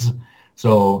cells.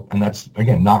 So, and that's,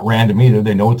 again, not random either.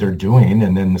 They know what they're doing.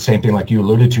 And then the same thing like you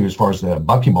alluded to as far as the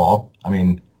buckyball. I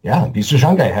mean, yeah, a piece of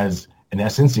shungite has, in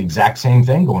essence, the exact same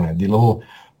thing going on. The little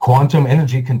quantum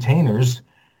energy containers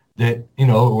that,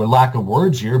 with lack of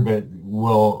words here, but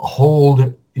will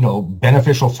hold,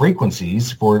 beneficial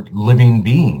frequencies for living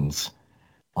beings.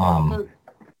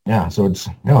 Yeah, so it's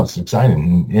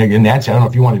exciting. And Nancy, I don't know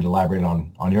if you wanted to elaborate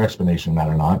on your explanation of that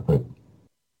or not, but.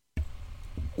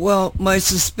 Well, my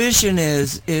suspicion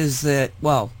is that,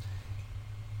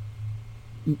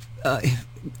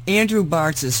 Andrew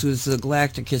Bartzis, who's the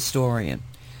galactic historian,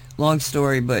 long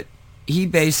story, but he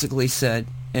basically said,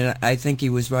 and I think he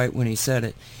was right when he said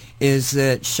it, is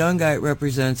that shungite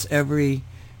represents every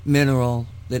mineral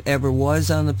that ever was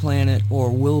on the planet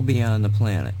or will be on the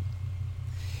planet.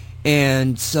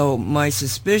 And so my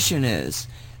suspicion is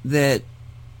that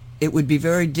it would be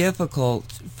very difficult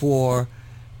for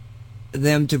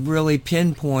them to really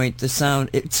pinpoint the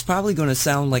sound. It's probably going to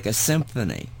sound like a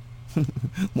symphony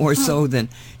more so than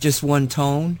just one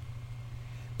tone,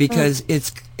 because the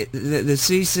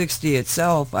C60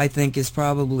 itself, I think, is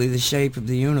probably the shape of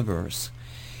the universe.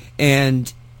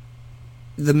 And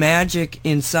the magic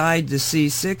inside the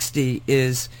C60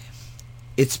 is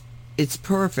it's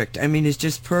perfect. I mean, it's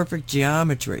just perfect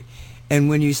geometry. And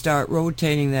when you start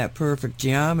rotating that perfect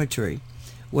geometry,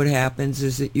 what happens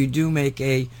is that you do make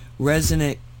a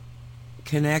resonant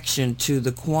connection to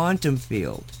the quantum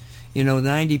field.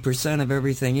 90% of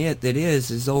everything that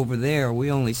is over there. We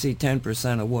only see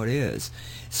 10% of what is.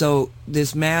 So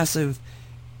this massive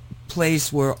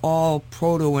place where all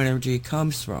proto-energy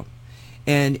comes from.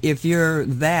 And if you're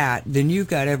that, then you've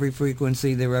got every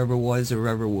frequency there ever was or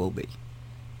ever will be.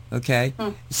 Okay?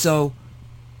 So,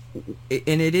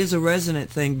 and it is a resonant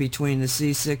thing between the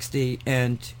C60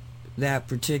 and that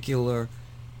particular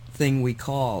thing we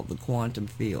call the quantum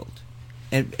field.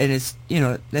 And it's,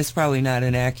 that's probably not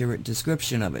an accurate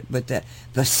description of it, but that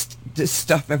the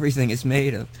stuff everything is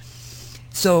made of.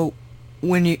 So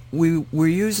when we're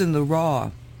using the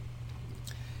raw,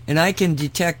 and I can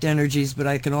detect energies, but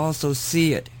I can also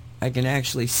see it. I can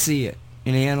actually see it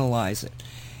and analyze it.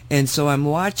 And so I'm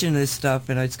watching this stuff,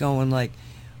 and it's going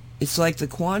it's like the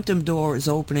quantum door is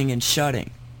opening and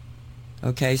shutting.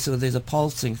 Okay, so there's a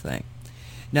pulsing thing.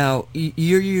 Now,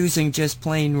 you're using just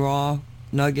plain raw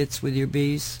nuggets with your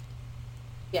bees?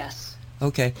 Yes.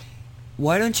 Okay.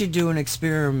 Why don't you do an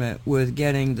experiment with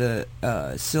getting the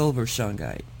silver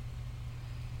shungite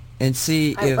and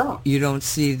see if you don't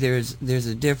see there's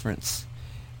a difference,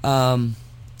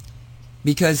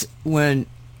 because when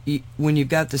you've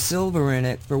got the silver in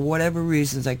it, for whatever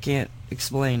reasons I can't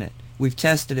explain it, we've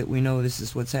tested it, we know this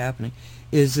is what's happening,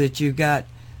 is that you've got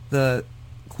the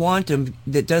quantum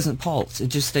that doesn't pulse, it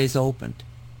just stays opened.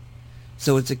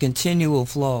 So it's a continual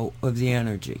flow of the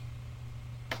energy.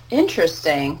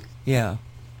 Interesting. Yeah.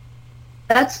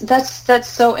 That's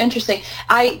so interesting.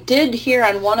 I did hear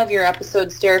on one of your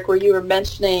episodes, Derek, where you were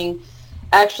mentioning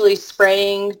actually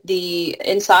spraying the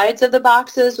insides of the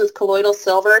boxes with colloidal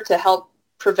silver to help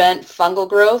prevent fungal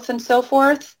growth and so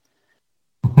forth.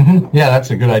 Yeah,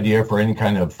 that's a good idea for any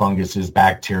kind of funguses,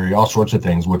 bacteria, all sorts of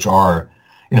things, which are,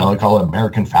 they call it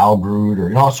American foul brood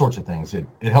or all sorts of things. It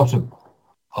helps with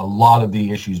a lot of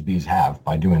the issues bees have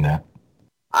by doing that.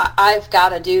 I've got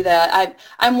to do that.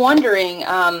 I'm wondering,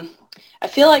 I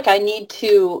feel like I need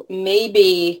to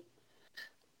maybe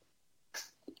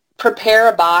prepare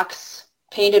a box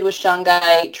painted with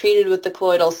shungite, treated with the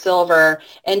colloidal silver,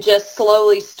 and just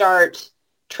slowly start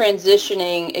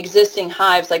transitioning existing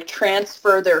hives, like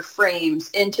transfer their frames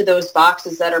into those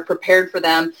boxes that are prepared for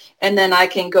them. And then I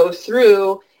can go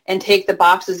through and take the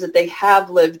boxes that they have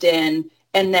lived in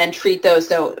and then treat those.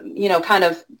 So, kind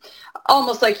of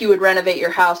almost like you would renovate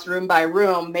your house room by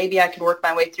room. Maybe I could work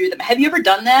my way through them. Have you ever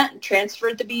done that and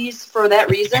transferred the bees for that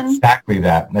reason? Exactly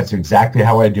that. That's exactly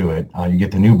how I do it. You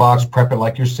get the new box, prep it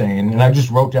like you're saying, and I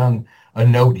just wrote down a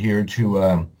note here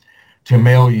to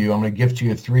mail you. I'm going to gift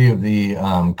you 3 of the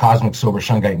Cosmic Silver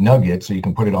Shungite nuggets so you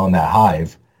can put it on that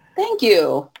hive. Thank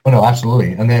you. Oh, no,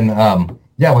 absolutely. And then,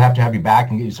 we'll have to have you back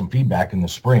and get you some feedback in the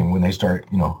spring when they start,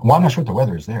 well, I'm not sure what the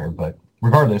weather is there, but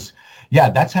regardless,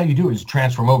 that's how you do it, is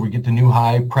transfer them over, get the new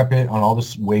hive, prep it on all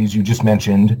the ways you just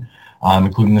mentioned,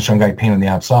 including the Shungite paint on the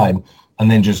outside,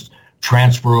 and then just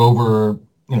transfer over,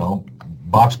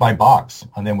 box by box.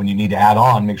 And then when you need to add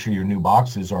on, make sure your new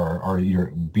boxes are your,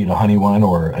 be it a honey one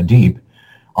or a deep,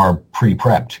 are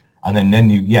pre-prepped. And then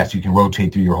you can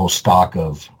rotate through your whole stock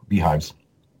of beehives.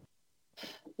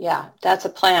 Yeah, that's a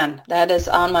plan. That is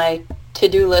on my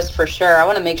to-do list for sure. I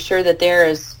want to make sure that they're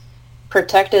as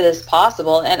protected as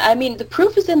possible. And I mean, the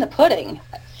proof is in the pudding.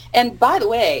 And by the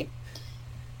way,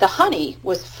 the honey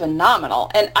was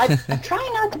phenomenal. And I'm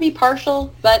trying not to be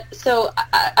partial, but so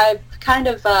I kind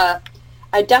of,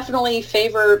 I definitely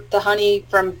favor the honey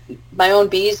from my own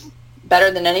bees better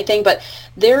than anything, but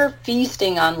they're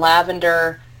feasting on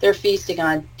lavender. They're feasting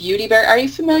on beautyberry. Are you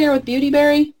familiar with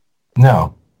beautyberry?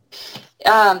 No.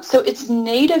 So it's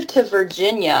native to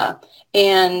Virginia,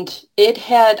 and it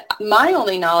had, my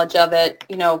only knowledge of it,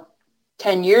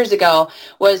 10 years ago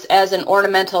was as an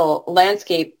ornamental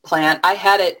landscape plant. I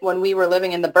had it when we were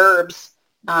living in the burbs.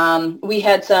 We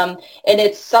had some, and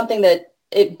it's something that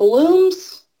it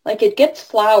blooms, like it gets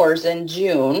flowers in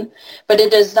June, but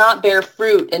it does not bear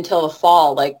fruit until the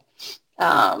fall, like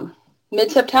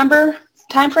mid-September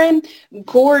timeframe.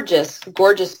 Gorgeous,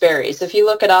 gorgeous berries. If you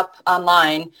look it up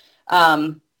online,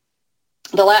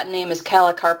 the Latin name is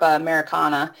Calicarpa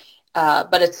americana,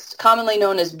 but it's commonly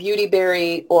known as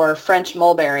beautyberry or French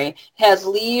mulberry. It has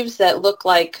leaves that look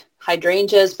like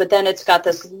hydrangeas, but then it's got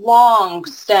this long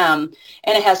stem,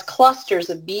 and it has clusters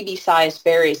of BB-sized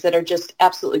berries that are just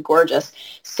absolutely gorgeous.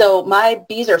 So my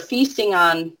bees are feasting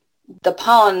on the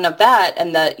pollen of that,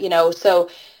 and so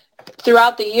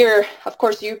throughout the year, of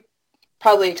course, you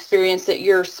probably experienced that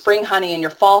your spring honey and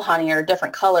your fall honey are a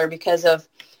different color because of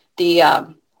the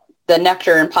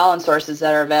nectar and pollen sources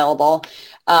that are available.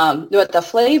 But the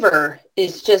flavor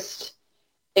is just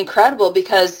incredible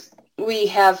because we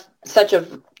have such a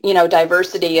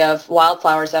diversity of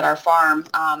wildflowers at our farm.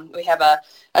 We have a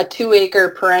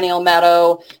 2-acre perennial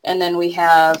meadow, and then we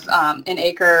have an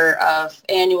acre of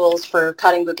annuals for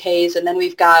cutting bouquets, and then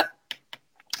we've got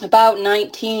about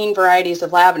 19 varieties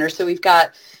of lavender. So we've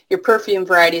got your perfume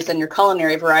varieties and your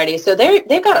culinary varieties. So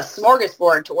they've got a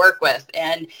smorgasbord to work with,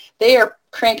 and they are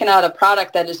cranking out a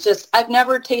product that is just, I've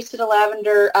never tasted a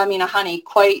honey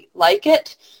quite like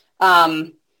it.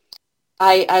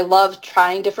 I love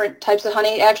trying different types of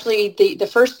honey. Actually, the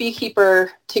first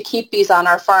beekeeper to keep bees on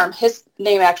our farm, his last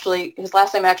name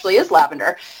actually is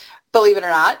Lavender, believe it or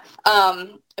not.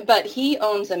 But he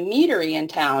owns a meadery in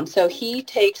town. So he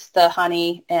takes the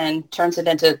honey and turns it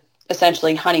into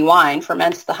essentially honey wine,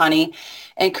 ferments the honey,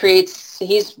 and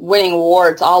he's winning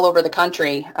awards all over the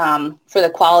country for the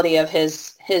quality of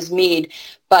his mead.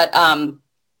 But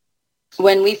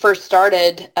when we first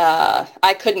started,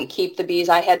 I couldn't keep the bees.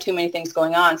 I had too many things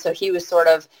going on. So he was sort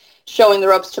of showing the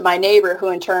ropes to my neighbor, who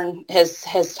in turn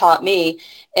has taught me.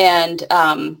 And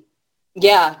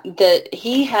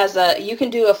he has you can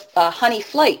do a honey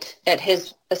flight at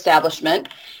his establishment,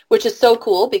 which is so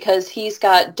cool because he's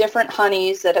got different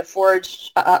honeys that have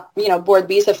foraged, board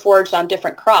bees have foraged on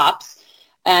different crops.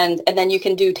 And then you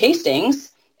can do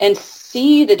tastings and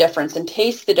see the difference and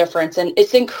taste the difference. And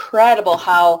it's incredible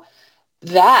how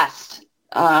vast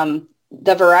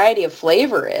the variety of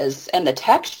flavor is, and the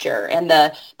texture and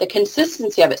the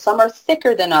consistency of it. Some are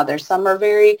thicker than others. Some are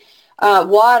very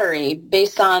watery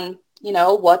based on,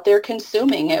 what they're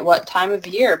consuming at what time of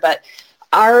year. But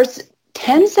ours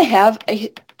tends to have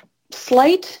a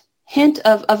slight hint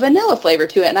of a vanilla flavor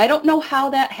to it. And I don't know how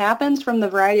that happens from the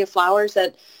variety of flowers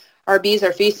that our bees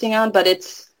are feasting on, but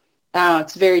it's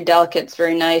very delicate. It's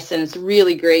very nice, and it's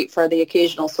really great for the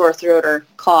occasional sore throat or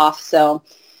cough. So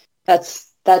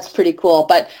that's pretty cool.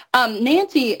 But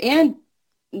Nancy and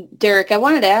Derek, I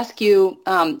wanted to ask you,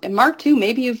 and Mark too,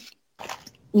 maybe you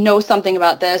know something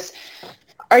about this.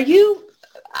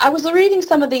 I was reading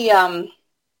some of the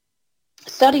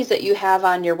studies that you have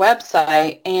on your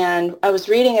website, and I was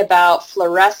reading about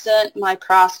fluorescent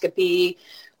microscopy,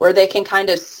 where they can kind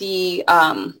of see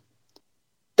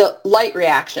the light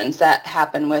reactions that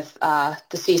happen with the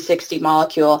C60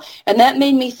 molecule. And that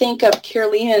made me think of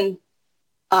Kirlian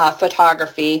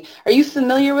photography. Are you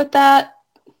familiar with that?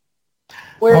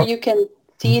 Where you can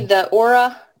see the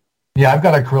aura? Yeah, I've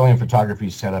got a Carillion photography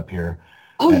set up here.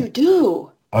 Oh, you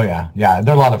do? Oh yeah,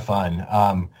 they're a lot of fun.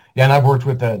 Yeah, and I've worked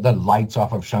with the lights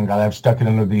off of Shungite. I've stuck it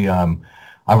under the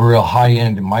I have a real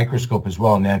high-end microscope as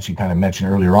well. Nancy kind of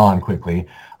mentioned earlier on quickly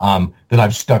that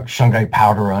I've stuck Shungite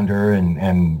powder under,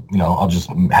 and I'll just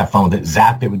have fun with it,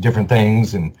 zapped it with different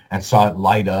things, and saw it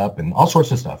light up and all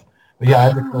sorts of stuff. But yeah, I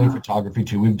have Carillion photography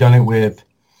too. We've done it with.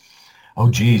 Oh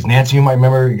geez, Nancy, you might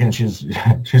remember again. She's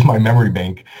my memory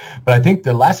bank. But I think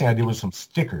the last thing I did was some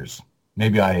stickers.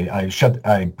 Maybe I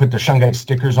put the Shungite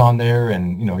stickers on there,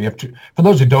 and you have to. For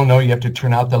those who don't know, you have to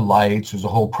turn out the lights. There's a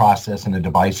whole process and a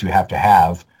device you have to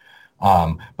have.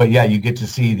 But yeah, you get to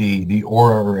see the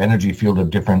aura or energy field of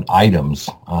different items.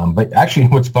 But actually,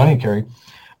 what's funny, Kerry,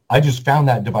 I just found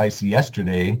that device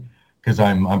yesterday because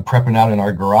I'm prepping out in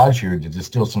our garage here to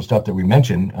distill some stuff that we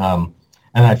mentioned.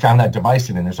 And I found that device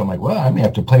in there, so I'm like, well, I may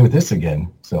have to play with this again.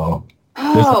 So.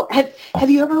 Oh, have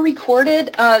you ever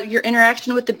recorded your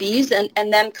interaction with the bees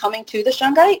and them coming to the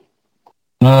Shungite?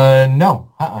 No. No.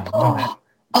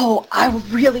 Oh, I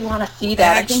really want to see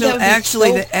that.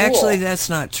 Actually, that's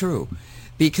not true,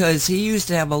 because he used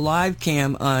to have a live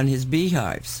cam on his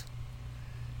beehives,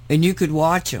 and you could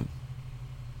watch him.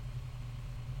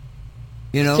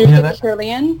 Through the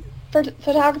Carillion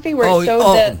photography, where it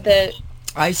showed the.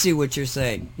 I see what you're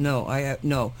saying.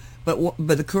 No. But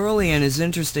the Carillion is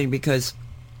interesting because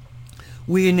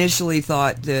we initially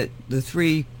thought that the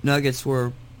 3 nuggets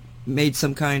were made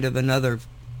some kind of another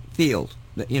field.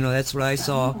 That's what I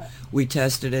saw. We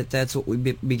tested it. That's what we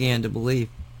began to believe.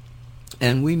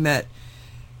 And we met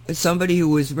somebody who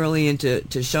was really into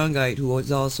Shungite, who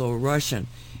was also a Russian,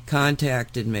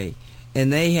 contacted me.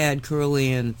 And they had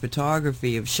Carillion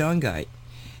photography of Shungite.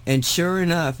 And sure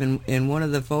enough, in one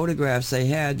of the photographs they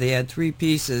had 3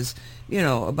 pieces,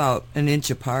 about an inch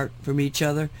apart from each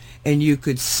other, and you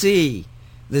could see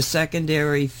the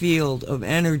secondary field of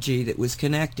energy that was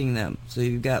connecting them. So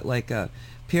you've got like a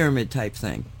pyramid type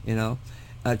thing,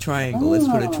 a triangle. Let's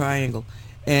put a triangle.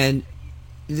 And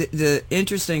the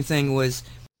interesting thing was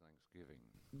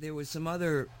there was some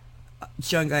other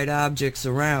Shungite objects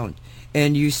around,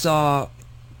 and you saw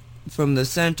from the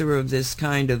center of this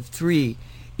kind of 3,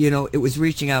 it was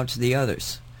reaching out to the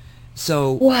others.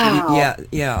 So wow.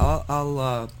 Yeah.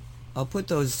 I'll put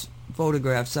those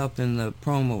photographs up in the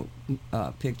promo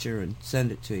picture and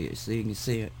send it to you so you can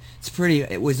see it.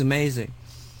 It was amazing.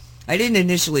 I didn't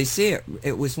initially see it.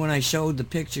 It was when I showed the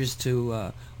pictures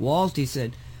to Walt. He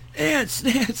said, "Nance,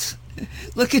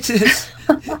 look at this,"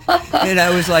 and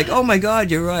I was like, "Oh my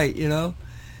God, you're right,"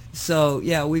 So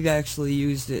yeah, we've actually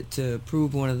used it to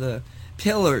prove one of the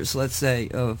pillars, let's say,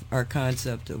 of our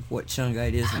concept of what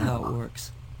Shungite is and how it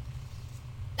works.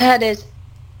 That is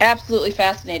absolutely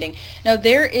fascinating. Now,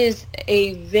 there is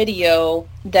a video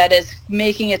that is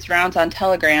making its rounds on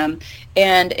Telegram,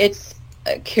 and it's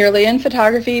a Carillion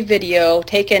photography video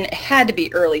taken, it had to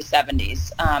be early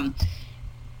 70s.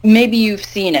 Maybe you've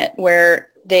seen it, where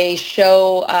they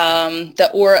show the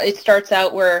aura. It starts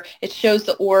out where it shows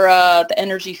the aura, the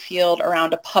energy field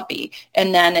around a puppy,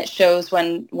 and then it shows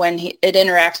when it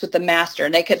interacts with the master,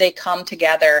 and they come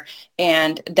together,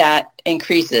 and that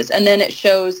increases. And then it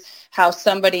shows how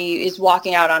somebody is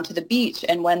walking out onto the beach,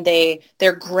 and when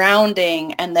they're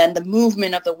grounding, and then the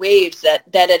movement of the waves, that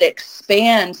it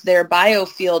expands their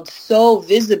biofield so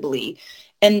visibly.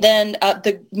 And then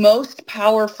the most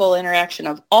powerful interaction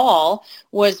of all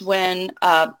was when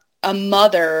a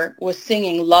mother was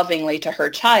singing lovingly to her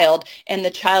child, and the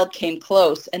child came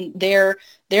close, and their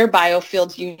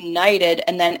biofields united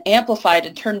and then amplified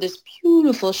and turned this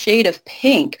beautiful shade of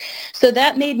pink. So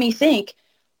that made me think,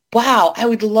 wow, I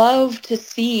would love to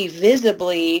see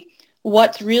visibly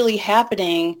what's really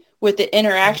happening with the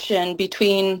interaction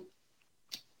between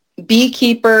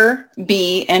beekeeper,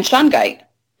 bee, and Shungite.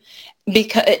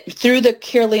 Because through the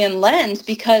Carillion lens,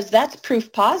 because that's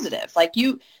proof positive.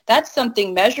 That's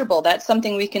something measurable. That's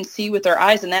something we can see with our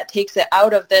eyes, and that takes it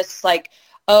out of this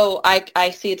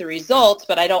I see the results,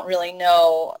 but I don't really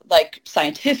know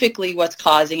scientifically what's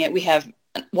causing it. We have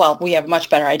a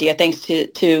much better idea thanks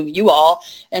to you all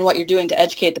and what you're doing to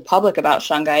educate the public about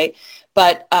Shungite.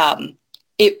 But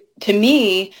to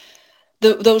me,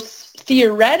 those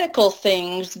theoretical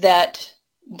things that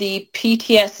the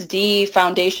PTSD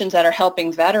foundations that are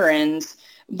helping veterans,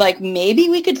 maybe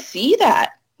we could see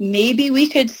that. Maybe we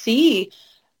could see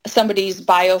somebody's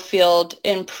biofield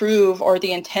improve or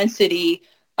the intensity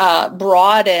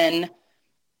broaden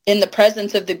in the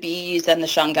presence of the bees and the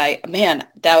Shungite. Man,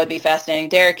 that would be fascinating.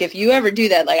 Derek, if you ever do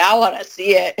that, I want to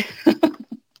see it.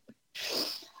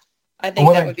 I think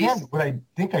what I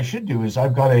think I should do is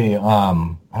I've got I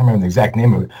don't remember the exact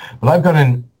name of it, but I've got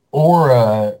an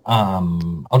Aura,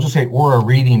 I'll just say Aura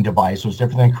reading device. So it's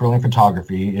different than Carillion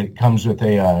photography. It comes with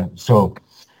so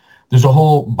there's a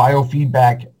whole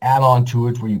biofeedback add-on to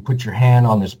it where you put your hand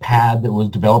on this pad that was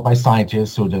developed by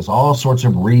scientists. So it does all sorts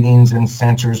of readings and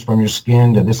sensors from your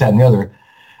skin to this, that, and the other.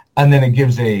 And then it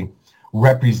gives a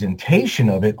representation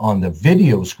of it on the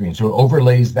video screen. So it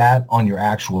overlays that on your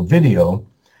actual video.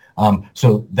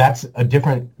 So that's a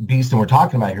different beast than we're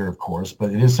talking about here, of course,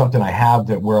 but it is something I have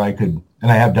that where I could,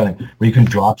 and I have done it, where you can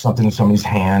drop something in somebody's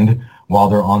hand while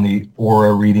they're on the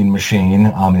Aura reading machine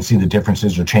and see the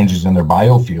differences or changes in their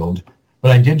biofield.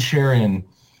 But I did share in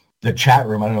the chat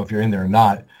room, I don't know if you're in there or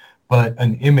not, but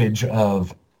an image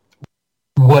of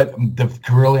what the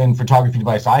Carillion photography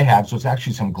device I have. So it's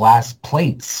actually some glass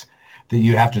plates that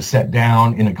you have to set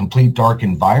down in a complete dark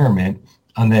environment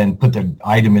and then put the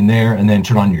item in there and then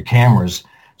turn on your cameras.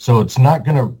 So it's not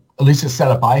going to, at least the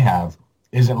setup I have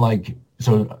isn't like,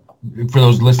 so for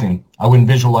those listening, I wouldn't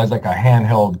visualize like a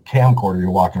handheld camcorder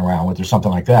you're walking around with or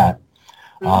something like that.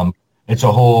 Mm-hmm. It's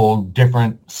a whole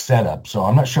different setup. So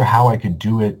I'm not sure how I could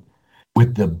do it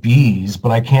with the bees,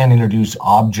 but I can introduce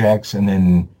objects and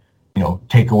then,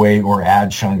 take away or add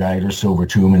Shungite or silver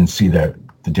to them and see the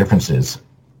differences.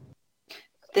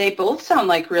 They both sound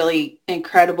like really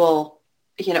incredible,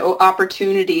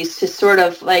 opportunities to sort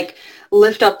of like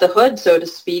lift up the hood, so to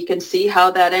speak, and see how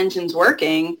that engine's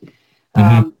working.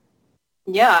 Mm-hmm.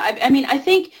 I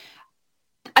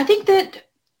think that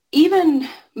even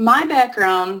my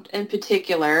background in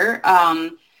particular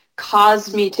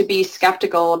caused me to be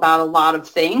skeptical about a lot of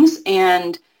things.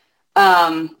 And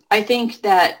I think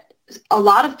that a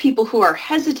lot of people who are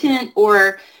hesitant,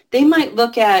 or they might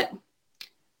not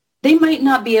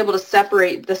be able to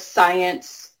separate the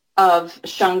science of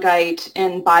Shungite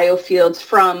and biofields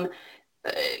from,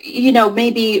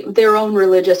 maybe their own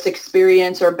religious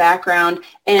experience or background,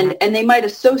 and they might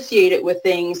associate it with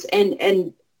things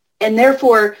and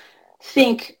therefore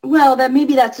think, well, that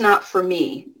maybe that's not for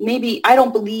me. Maybe I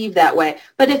don't believe that way.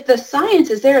 But if the science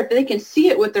is there, if they can see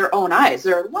it with their own eyes,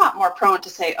 they're a lot more prone to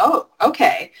say, oh,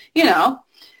 okay,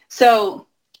 So,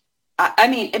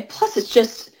 and plus it's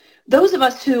just those of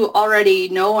us who already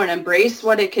know and embrace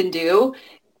what it can do,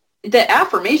 the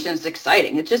affirmation is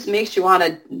exciting. It just makes you want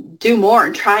to do more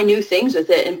and try new things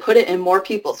with it and put it in more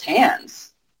people's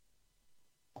hands.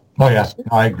 Oh, yeah,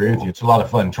 I agree with you. It's a lot of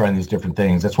fun trying these different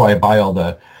things. That's why I buy all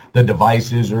the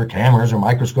devices or cameras or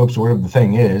microscopes or whatever the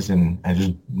thing is, and I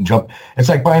just jump. It's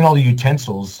like buying all the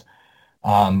utensils.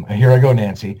 Here I go,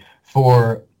 Nancy,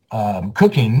 for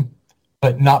cooking,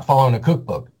 but not following a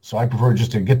cookbook. So I prefer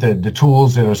just to get the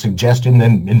tools that are suggested and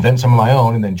then invent some of my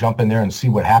own and then jump in there and see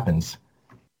what happens.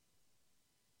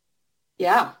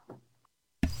 Yeah.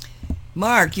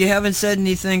 Mark, you haven't said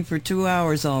anything for 2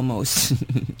 hours almost.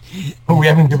 Well, we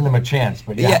haven't given him a chance,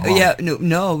 but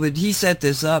no, but he set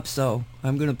this up, so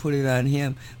I'm going to put it on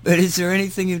him. But is there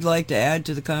anything you'd like to add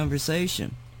to the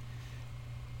conversation?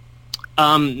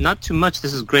 Not too much.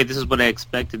 This is great. This is what I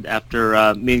expected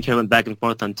after me and Kerry went back and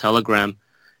forth on Telegram.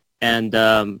 And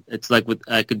it's like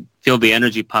I could feel the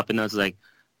energy popping. I was like,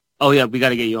 oh, yeah, we got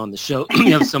to get you on the show.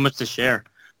 You have so much to share.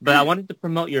 But I wanted to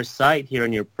promote your site here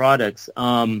and your products.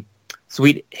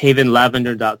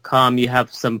 SweetHavenLavender.com. You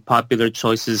have some popular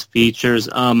choices, features.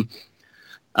 And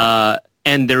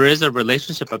there is a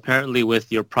relationship apparently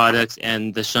with your products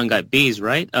and the Shungite bees,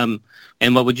 right? And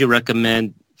what would you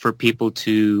recommend for people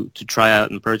to try out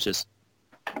and purchase?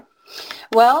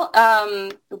 Well,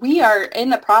 we are in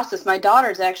the process. My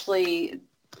daughter's actually,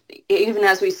 even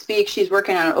as we speak, she's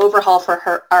working on an overhaul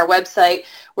for our website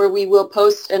where we will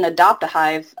post an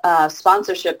Adopt-A-Hive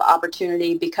sponsorship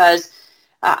opportunity, because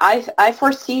I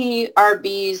foresee our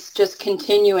bees just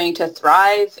continuing to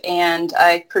thrive, and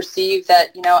I perceive that,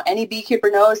 any beekeeper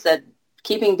knows that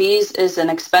keeping bees is an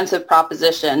expensive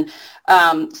proposition.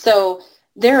 So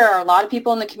there are a lot of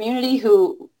people in the community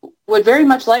who would very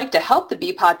much like to help the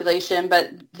bee population, but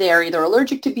they're either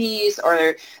allergic to bees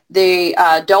or they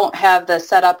don't have the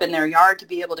setup in their yard to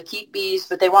be able to keep bees,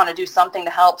 but they want to do something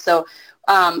to help. So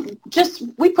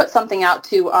we put something out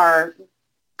to our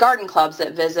garden clubs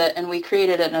that visit, and we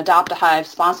created an Adopt-A-Hive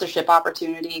sponsorship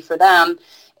opportunity for them.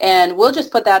 And we'll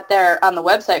just put that there on the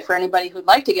website for anybody who'd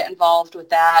like to get involved with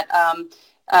that.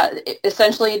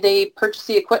 Essentially, they purchase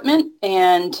the equipment,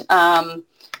 and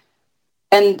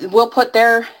we'll put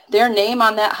their name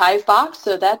on that hive box.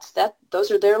 So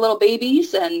those are their little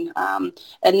babies, and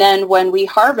then when we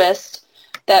harvest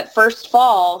that first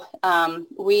fall,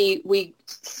 we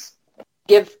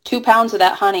give 2 pounds of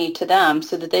that honey to them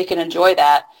so that they can enjoy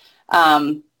that.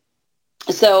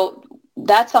 So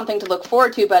that's something to look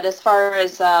forward to. But as far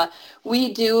as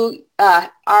we do,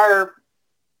 our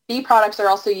bee products are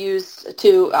also used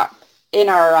to in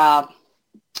our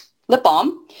lip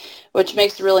balm, which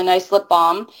makes a really nice lip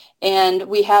balm. And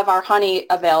we have our honey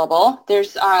available.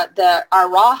 There's our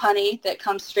raw honey that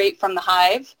comes straight from the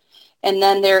hive. And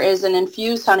then there is an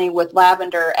infused honey with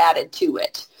lavender added to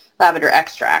it, lavender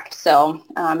extract. So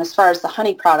as far as the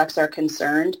honey products are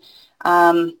concerned,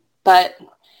 but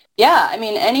yeah, I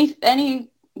mean, any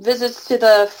visits to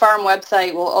the farm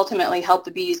website will ultimately help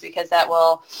the bees, because that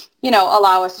will,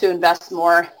 allow us to invest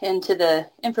more into the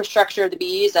infrastructure of the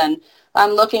bees. And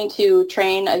I'm looking to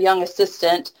train a young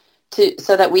assistant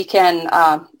so that we can,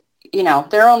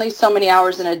 there are only so many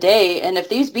hours in a day. And if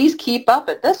these bees keep up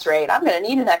at this rate, I'm going to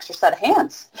need an extra set of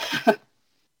hands.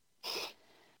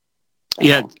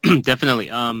 Yeah,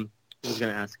 definitely. I was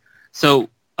going to ask. So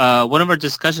one of our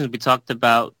discussions, we talked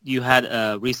about, you had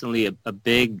recently a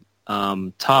big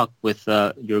talk with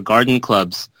your garden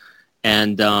clubs,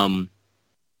 and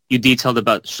you detailed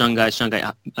about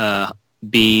Shungite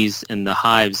bees and the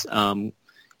hives.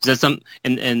 Is that some?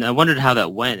 And I wondered how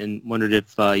that went, and wondered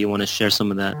if you want to share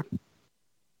some of that.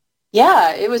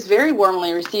 Yeah, it was very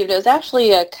warmly received. It was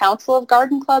actually a council of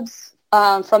garden clubs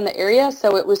from the area,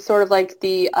 so it was sort of like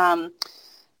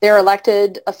their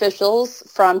elected officials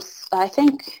from, I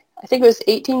think it was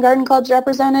 18 garden clubs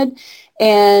represented,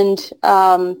 and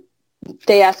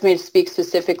they asked me to speak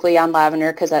specifically on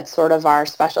lavender, because that's sort of our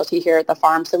specialty here at the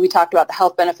farm. So we talked about the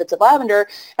health benefits of lavender,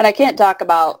 and I can't talk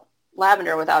about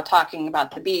lavender without talking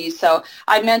about the bees. So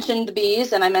I mentioned the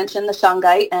bees, and I mentioned the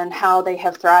Shungite and how they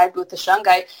have thrived with the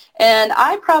Shungite. And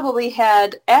I probably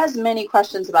had as many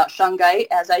questions about Shungite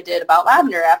as I did about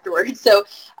lavender afterwards. So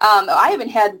I even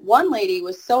had one lady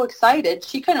was so excited,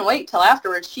 she couldn't wait till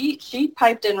afterwards. She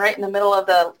piped in right in the middle of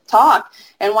the talk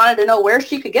and wanted to know where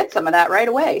she could get some of that right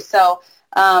away. So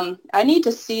I need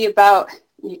to see about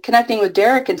connecting with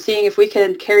Derek and seeing if we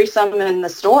can carry some in the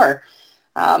store.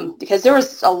 Because there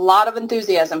was a lot of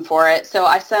enthusiasm for it. So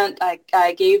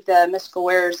I gave the Mystical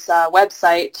Wares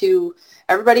website to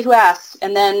everybody who asked,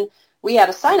 and then we had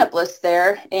a sign-up list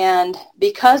there. And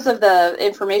because of the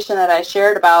information that I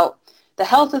shared about the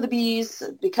health of the bees,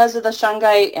 because of the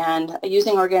Shungite and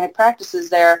using organic practices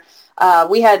there,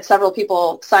 we had several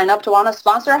people sign up to want to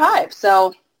sponsor a hive.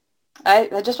 So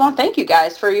I just want to thank you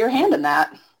guys for your hand in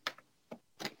that.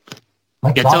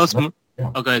 Yeah, tell us more. Yeah.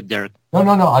 Oh, go ahead, Derek. No.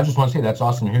 I just want to say that's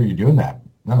awesome to hear you doing that.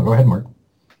 No, go ahead, Mark.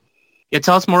 Yeah,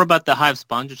 tell us more about the hive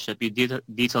sponsorship. You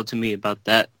detailed to me about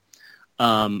that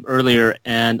earlier,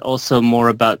 and also more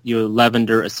about your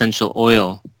lavender essential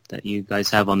oil that you guys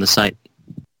have on the site.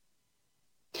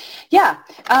 Yeah.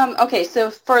 Okay, so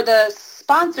for the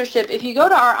sponsorship, if you go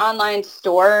to our online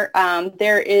store,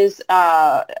 there is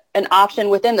an option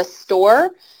within the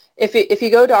store. If you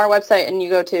go to our website and you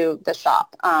go to the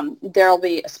shop, there'll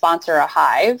be a sponsor a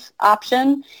hive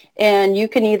option, and you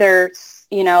can either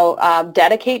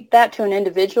dedicate that to an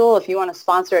individual if you want to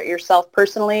sponsor it yourself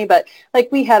personally. But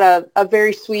like, we had a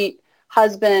very sweet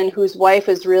husband whose wife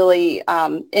is really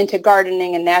into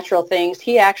gardening and natural things.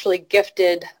 He actually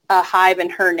gifted a hive in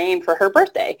her name for her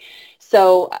birthday.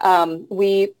 So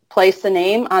we placed the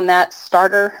name on that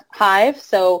starter hive.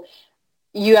 So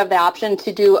you have the option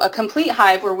to do a complete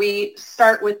hive where we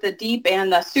start with the deep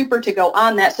and the super to go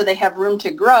on that, so they have room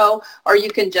to grow, or you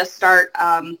can just start,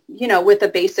 with a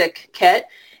basic kit,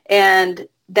 and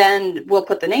then we'll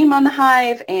put the name on the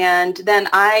hive, and then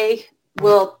I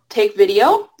will take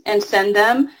video and send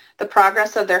them the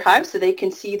progress of their hive so they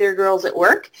can see their girls at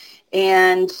work.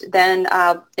 And then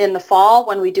in the fall,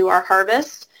 when we do our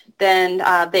harvest, then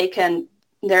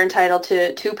they're entitled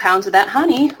to 2 pounds of that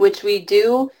honey, which we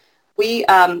do. We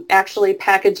actually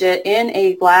package it in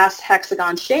a glass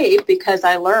hexagon shape, because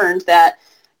I learned that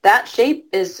shape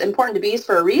is important to bees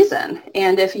for a reason.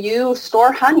 And if you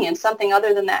store honey in something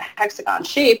other than that hexagon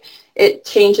shape, it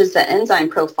changes the enzyme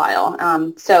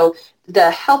profile. So the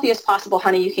healthiest possible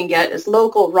honey you can get is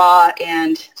local, raw,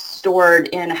 and stored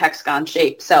in a hexagon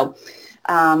shape. So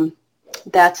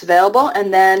that's available.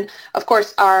 And then, of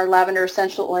course, our lavender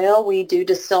essential oil, we do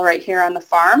distill right here on the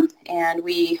farm, and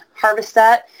we harvest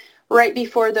that right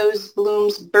before those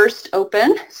blooms burst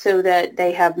open so that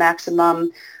they have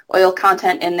maximum oil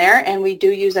content in there. And we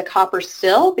do use a copper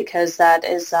still, because that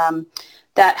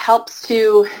helps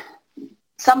to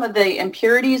some of the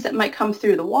impurities that might come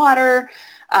through the water.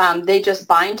 They just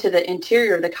bind to the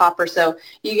interior of the copper, so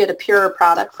you get a purer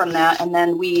product from that. And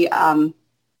then we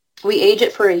age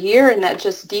it for a year, and that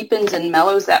just deepens and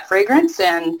mellows that fragrance.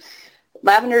 And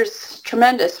lavender's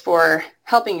tremendous for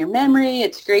helping your memory.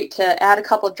 It's great to add a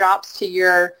couple of drops to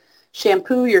your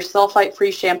shampoo, your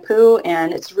sulfite-free shampoo,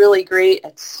 and it's really great.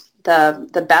 It's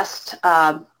the best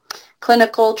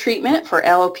clinical treatment for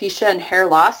alopecia and hair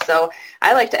loss. So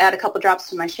I like to add a couple drops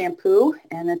to my shampoo,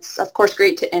 and it's, of course,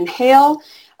 great to inhale.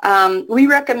 We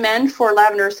recommend for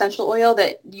lavender essential oil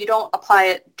that you don't apply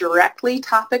it directly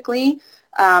topically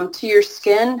to your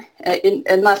skin,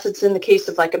 unless it's in the case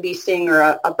of like a bee sting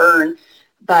or a burn.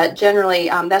 But generally,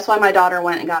 that's why my daughter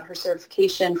went and got her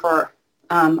certification for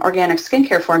organic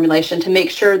skincare formulation, to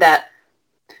make sure that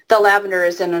the lavender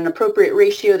is in an appropriate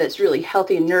ratio that's really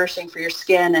healthy and nourishing for your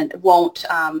skin, and it won't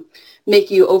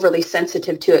make you overly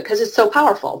sensitive to it because it's so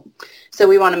powerful. So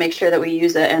we want to make sure that we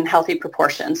use it in healthy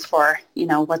proportions for,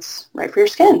 what's right for your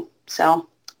skin. So,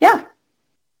 yeah.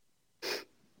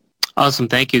 Awesome.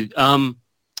 Thank you. I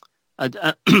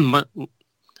don't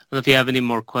know if you have any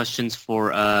more questions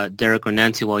for Derek or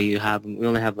Nancy while you have them. We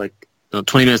only have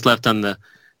 20 minutes left on the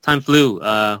time flew.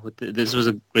 This was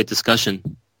a great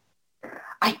discussion.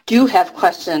 I do have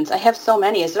questions. I have so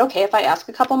many. Is it okay if I ask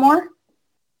a couple more?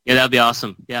 Yeah, that'd be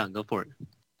awesome. Yeah, go for it.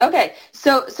 Okay.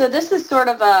 So this is sort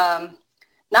of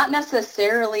not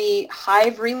necessarily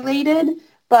hive related,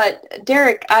 but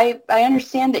Derek, I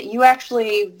understand that you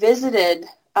actually visited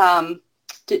the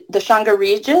Shunga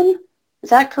region. Is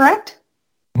that correct?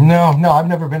 No, I've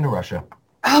never been to Russia.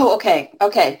 Oh,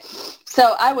 okay.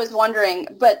 So I was wondering,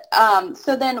 but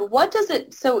so then what does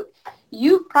it, so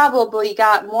you probably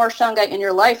got more Shungite in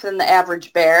your life than the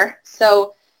average bear.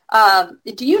 So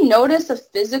do you notice a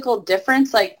physical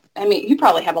difference? You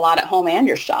probably have a lot at home and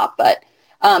your shop, but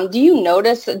do you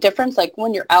notice a difference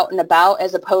when you're out and about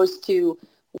as opposed to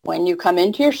when you come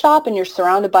into your shop and you're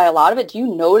surrounded by a lot of it? Do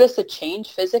you notice a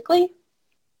change physically?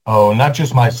 Oh, not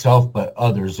just myself, but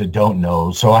others that don't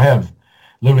know. So I have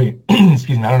literally,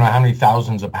 excuse me, I don't know how many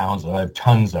thousands of pounds, I have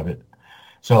tons of it.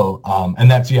 So, and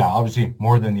that's, obviously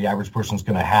more than the average person's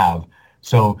going to have.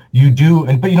 So you do,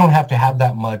 but you don't have to have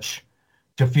that much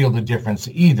to feel the difference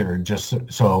either, just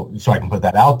so I can put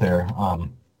that out there.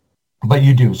 But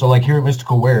you do. So like here at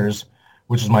Mystical Wares,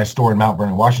 which is my store in Mount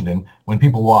Vernon, Washington, when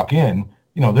people walk in,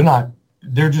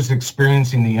 they're just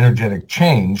experiencing the energetic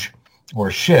change or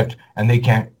shift, and they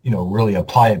can't, really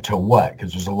apply it to what,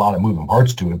 because there's a lot of moving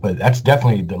parts to it. But that's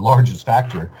definitely the largest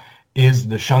factor is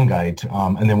the Shungite.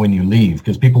 And then when you leave,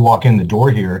 because people walk in the door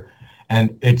here,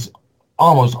 and it's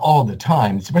almost all the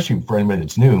time, especially for anybody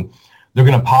that's new, they're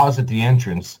going to pause at the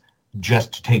entrance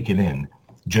just to take it in,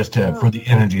 just to, for the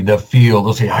energy, the feel.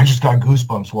 They'll say, I just got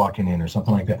goosebumps walking in or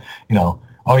something like that.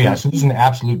 Oh yeah, so there's an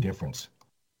absolute difference.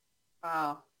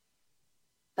 Wow.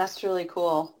 That's really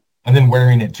cool. And then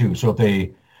wearing it too. So if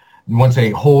once they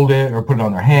hold it or put it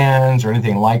on their hands or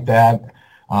anything like that,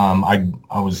 I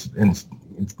was, it's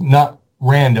not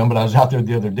random, but I was out there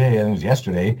the other day, I think it was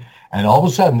yesterday, and all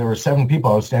of a sudden there were 7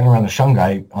 people. I was standing around the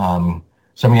Shungite.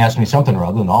 Somebody asked me something or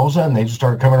other, and all of a sudden they just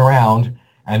started coming around,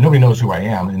 and nobody knows who I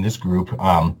am in this group.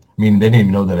 They didn't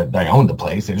even know that I owned the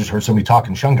place. They just heard somebody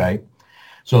talking Shungite.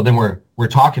 So then we're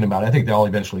talking about it. I think they all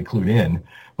eventually clued in.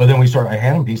 But then I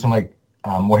hand them a piece. I'm like,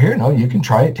 well, here, no, you can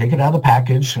try it. Take it out of the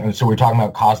package. And so we're talking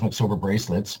about cosmic silver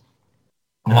bracelets.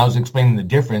 And I was explaining the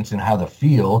difference and how the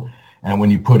feel, and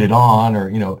when you put it on,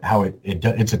 or, how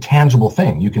it's a tangible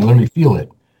thing. You can literally feel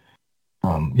it.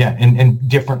 And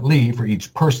differently for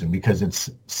each person, because it's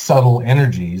subtle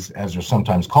energies, as they're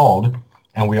sometimes called,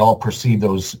 and we all perceive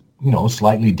those,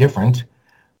 slightly different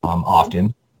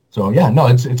often. So,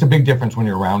 it's a big difference when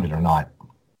you're around it or not.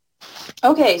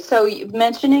 Okay, so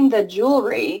mentioning the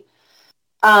jewelry,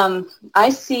 I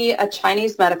see a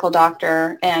Chinese medical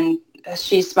doctor, and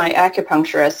she's my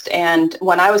acupuncturist. And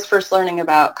when I was first learning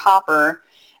about copper,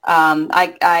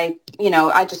 I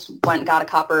just went and got a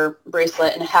copper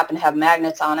bracelet, and it happened to have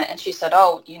magnets on it. And she said,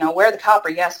 wear the copper,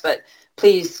 yes, but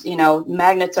please,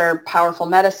 magnets are powerful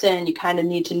medicine. You kind of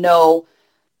need to know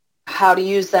how to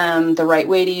use them, the right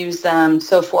way to use them,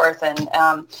 so forth.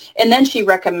 And then she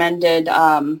recommended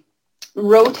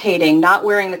rotating, not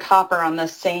wearing the copper on the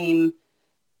same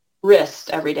wrist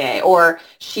every day. Or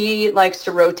she likes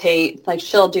to rotate, like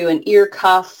she'll do an ear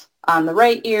cuff on the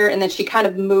right ear, and then she kind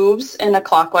of moves in a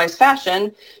clockwise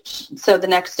fashion. So the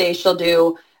next day she'll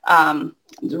do the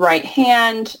right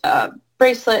hand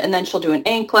bracelet, and then she'll do an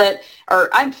anklet. Or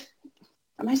I'm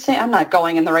not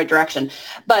going in the right direction,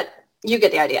 but you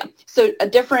get the idea. So a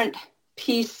different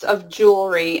piece of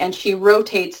jewelry, and she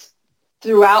rotates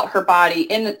throughout her body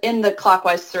in the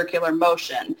clockwise circular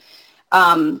motion.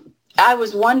 I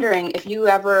was wondering if you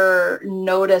ever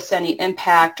notice any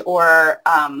impact, or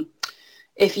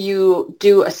if you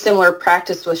do a similar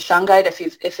practice with Shungite,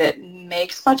 if it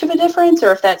makes much of a difference,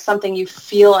 or if that's something you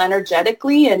feel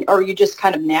energetically, or you just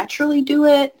kind of naturally do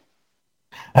it.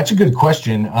 That's a good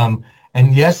question.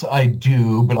 And yes, I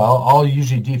do, but I'll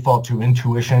usually default to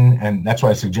intuition, and that's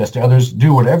why I suggest to others,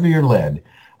 do whatever you're led,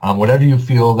 whatever you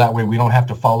feel. That way we don't have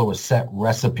to follow a set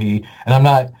recipe. And I'm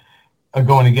not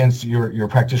going against your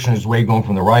practitioner's way, going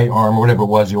from the right arm or whatever it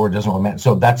was, or it doesn't really matter.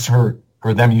 So that's her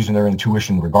or them using their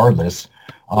intuition regardless.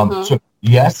 So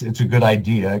yes, it's a good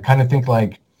idea. I kind of think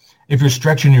like if you're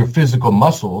stretching your physical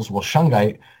muscles, well,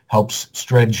 Shungite helps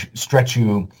stretch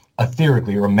you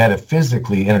etherically or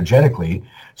metaphysically, energetically.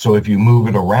 So if you move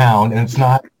it around, and it's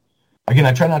not, again,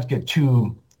 I try not to get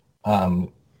too,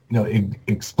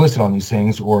 explicit on these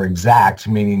things or exact,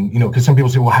 meaning, because some people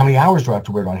say, well, how many hours do I have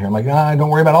to wear it on here? I'm like, don't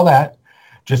worry about all that.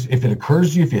 Just if it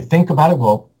occurs to you, if you think about it,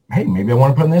 well, hey, maybe I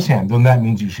want to put it in this hand, then that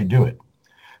means you should do it.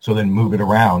 So then move it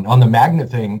around. On the magnet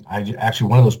thing,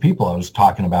 one of those people I was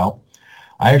talking about,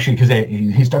 because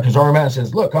he stuck his arm out and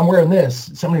says, look, I'm wearing this.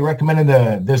 Somebody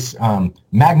recommended this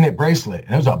magnet bracelet,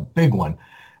 and it was a big one.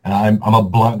 And I'm a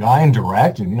blunt guy and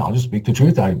direct, and I'll just speak the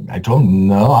truth. I told him,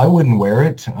 no, I wouldn't wear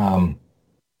it.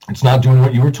 It's not doing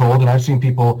what you were told. And I've seen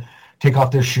people take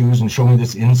off their shoes and show me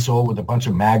this insole with a bunch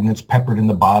of magnets peppered in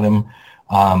the bottom.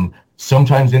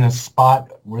 Sometimes in a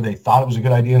spot where they thought it was a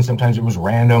good idea, and sometimes it was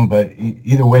random. But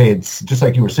either way, it's just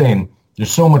like you were saying,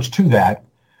 there's so much to that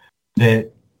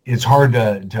it's hard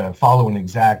to follow an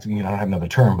exact, I don't have another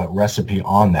term, but recipe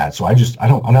on that. So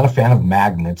I'm not a fan of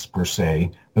magnets per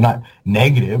se. They're not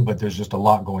negative, but there's just a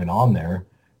lot going on there.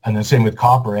 And then same with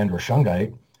copper and or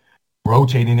Shungite,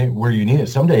 rotating it where you need it.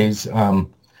 Some days I'll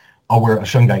wear a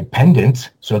Shungite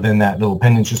pendant. So then that little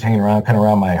pendant's just hanging around, kind of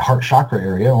around my heart chakra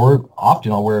area, or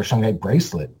often I'll wear a Shungite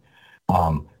bracelet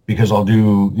because I'll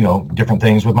do, different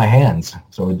things with my hands.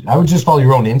 So I would just follow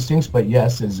your own instincts, but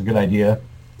yes, it's a good idea.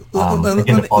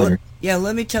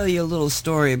 Let me tell you a little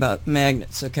story about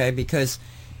magnets, okay? Because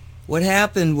what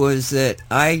happened was that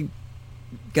I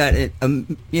got a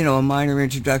minor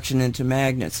introduction into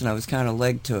magnets, and I was kind of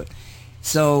legged to it.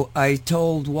 So I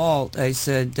told Walt, I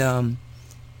said, by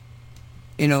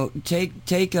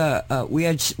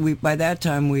that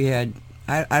time we had,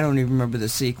 I don't even remember the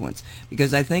sequence,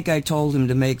 because I think I told him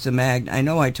to make the magnet. I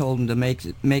know I told him to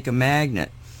make a magnet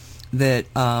that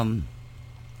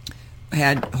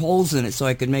had holes in it so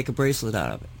I could make a bracelet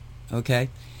out of it. Okay?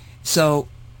 So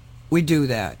we do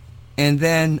that. And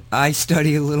then I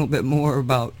study a little bit more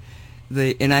about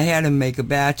and I had him make a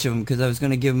batch of them because I was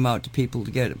going to give them out to people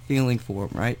to get a feeling for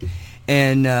them, right?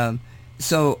 And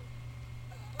so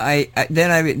I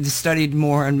studied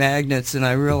more on magnets, and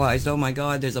I realized, oh my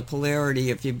God, there's a polarity.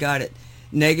 If you've got it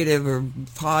negative or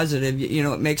positive,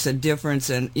 it makes a difference,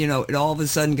 and it all of a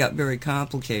sudden got very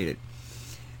complicated.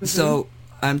 Mm-hmm. So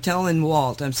I'm telling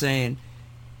Walt, I'm saying,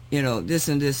 this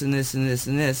and this and this and this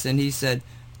and this. And he said,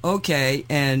 okay.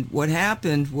 And what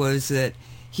happened was that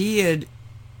he had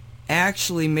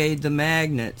actually made the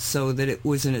magnet so that it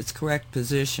was in its correct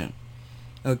position,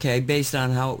 okay, based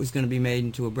on how it was going to be made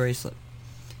into a bracelet.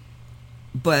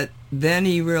 But then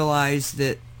he realized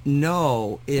that,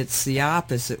 no, it's the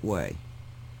opposite way.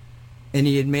 And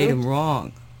he had made him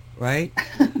wrong, right?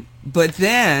 But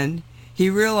then he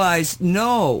realized,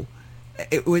 no,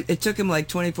 it took him like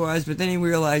 24 hours, but then he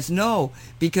realized no,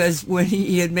 because when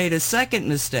he had made a second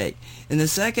mistake, and the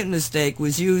second mistake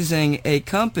was using a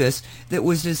compass that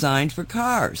was designed for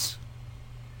cars.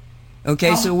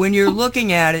 Okay, so when you're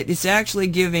looking at it, it's actually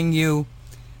giving you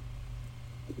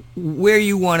where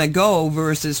you want to go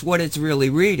versus what it's really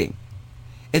reading.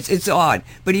 It's odd.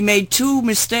 But he made two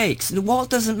mistakes. Walt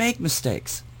doesn't make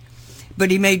mistakes.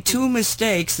 But he made two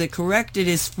mistakes that corrected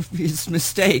his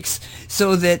mistakes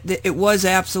so that it was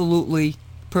absolutely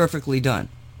perfectly done.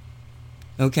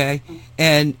 Okay?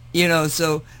 And,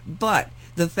 but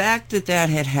the fact that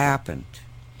had happened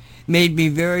made me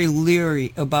very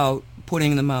leery about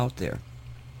putting them out there.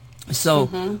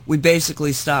 So we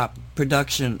basically stopped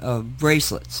production of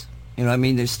bracelets.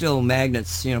 There's still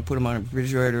magnets, put them on a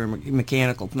refrigerator or a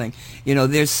mechanical thing.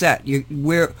 They're set.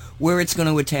 Where it's going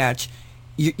to attach,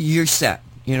 you're set.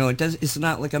 It's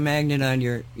not like a magnet on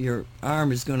your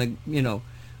arm is going to,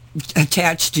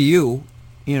 attach to you.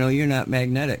 You're not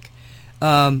magnetic.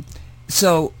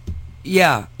 So,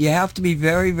 yeah, you have to be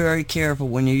very, very careful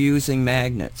when you're using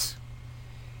magnets.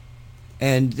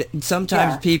 And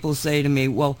sometimes people say to me,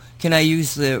 well, can I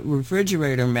use the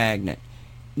refrigerator magnet?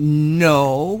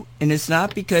 No, and it's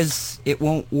not because it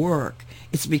won't work.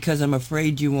 It's because I'm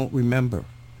afraid you won't remember,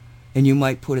 and you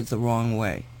might put it the wrong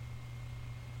way.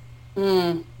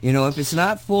 If it's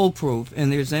not foolproof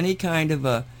and there's any kind of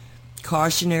a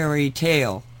cautionary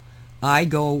tale, I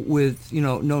go with,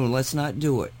 no, let's not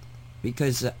do it.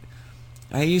 Because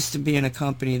I used to be in a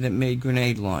company that made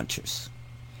grenade launchers.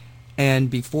 And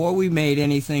before we made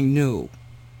anything new,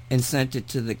 and sent it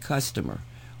to the customer,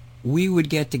 we would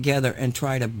get together and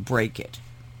try to break it.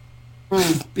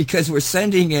 Because we're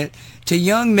sending it to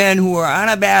young men who are on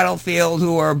a battlefield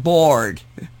who are bored.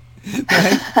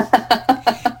 Right?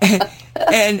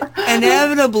 and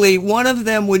inevitably, one of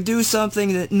them would do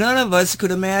something that none of us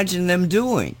could imagine them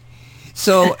doing.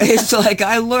 So it's like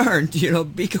I learned,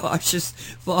 be cautious,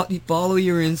 follow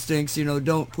your instincts,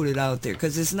 don't put it out there,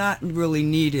 because it's not really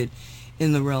needed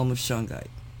in the realm of Shungite.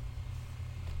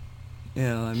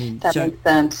 That makes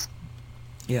sense.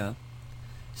 Yeah.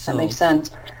 So, that makes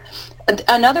sense.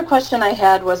 Another question I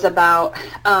had was about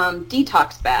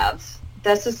detox baths.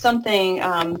 This is something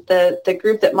the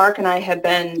group that Mark and I have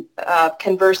been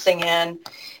conversing in.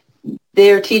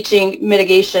 They're teaching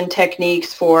mitigation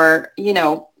techniques for,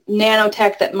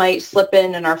 nanotech that might slip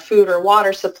in our food or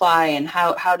water supply, and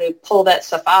how to pull that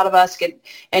stuff out of us, get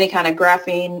any kind of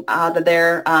graphene out of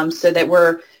there, so that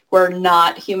we're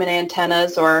not human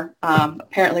antennas, or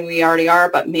apparently we already are,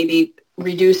 but maybe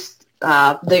reduce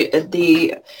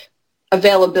the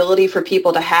availability for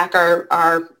people to hack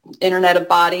our Internet of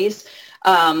Bodies.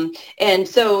 And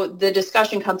so the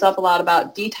discussion comes up a lot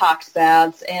about detox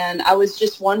baths, and I was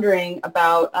just wondering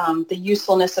about the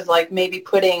usefulness of maybe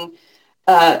putting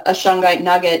a Shungite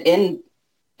nugget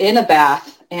in a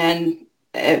bath, and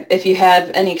if you have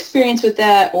any experience with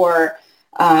that, or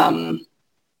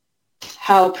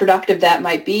how productive that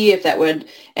might be, if that would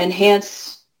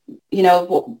enhance,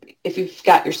 if you've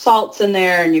got your salts in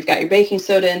there and you've got your baking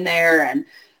soda in there, and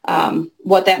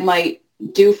what that might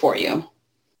do for you.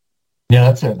 Yeah,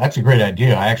 that's a great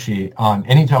idea. I actually,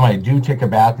 anytime I do take a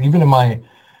bath, even when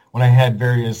I had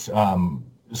various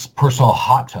personal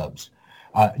hot tubs,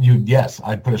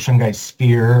 I'd put a Shungite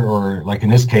sphere, or like in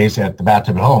this case at the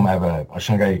bathtub at home, I have a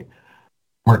Shungite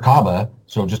Merkaba,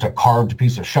 so just a carved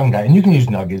piece of Shungite, and you can use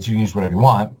nuggets, you can use whatever you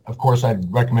want. Of course, I'd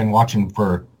recommend watching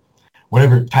for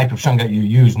whatever type of Shungite you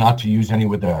use, not to use any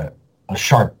with a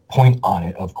sharp point on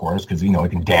it, of course, because,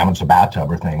 it can damage the bathtub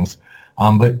or things.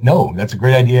 But no, that's a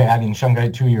great idea, adding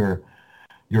Shungite to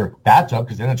your bathtub,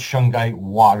 because then it's Shungite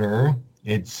water.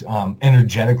 It's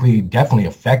energetically definitely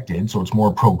affected, so it's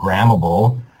more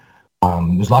programmable.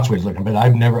 There's lots of ways of looking, but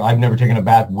I've never taken a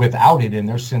bath without it in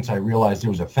there since I realized it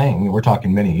was a thing. We're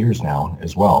talking many years now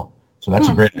as well. So that's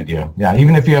a great idea. Yeah,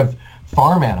 even if you have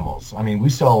farm animals. I mean,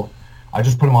 I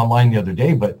just put them online the other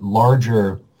day, but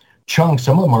larger chunks,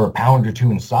 some of them are a pound or two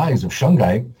in size of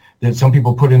Shungite that some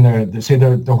people put in there, say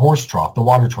the horse trough, the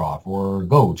water trough, or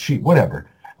goat, sheep, whatever.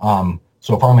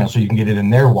 So farm animals, so you can get it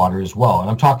in their water as well. And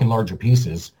I'm talking larger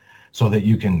pieces, so that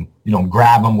you can,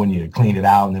 grab them when you clean it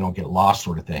out and they don't get lost,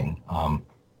 sort of thing.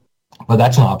 But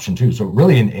that's an option too. So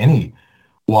really, in any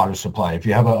water supply, if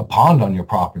you have a pond on your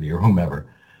property or whomever,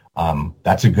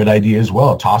 that's a good idea as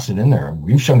well. Toss it in there.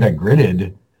 We've Shungite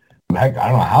gridded, heck, I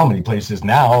don't know how many places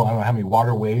now. I don't know how many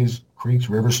waterways, creeks,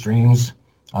 rivers, streams,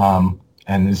 and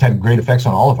it's had great effects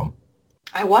on all of them.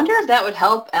 I wonder if that would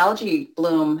help algae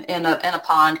bloom in a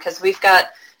pond, because we've got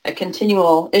a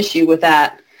continual issue with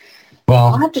that. Well,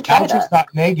 I'll have to try algae's that.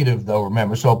 not negative, though,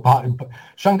 remember. So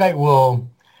Shungite will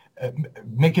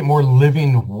make it more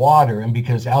living water, and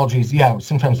because algae,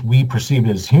 sometimes we perceive it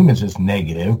as humans as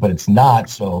negative, but it's not.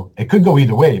 So it could go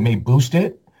either way. It may boost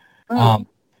it.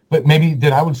 But maybe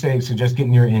then I would suggest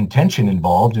getting your intention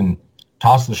involved and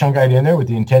toss the Shungite in there with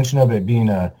the intention of it being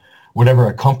whatever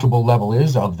a comfortable level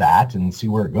is of that, and see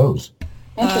where it goes.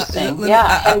 Interesting.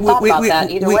 I hadn't thought about that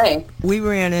either way. We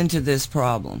ran into this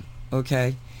problem,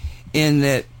 okay, in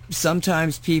that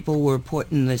sometimes people were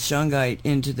putting the Shungite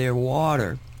into their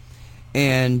water,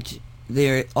 and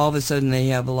all of a sudden they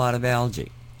have a lot of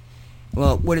algae.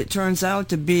 Well, what it turns out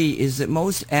to be is that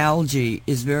most algae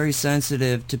is very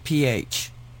sensitive to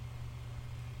pH.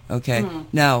 Okay?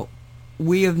 Now,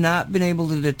 we have not been able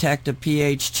to detect a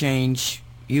pH change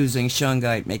using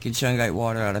Shungite, making Shungite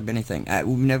water out of anything.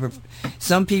 We've never.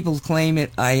 Some people claim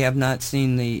it. I have not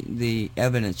seen the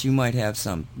evidence. You might have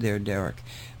some there, Derek.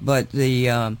 But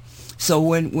so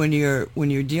when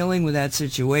you're dealing with that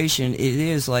situation, it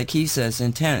is, like he says,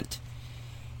 intent.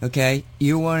 Okay,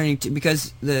 you're wanting to,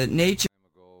 because the nature.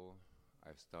 Ago,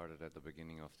 I started at the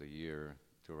beginning of the year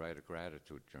to write a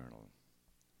gratitude journal.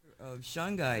 Of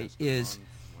Shungite is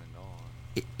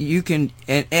you can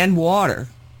and water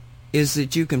is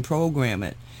that you can program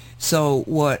it. So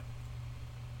what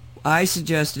I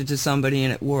suggested to somebody,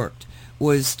 and it worked,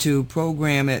 was to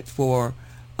program it for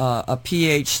a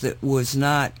pH that was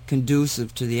not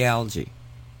conducive to the algae.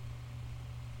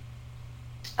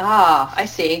 Ah, I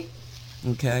see.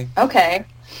 Okay.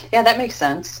 Yeah, that makes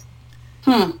sense.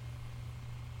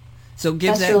 So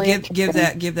give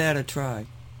that a try.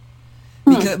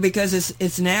 Because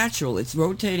it's natural. It's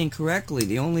rotating correctly.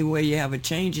 The only way you have a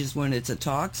change is when it's a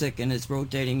toxic and it's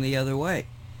rotating the other way.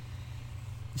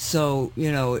 So,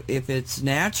 if it's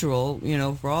natural,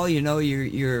 for all you know,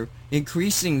 you're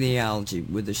increasing the algae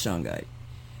with the shungite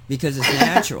because it's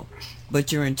natural.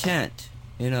 But your intent,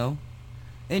 and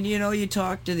you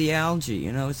talk to the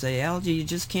algae, say, algae, you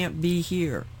just can't be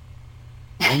here.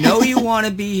 I know you want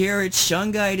to be here. It's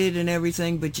shungited and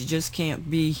everything, but you just can't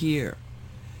be here.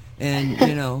 And,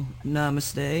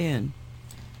 namaste, and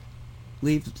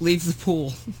leave the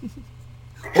pool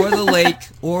or the lake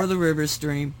or the river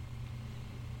stream.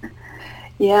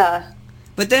 Yeah.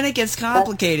 But then it gets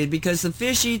complicated because the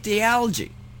fish eat the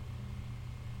algae.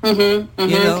 So,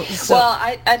 well,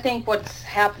 I think what's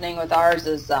happening with ours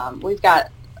is we've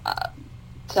got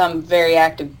some very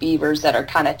active beavers that are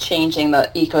kind of changing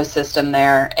the ecosystem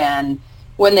there. And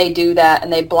when they do that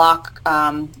and they block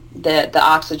the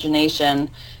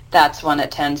oxygenation, that's when it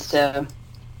tends to,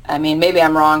 maybe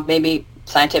I'm wrong, maybe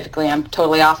scientifically I'm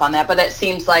totally off on that, but it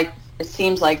seems like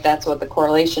that's what the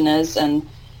correlation is. And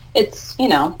it's, I'm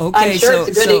sure it's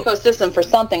a good ecosystem for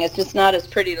something. It's just not as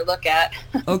pretty to look at.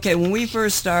 Okay, when we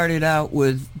first started out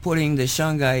with putting the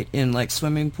shungite in like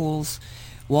swimming pools,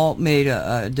 Walt made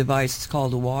a device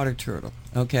called a water turtle.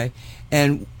 Okay,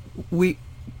 and the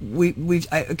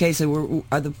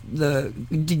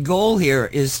goal here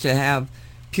is to have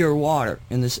pure water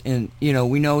in this. And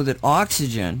we know that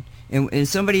oxygen, and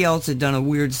somebody else had done a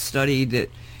weird study that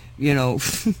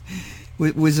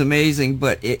was amazing,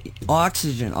 but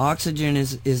oxygen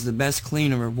is the best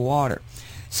cleaner of water.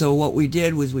 So what we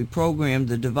did was we programmed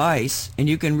the device, and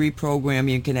you can reprogram,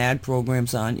 you can add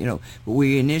programs on, but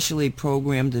we initially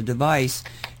programmed the device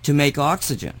to make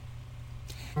oxygen.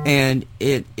 And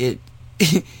it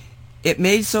it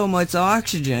made so much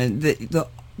oxygen that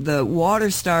the water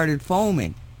started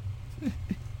foaming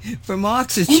from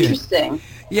oxygen. Interesting.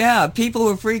 Yeah, people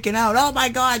were freaking out. Oh my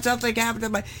God, something happened to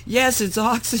my... Yes, it's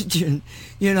oxygen,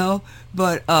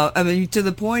 But, to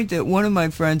the point that one of my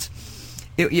friends,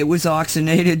 it was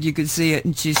oxygenated, you could see it,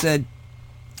 and she said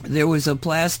there was a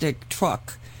plastic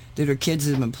truck that her kids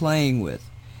had been playing with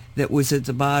that was at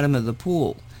the bottom of the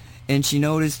pool. And she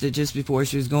noticed it just before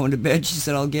she was going to bed. She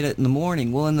said, I'll get it in the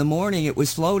morning. Well, in the morning, it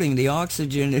was floating. The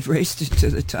oxygen had raised it to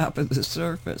the top of the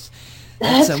surface.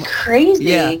 That's crazy.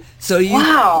 Yeah.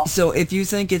 Wow. So if you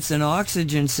think it's an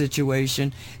oxygen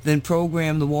situation, then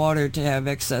program the water to have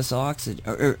excess oxygen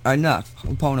or enough.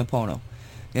 Ho'oponopono.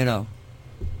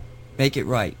 Make it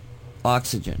right.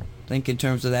 Oxygen. Think in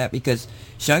terms of that, because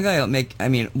shungite will make.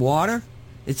 Water.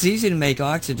 It's easy to make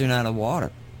oxygen out of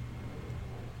water.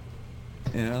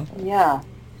 Yeah.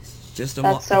 That's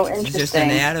so interesting. It's just an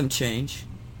atom change.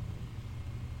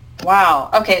 Wow.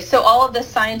 Okay, so all of this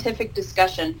scientific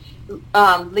discussion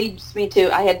leads me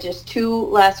to, I had just two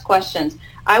last questions.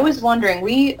 I was wondering,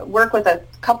 we work with a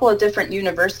couple of different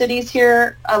universities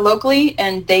here locally,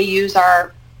 and they use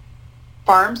our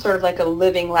farm sort of like a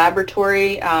living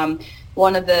laboratory.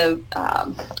 One of the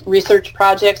research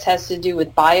projects has to do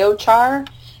with biochar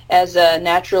as a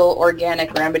natural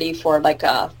organic remedy for like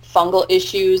fungal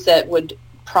issues that would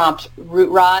prompt root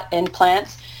rot in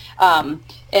plants.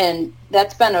 And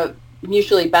that's been a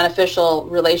mutually beneficial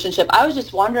relationship. I was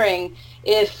just wondering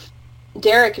if,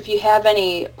 Derek, if you have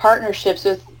any partnerships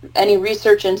with any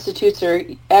research institutes or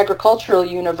agricultural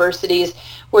universities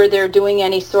where they're doing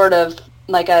any sort of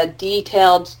like a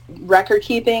detailed record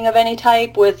keeping of any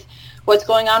type with what's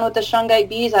going on with the shungite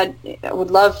bees. I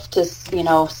would love to,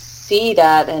 see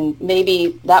that, and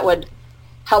maybe that would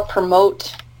help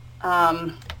promote,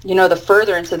 the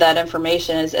furtherance of that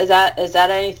information. Is that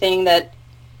anything that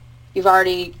you've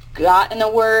already got in the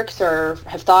works or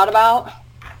have thought about?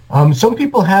 Some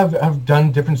people have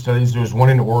done different studies. There was one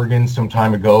in Oregon some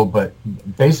time ago, but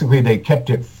basically they kept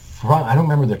it front. I don't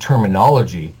remember the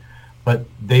terminology, but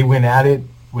they went at it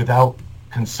without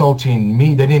consulting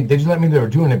me. They just let me know they were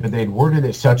doing it, but they'd worded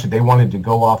it such that they wanted to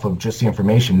go off of just the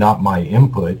information, not my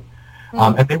input.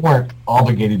 And they weren't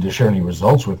obligated to share any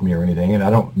results with me or anything, and I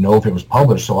don't know if it was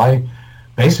published. So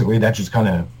that just kind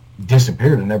of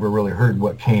disappeared and never really heard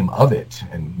what came of it.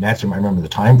 And that's, I remember the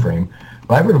time frame.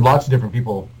 But I've heard of lots of different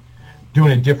people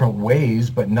doing it different ways,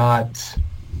 but not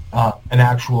an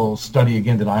actual study,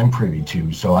 again, that I'm privy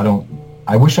to. So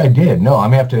I wish I did. No, I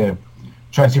may have to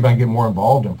try and see if I can get more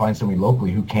involved and find somebody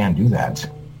locally who can do that.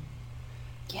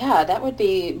 Yeah, that would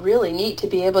be really neat to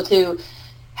be able to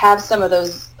have some of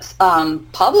those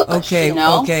published.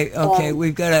 Okay.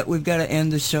 We've got to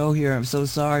end the show here. I'm so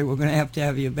sorry. We're going to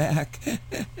have you back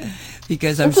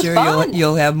because I'm sure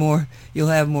you'll have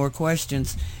more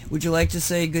questions. Would you like to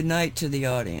say good night to the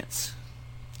audience,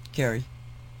 Kerry?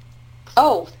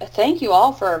 Oh, thank you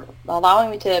all for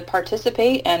allowing me to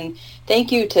participate, and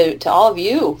thank you to all of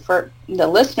you, for the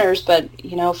listeners, but,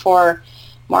 for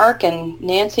Mark and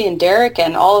Nancy and Derek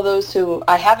and all of those who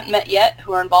I haven't met yet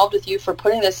who are involved with you, for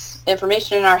putting this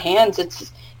information in our hands.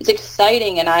 It's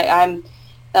exciting, and I'm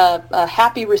a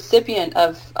happy recipient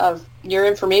of your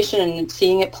information and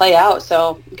seeing it play out.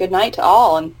 So good night to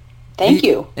all, and thank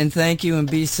you. And thank you,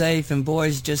 and be safe. And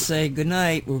boys, just say good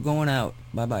night. We're going out.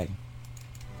 Bye-bye.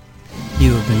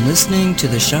 You have been listening to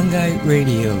the Shungite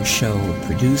Radio Show,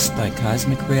 produced by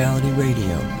Cosmic Reality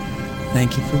Radio.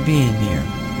 Thank you for being here.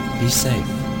 Be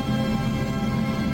safe.